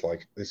Grotto and is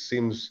like, this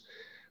seems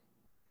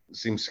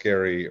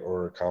scary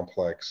or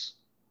complex.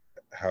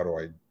 How do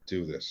I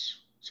do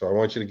this? So I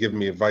want you to give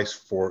me advice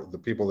for the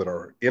people that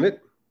are in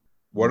it.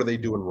 What are they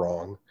doing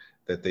wrong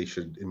that they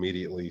should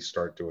immediately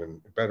start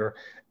doing better?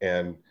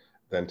 And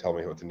then tell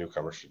me what the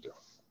newcomers should do.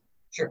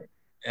 Sure.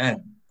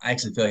 And I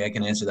actually feel like I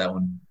can answer that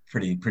one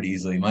pretty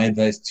easily. My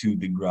advice to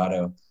the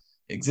Grotto,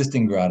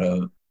 existing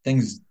Grotto,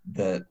 things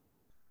that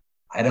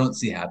I don't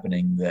see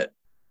happening that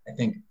I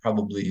think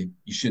probably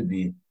you should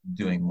be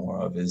doing more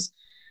of is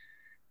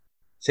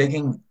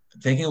taking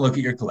a look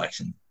at your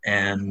collection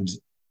and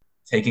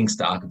taking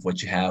stock of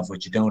what you have,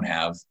 what you don't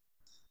have,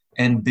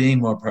 and being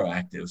more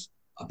proactive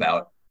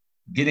about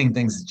getting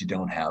things that you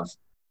don't have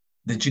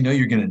that you know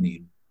you're going to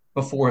need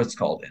before it's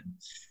called in.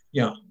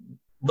 You know,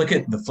 look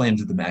at the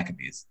Flames of the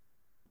Maccabees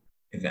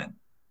event.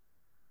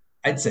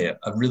 I'd say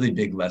a really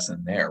big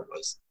lesson there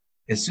was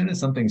as soon as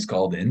something's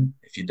called in,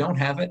 if you don't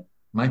have it, it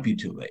might be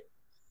too late.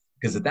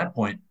 Because at that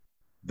point,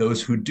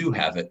 those who do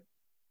have it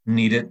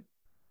need it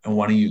and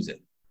want to use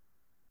it.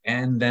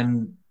 And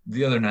then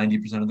the other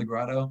 90% of the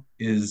Grotto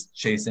is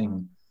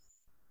chasing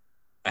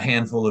a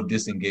handful of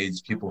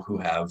disengaged people who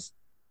have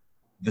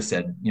the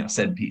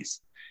said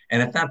piece.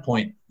 And at that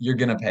point, you're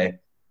going to pay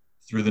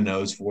through the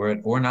nose for it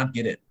or not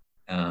get it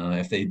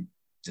if they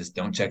just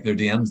don't check their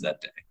DMs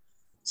that day.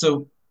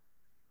 So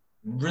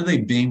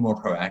really being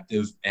more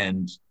proactive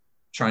and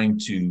trying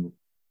to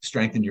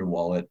strengthen your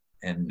wallet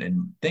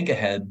and think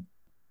ahead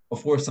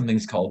before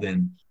something's called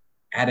in,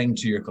 adding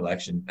to your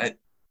collection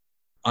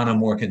on a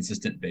more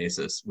consistent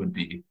basis would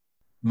be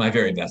my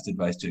very best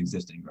advice to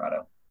existing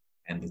Grotto.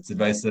 And it's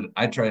advice that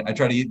I try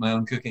to eat my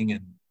own cooking,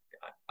 and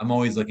I'm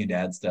always looking to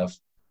add stuff.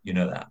 You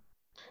know that.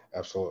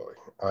 Absolutely.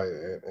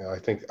 I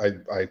think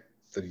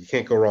that you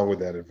can't go wrong with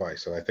that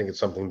advice. And I think it's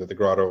something that the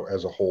Grotto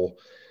as a whole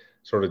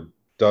sort of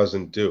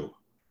doesn't do.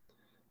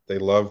 They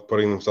love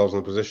putting themselves in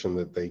a position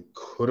that they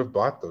could have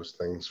bought those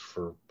things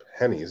for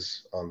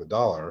pennies on the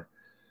dollar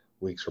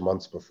weeks or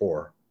months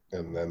before.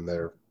 And then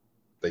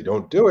they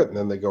don't do it. And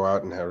then they go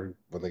out and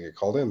when they get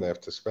called in, they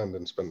have to spend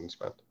and spend and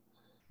spend.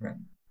 Right.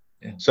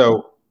 Yeah.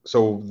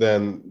 So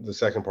then the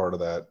second part of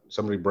that,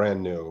 somebody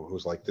brand new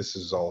who's like, this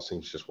is all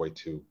seems just way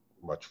too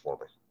much for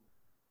me.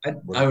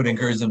 I would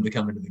encourage them to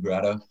come into the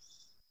Grotto.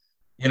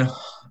 You know,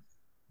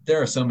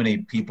 there are so many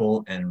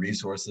people and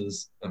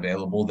resources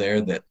available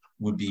there that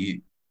would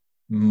be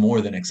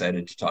more than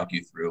excited to talk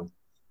you through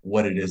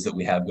what it is that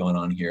we have going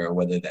on here,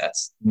 whether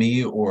that's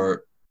me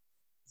or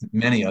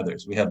many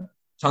others. We have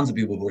tons of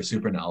people who are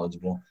super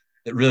knowledgeable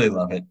that really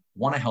love it,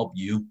 want to help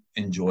you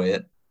enjoy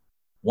it,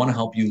 want to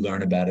help you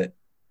learn about it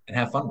and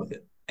have fun with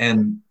it.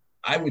 And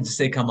I would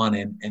say come on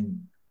in and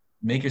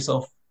make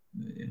yourself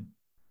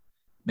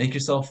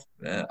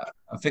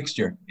a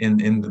fixture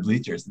in the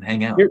bleachers and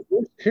hang out.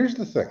 Here's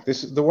the thing.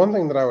 This is the one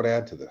thing that I would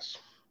add to this,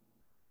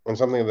 and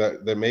something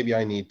that maybe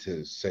I need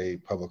to say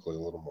publicly a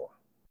little more,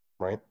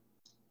 right?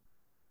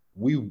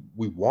 We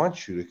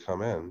want you to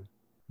come in,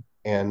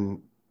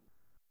 and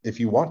if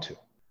you want to.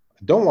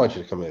 I don't want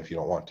you to come in if you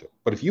don't want to.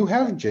 But if you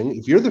have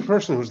if you're the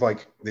person who's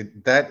like,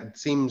 that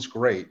seems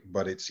great,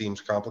 but it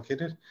seems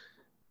complicated,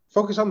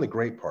 focus on the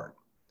great part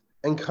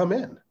and come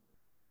in.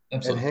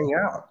 Absolutely. And hang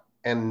out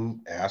and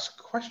ask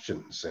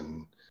questions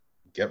and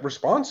get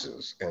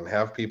responses and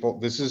have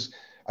people.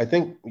 I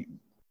think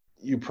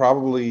you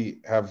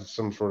probably have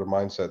some sort of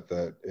mindset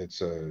that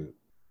it's a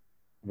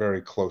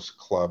very close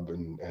club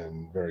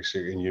and very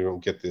serious, and you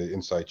don't get the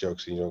inside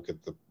jokes and you don't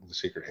get the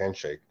secret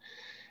handshake.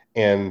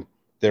 And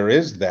there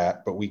is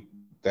that, but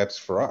that's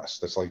for us.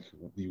 That's like,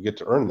 you get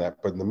to earn that.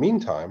 But in the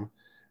meantime,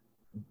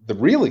 the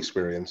real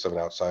experience of an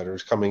outsider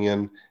is coming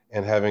in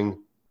and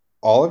having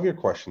all of your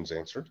questions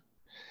answered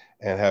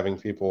and having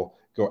people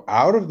go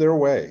out of their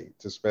way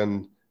to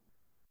spend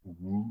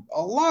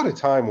a lot of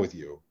time with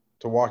you,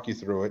 to walk you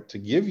through it, to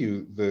give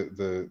you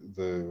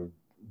the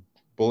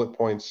bullet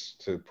points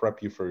to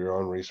prep you for your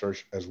own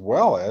research, as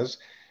well as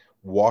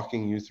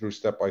walking you through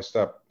step by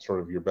step sort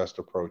of your best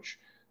approach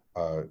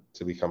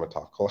to become a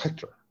top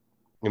collector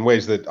in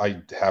ways that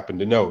I happen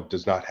to know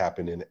does not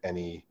happen in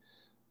any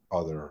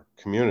other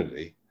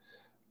community.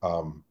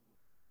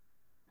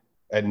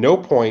 At no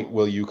point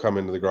will you come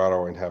into the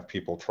Grotto and have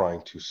people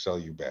trying to sell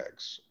you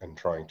bags and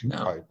trying to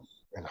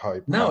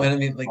hype. No, and I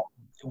mean, like,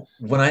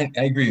 when I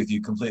agree with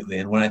you completely.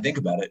 And when I think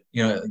about it,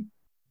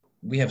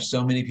 we have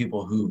so many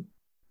people who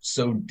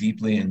so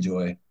deeply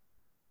enjoy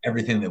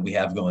everything that we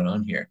have going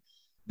on here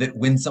that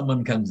when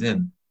someone comes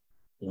in,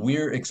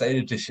 we're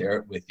excited to share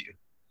it with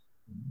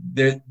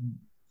you.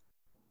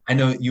 I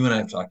know you and I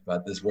have talked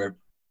about this, where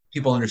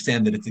people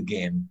understand that it's a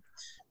game.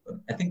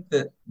 I think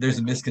that there's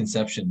a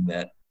misconception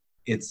that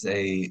it's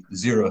a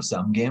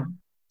zero-sum game.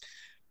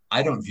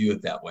 I don't view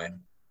it that way.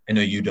 I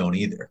know you don't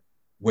either.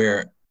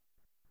 Where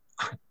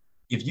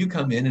if you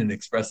come in and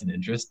express an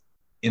interest,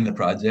 in the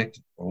project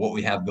or what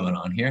we have going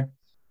on here,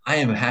 I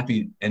am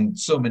happy, and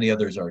so many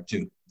others are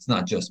too. It's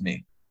not just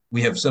me.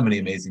 We have so many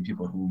amazing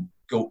people who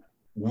go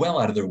well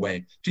out of their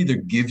way to either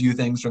give you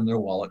things from their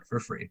wallet for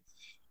free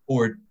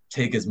or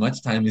take as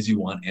much time as you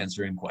want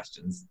answering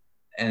questions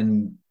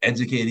and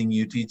educating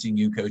you, teaching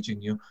you,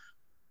 coaching you.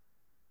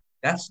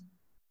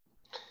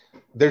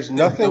 There's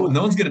nothing.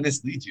 No one's going to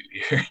mislead you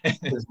here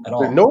at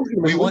all. No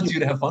we want you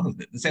to have fun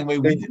with it the same way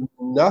we do.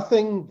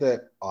 Nothing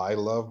that I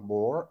love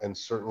more, and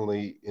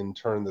certainly in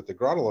turn that the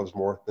Grotto loves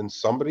more, than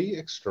somebody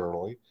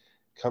externally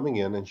coming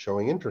in and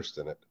showing interest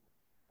in it.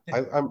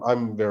 Yeah.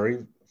 I'm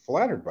very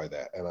flattered by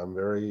that, and I'm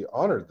very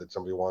honored that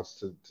somebody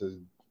wants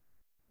to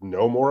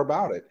know more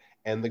about it.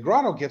 And the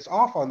Grotto gets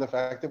off on the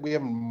fact that we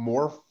have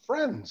more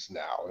friends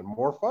now and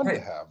more fun to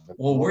have.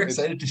 Well, we're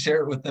excited to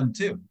share it with them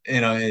too.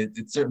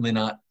 It's certainly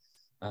not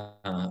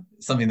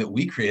something that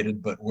we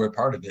created, but we're a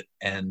part of it.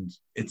 And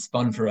it's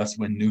fun for us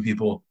when new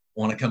people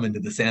want to come into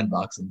the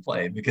sandbox and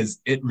play,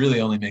 because it really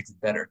only makes it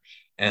better.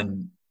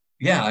 And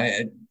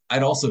yeah,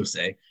 I'd also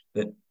say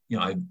that,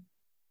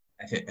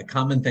 I think a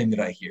common thing that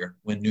I hear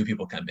when new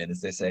people come in is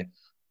they say,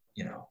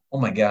 oh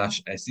my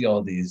gosh, I see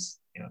all these,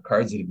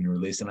 cards that have been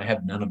released and I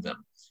have none of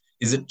them.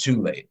 Is it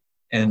too late?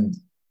 And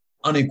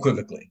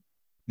unequivocally,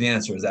 the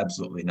answer is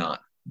absolutely not.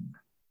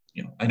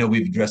 I know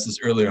we've addressed this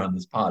earlier on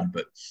this pod,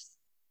 but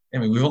I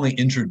mean, we've only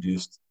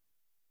introduced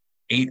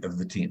 8 of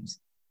the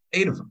teams,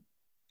 8 of them.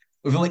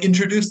 We've only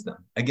introduced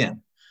them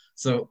again.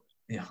 So,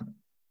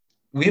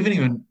 we haven't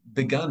even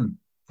begun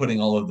putting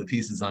all of the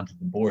pieces onto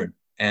the board.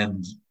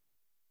 And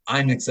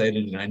I'm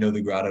excited, and I know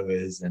the Grotto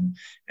is, and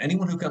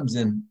anyone who comes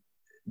in,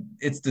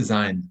 it's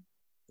designed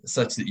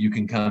such that you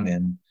can come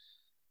in,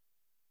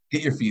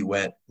 get your feet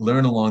wet,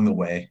 learn along the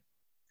way,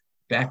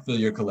 backfill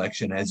your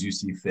collection as you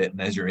see fit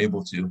and as you're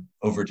able to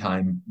over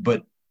time,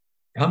 but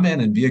come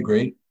in and be a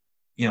great,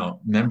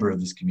 member of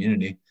this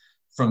community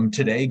from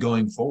today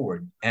going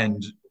forward.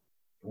 And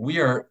we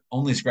are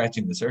only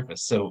scratching the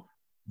surface. So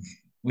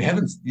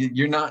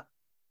you're not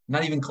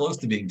even close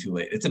to being too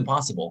late. It's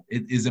impossible.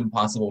 It is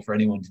impossible for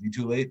anyone to be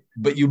too late,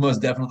 but you most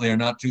definitely are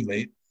not too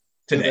late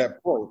today.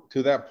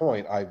 To that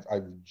point, I've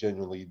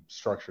genuinely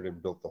structured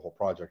and built the whole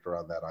project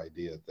around that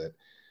idea that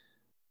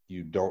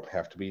you don't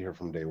have to be here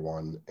from day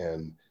one,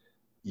 and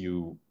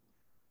you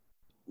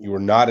are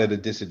not at a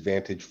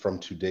disadvantage from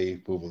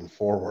today moving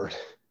forward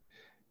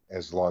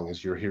as long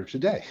as you're here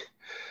today.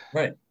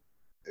 Right.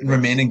 And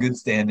remain in good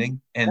standing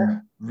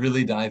and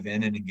really dive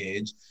in and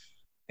engage.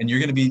 And you're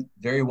going to be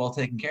very well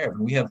taken care of.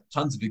 And we have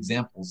tons of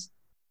examples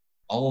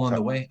all along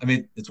the way. I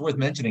mean, it's worth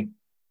mentioning,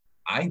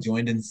 I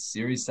joined in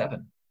Series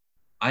 7.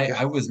 I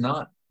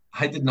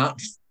did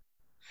not.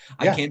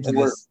 I came to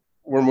this.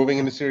 We're moving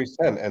into Series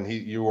 10, and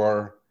you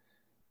are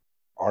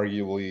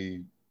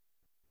arguably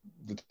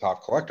the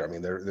top collector. I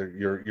mean,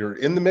 you're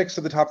in the mix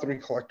of the top 3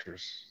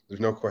 collectors. There's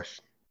no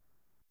question.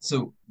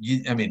 So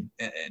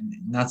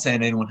not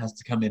saying anyone has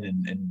to come in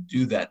and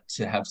do that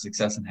to have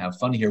success and have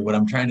fun here. What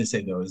I'm trying to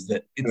say though is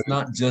that it's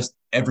not just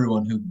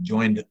everyone who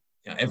joined.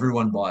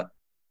 Everyone bought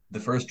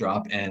the first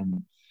drop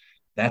and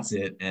that's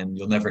it, and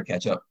you'll never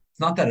catch up. It's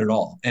not that at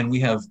all. And we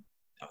have,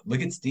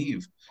 look at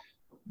Steve.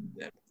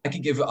 I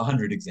could give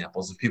 100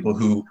 examples of people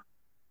who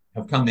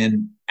have come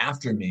in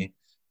after me,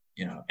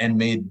 and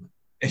made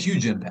a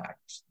huge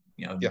impact.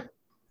 Yeah.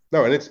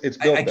 No, and it's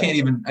built. I can't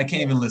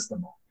even list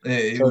them all.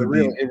 It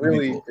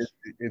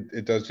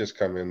does just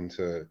come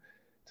into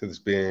this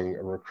being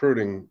a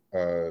recruiting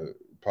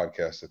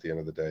podcast at the end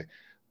of the day.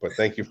 But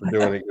thank you for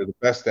doing it. You're the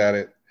best at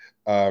it.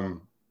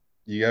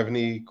 You have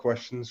any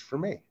questions for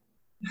me?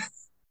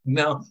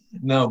 No,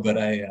 but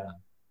I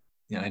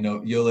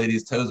know Yo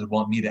Ladies Toes would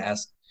want me to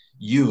ask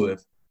you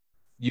if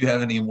you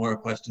have any more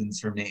questions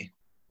for me.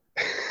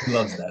 He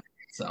loves that.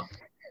 So.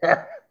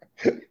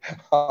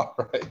 All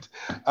right.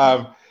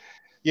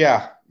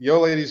 Yeah, Yo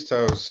Ladies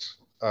Toes.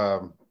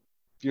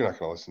 You're not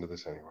going to listen to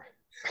this anyway.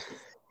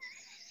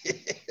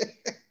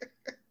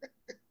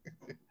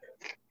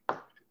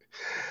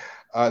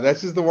 That's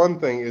just the one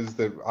thing, is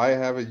that I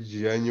have a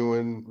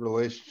genuine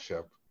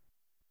relationship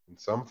in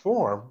some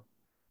form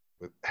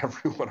with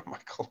every one of my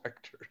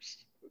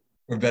collectors.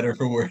 For better or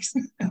for worse.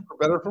 For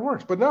better or for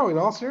worse. But no, in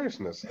all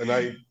seriousness. And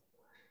I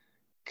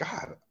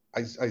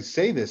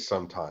say this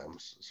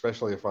sometimes,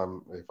 especially if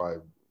I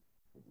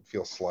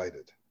feel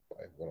slighted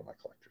by one of my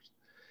collectors.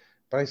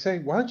 But I say,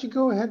 why don't you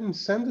go ahead and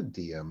send a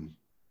DM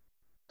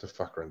to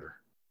Fuckrender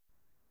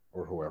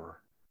or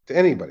whoever, to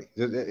anybody.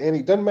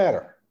 It doesn't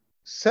matter.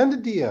 Send a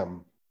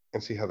DM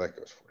and see how that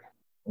goes for you.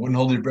 I wouldn't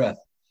hold your breath.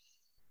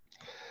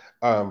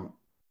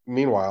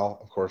 Meanwhile,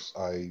 of course,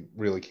 I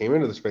really came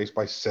into the space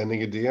by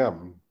sending a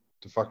DM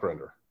to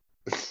Fuckrender.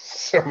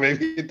 So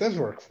maybe it does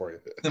work for you.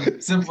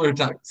 Simpler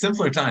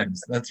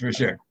times, that's for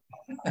sure.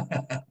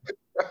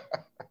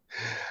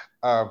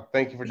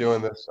 Thank you for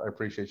doing this. I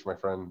appreciate you, my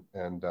friend.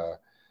 And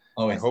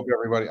always. I hope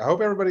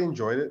everybody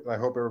enjoyed it. And I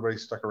hope everybody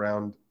stuck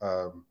around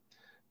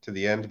to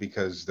the end,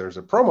 because there's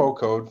a promo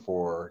code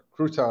for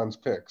Crouton's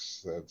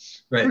Picks.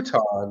 That's right.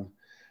 Crouton,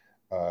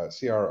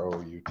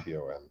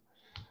 Crouton.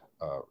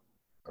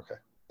 Okay.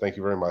 Thank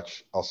you very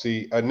much. I'll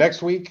see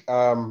next week.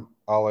 I'll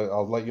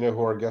let you know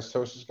who our guest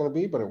host is going to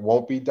be, but it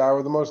won't be Dow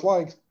with the most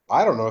likes.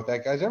 I don't know if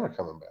that guy's ever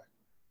coming back.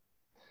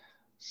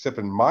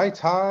 Sipping Mai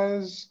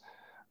Tais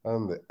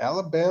on the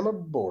Alabama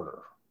border.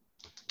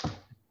 I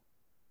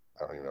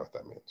don't even know what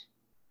that means.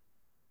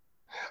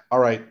 All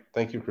right.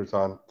 Thank you,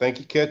 Crouton. Thank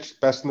you, Kitch.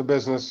 Best in the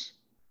business.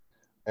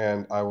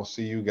 And I will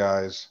see you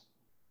guys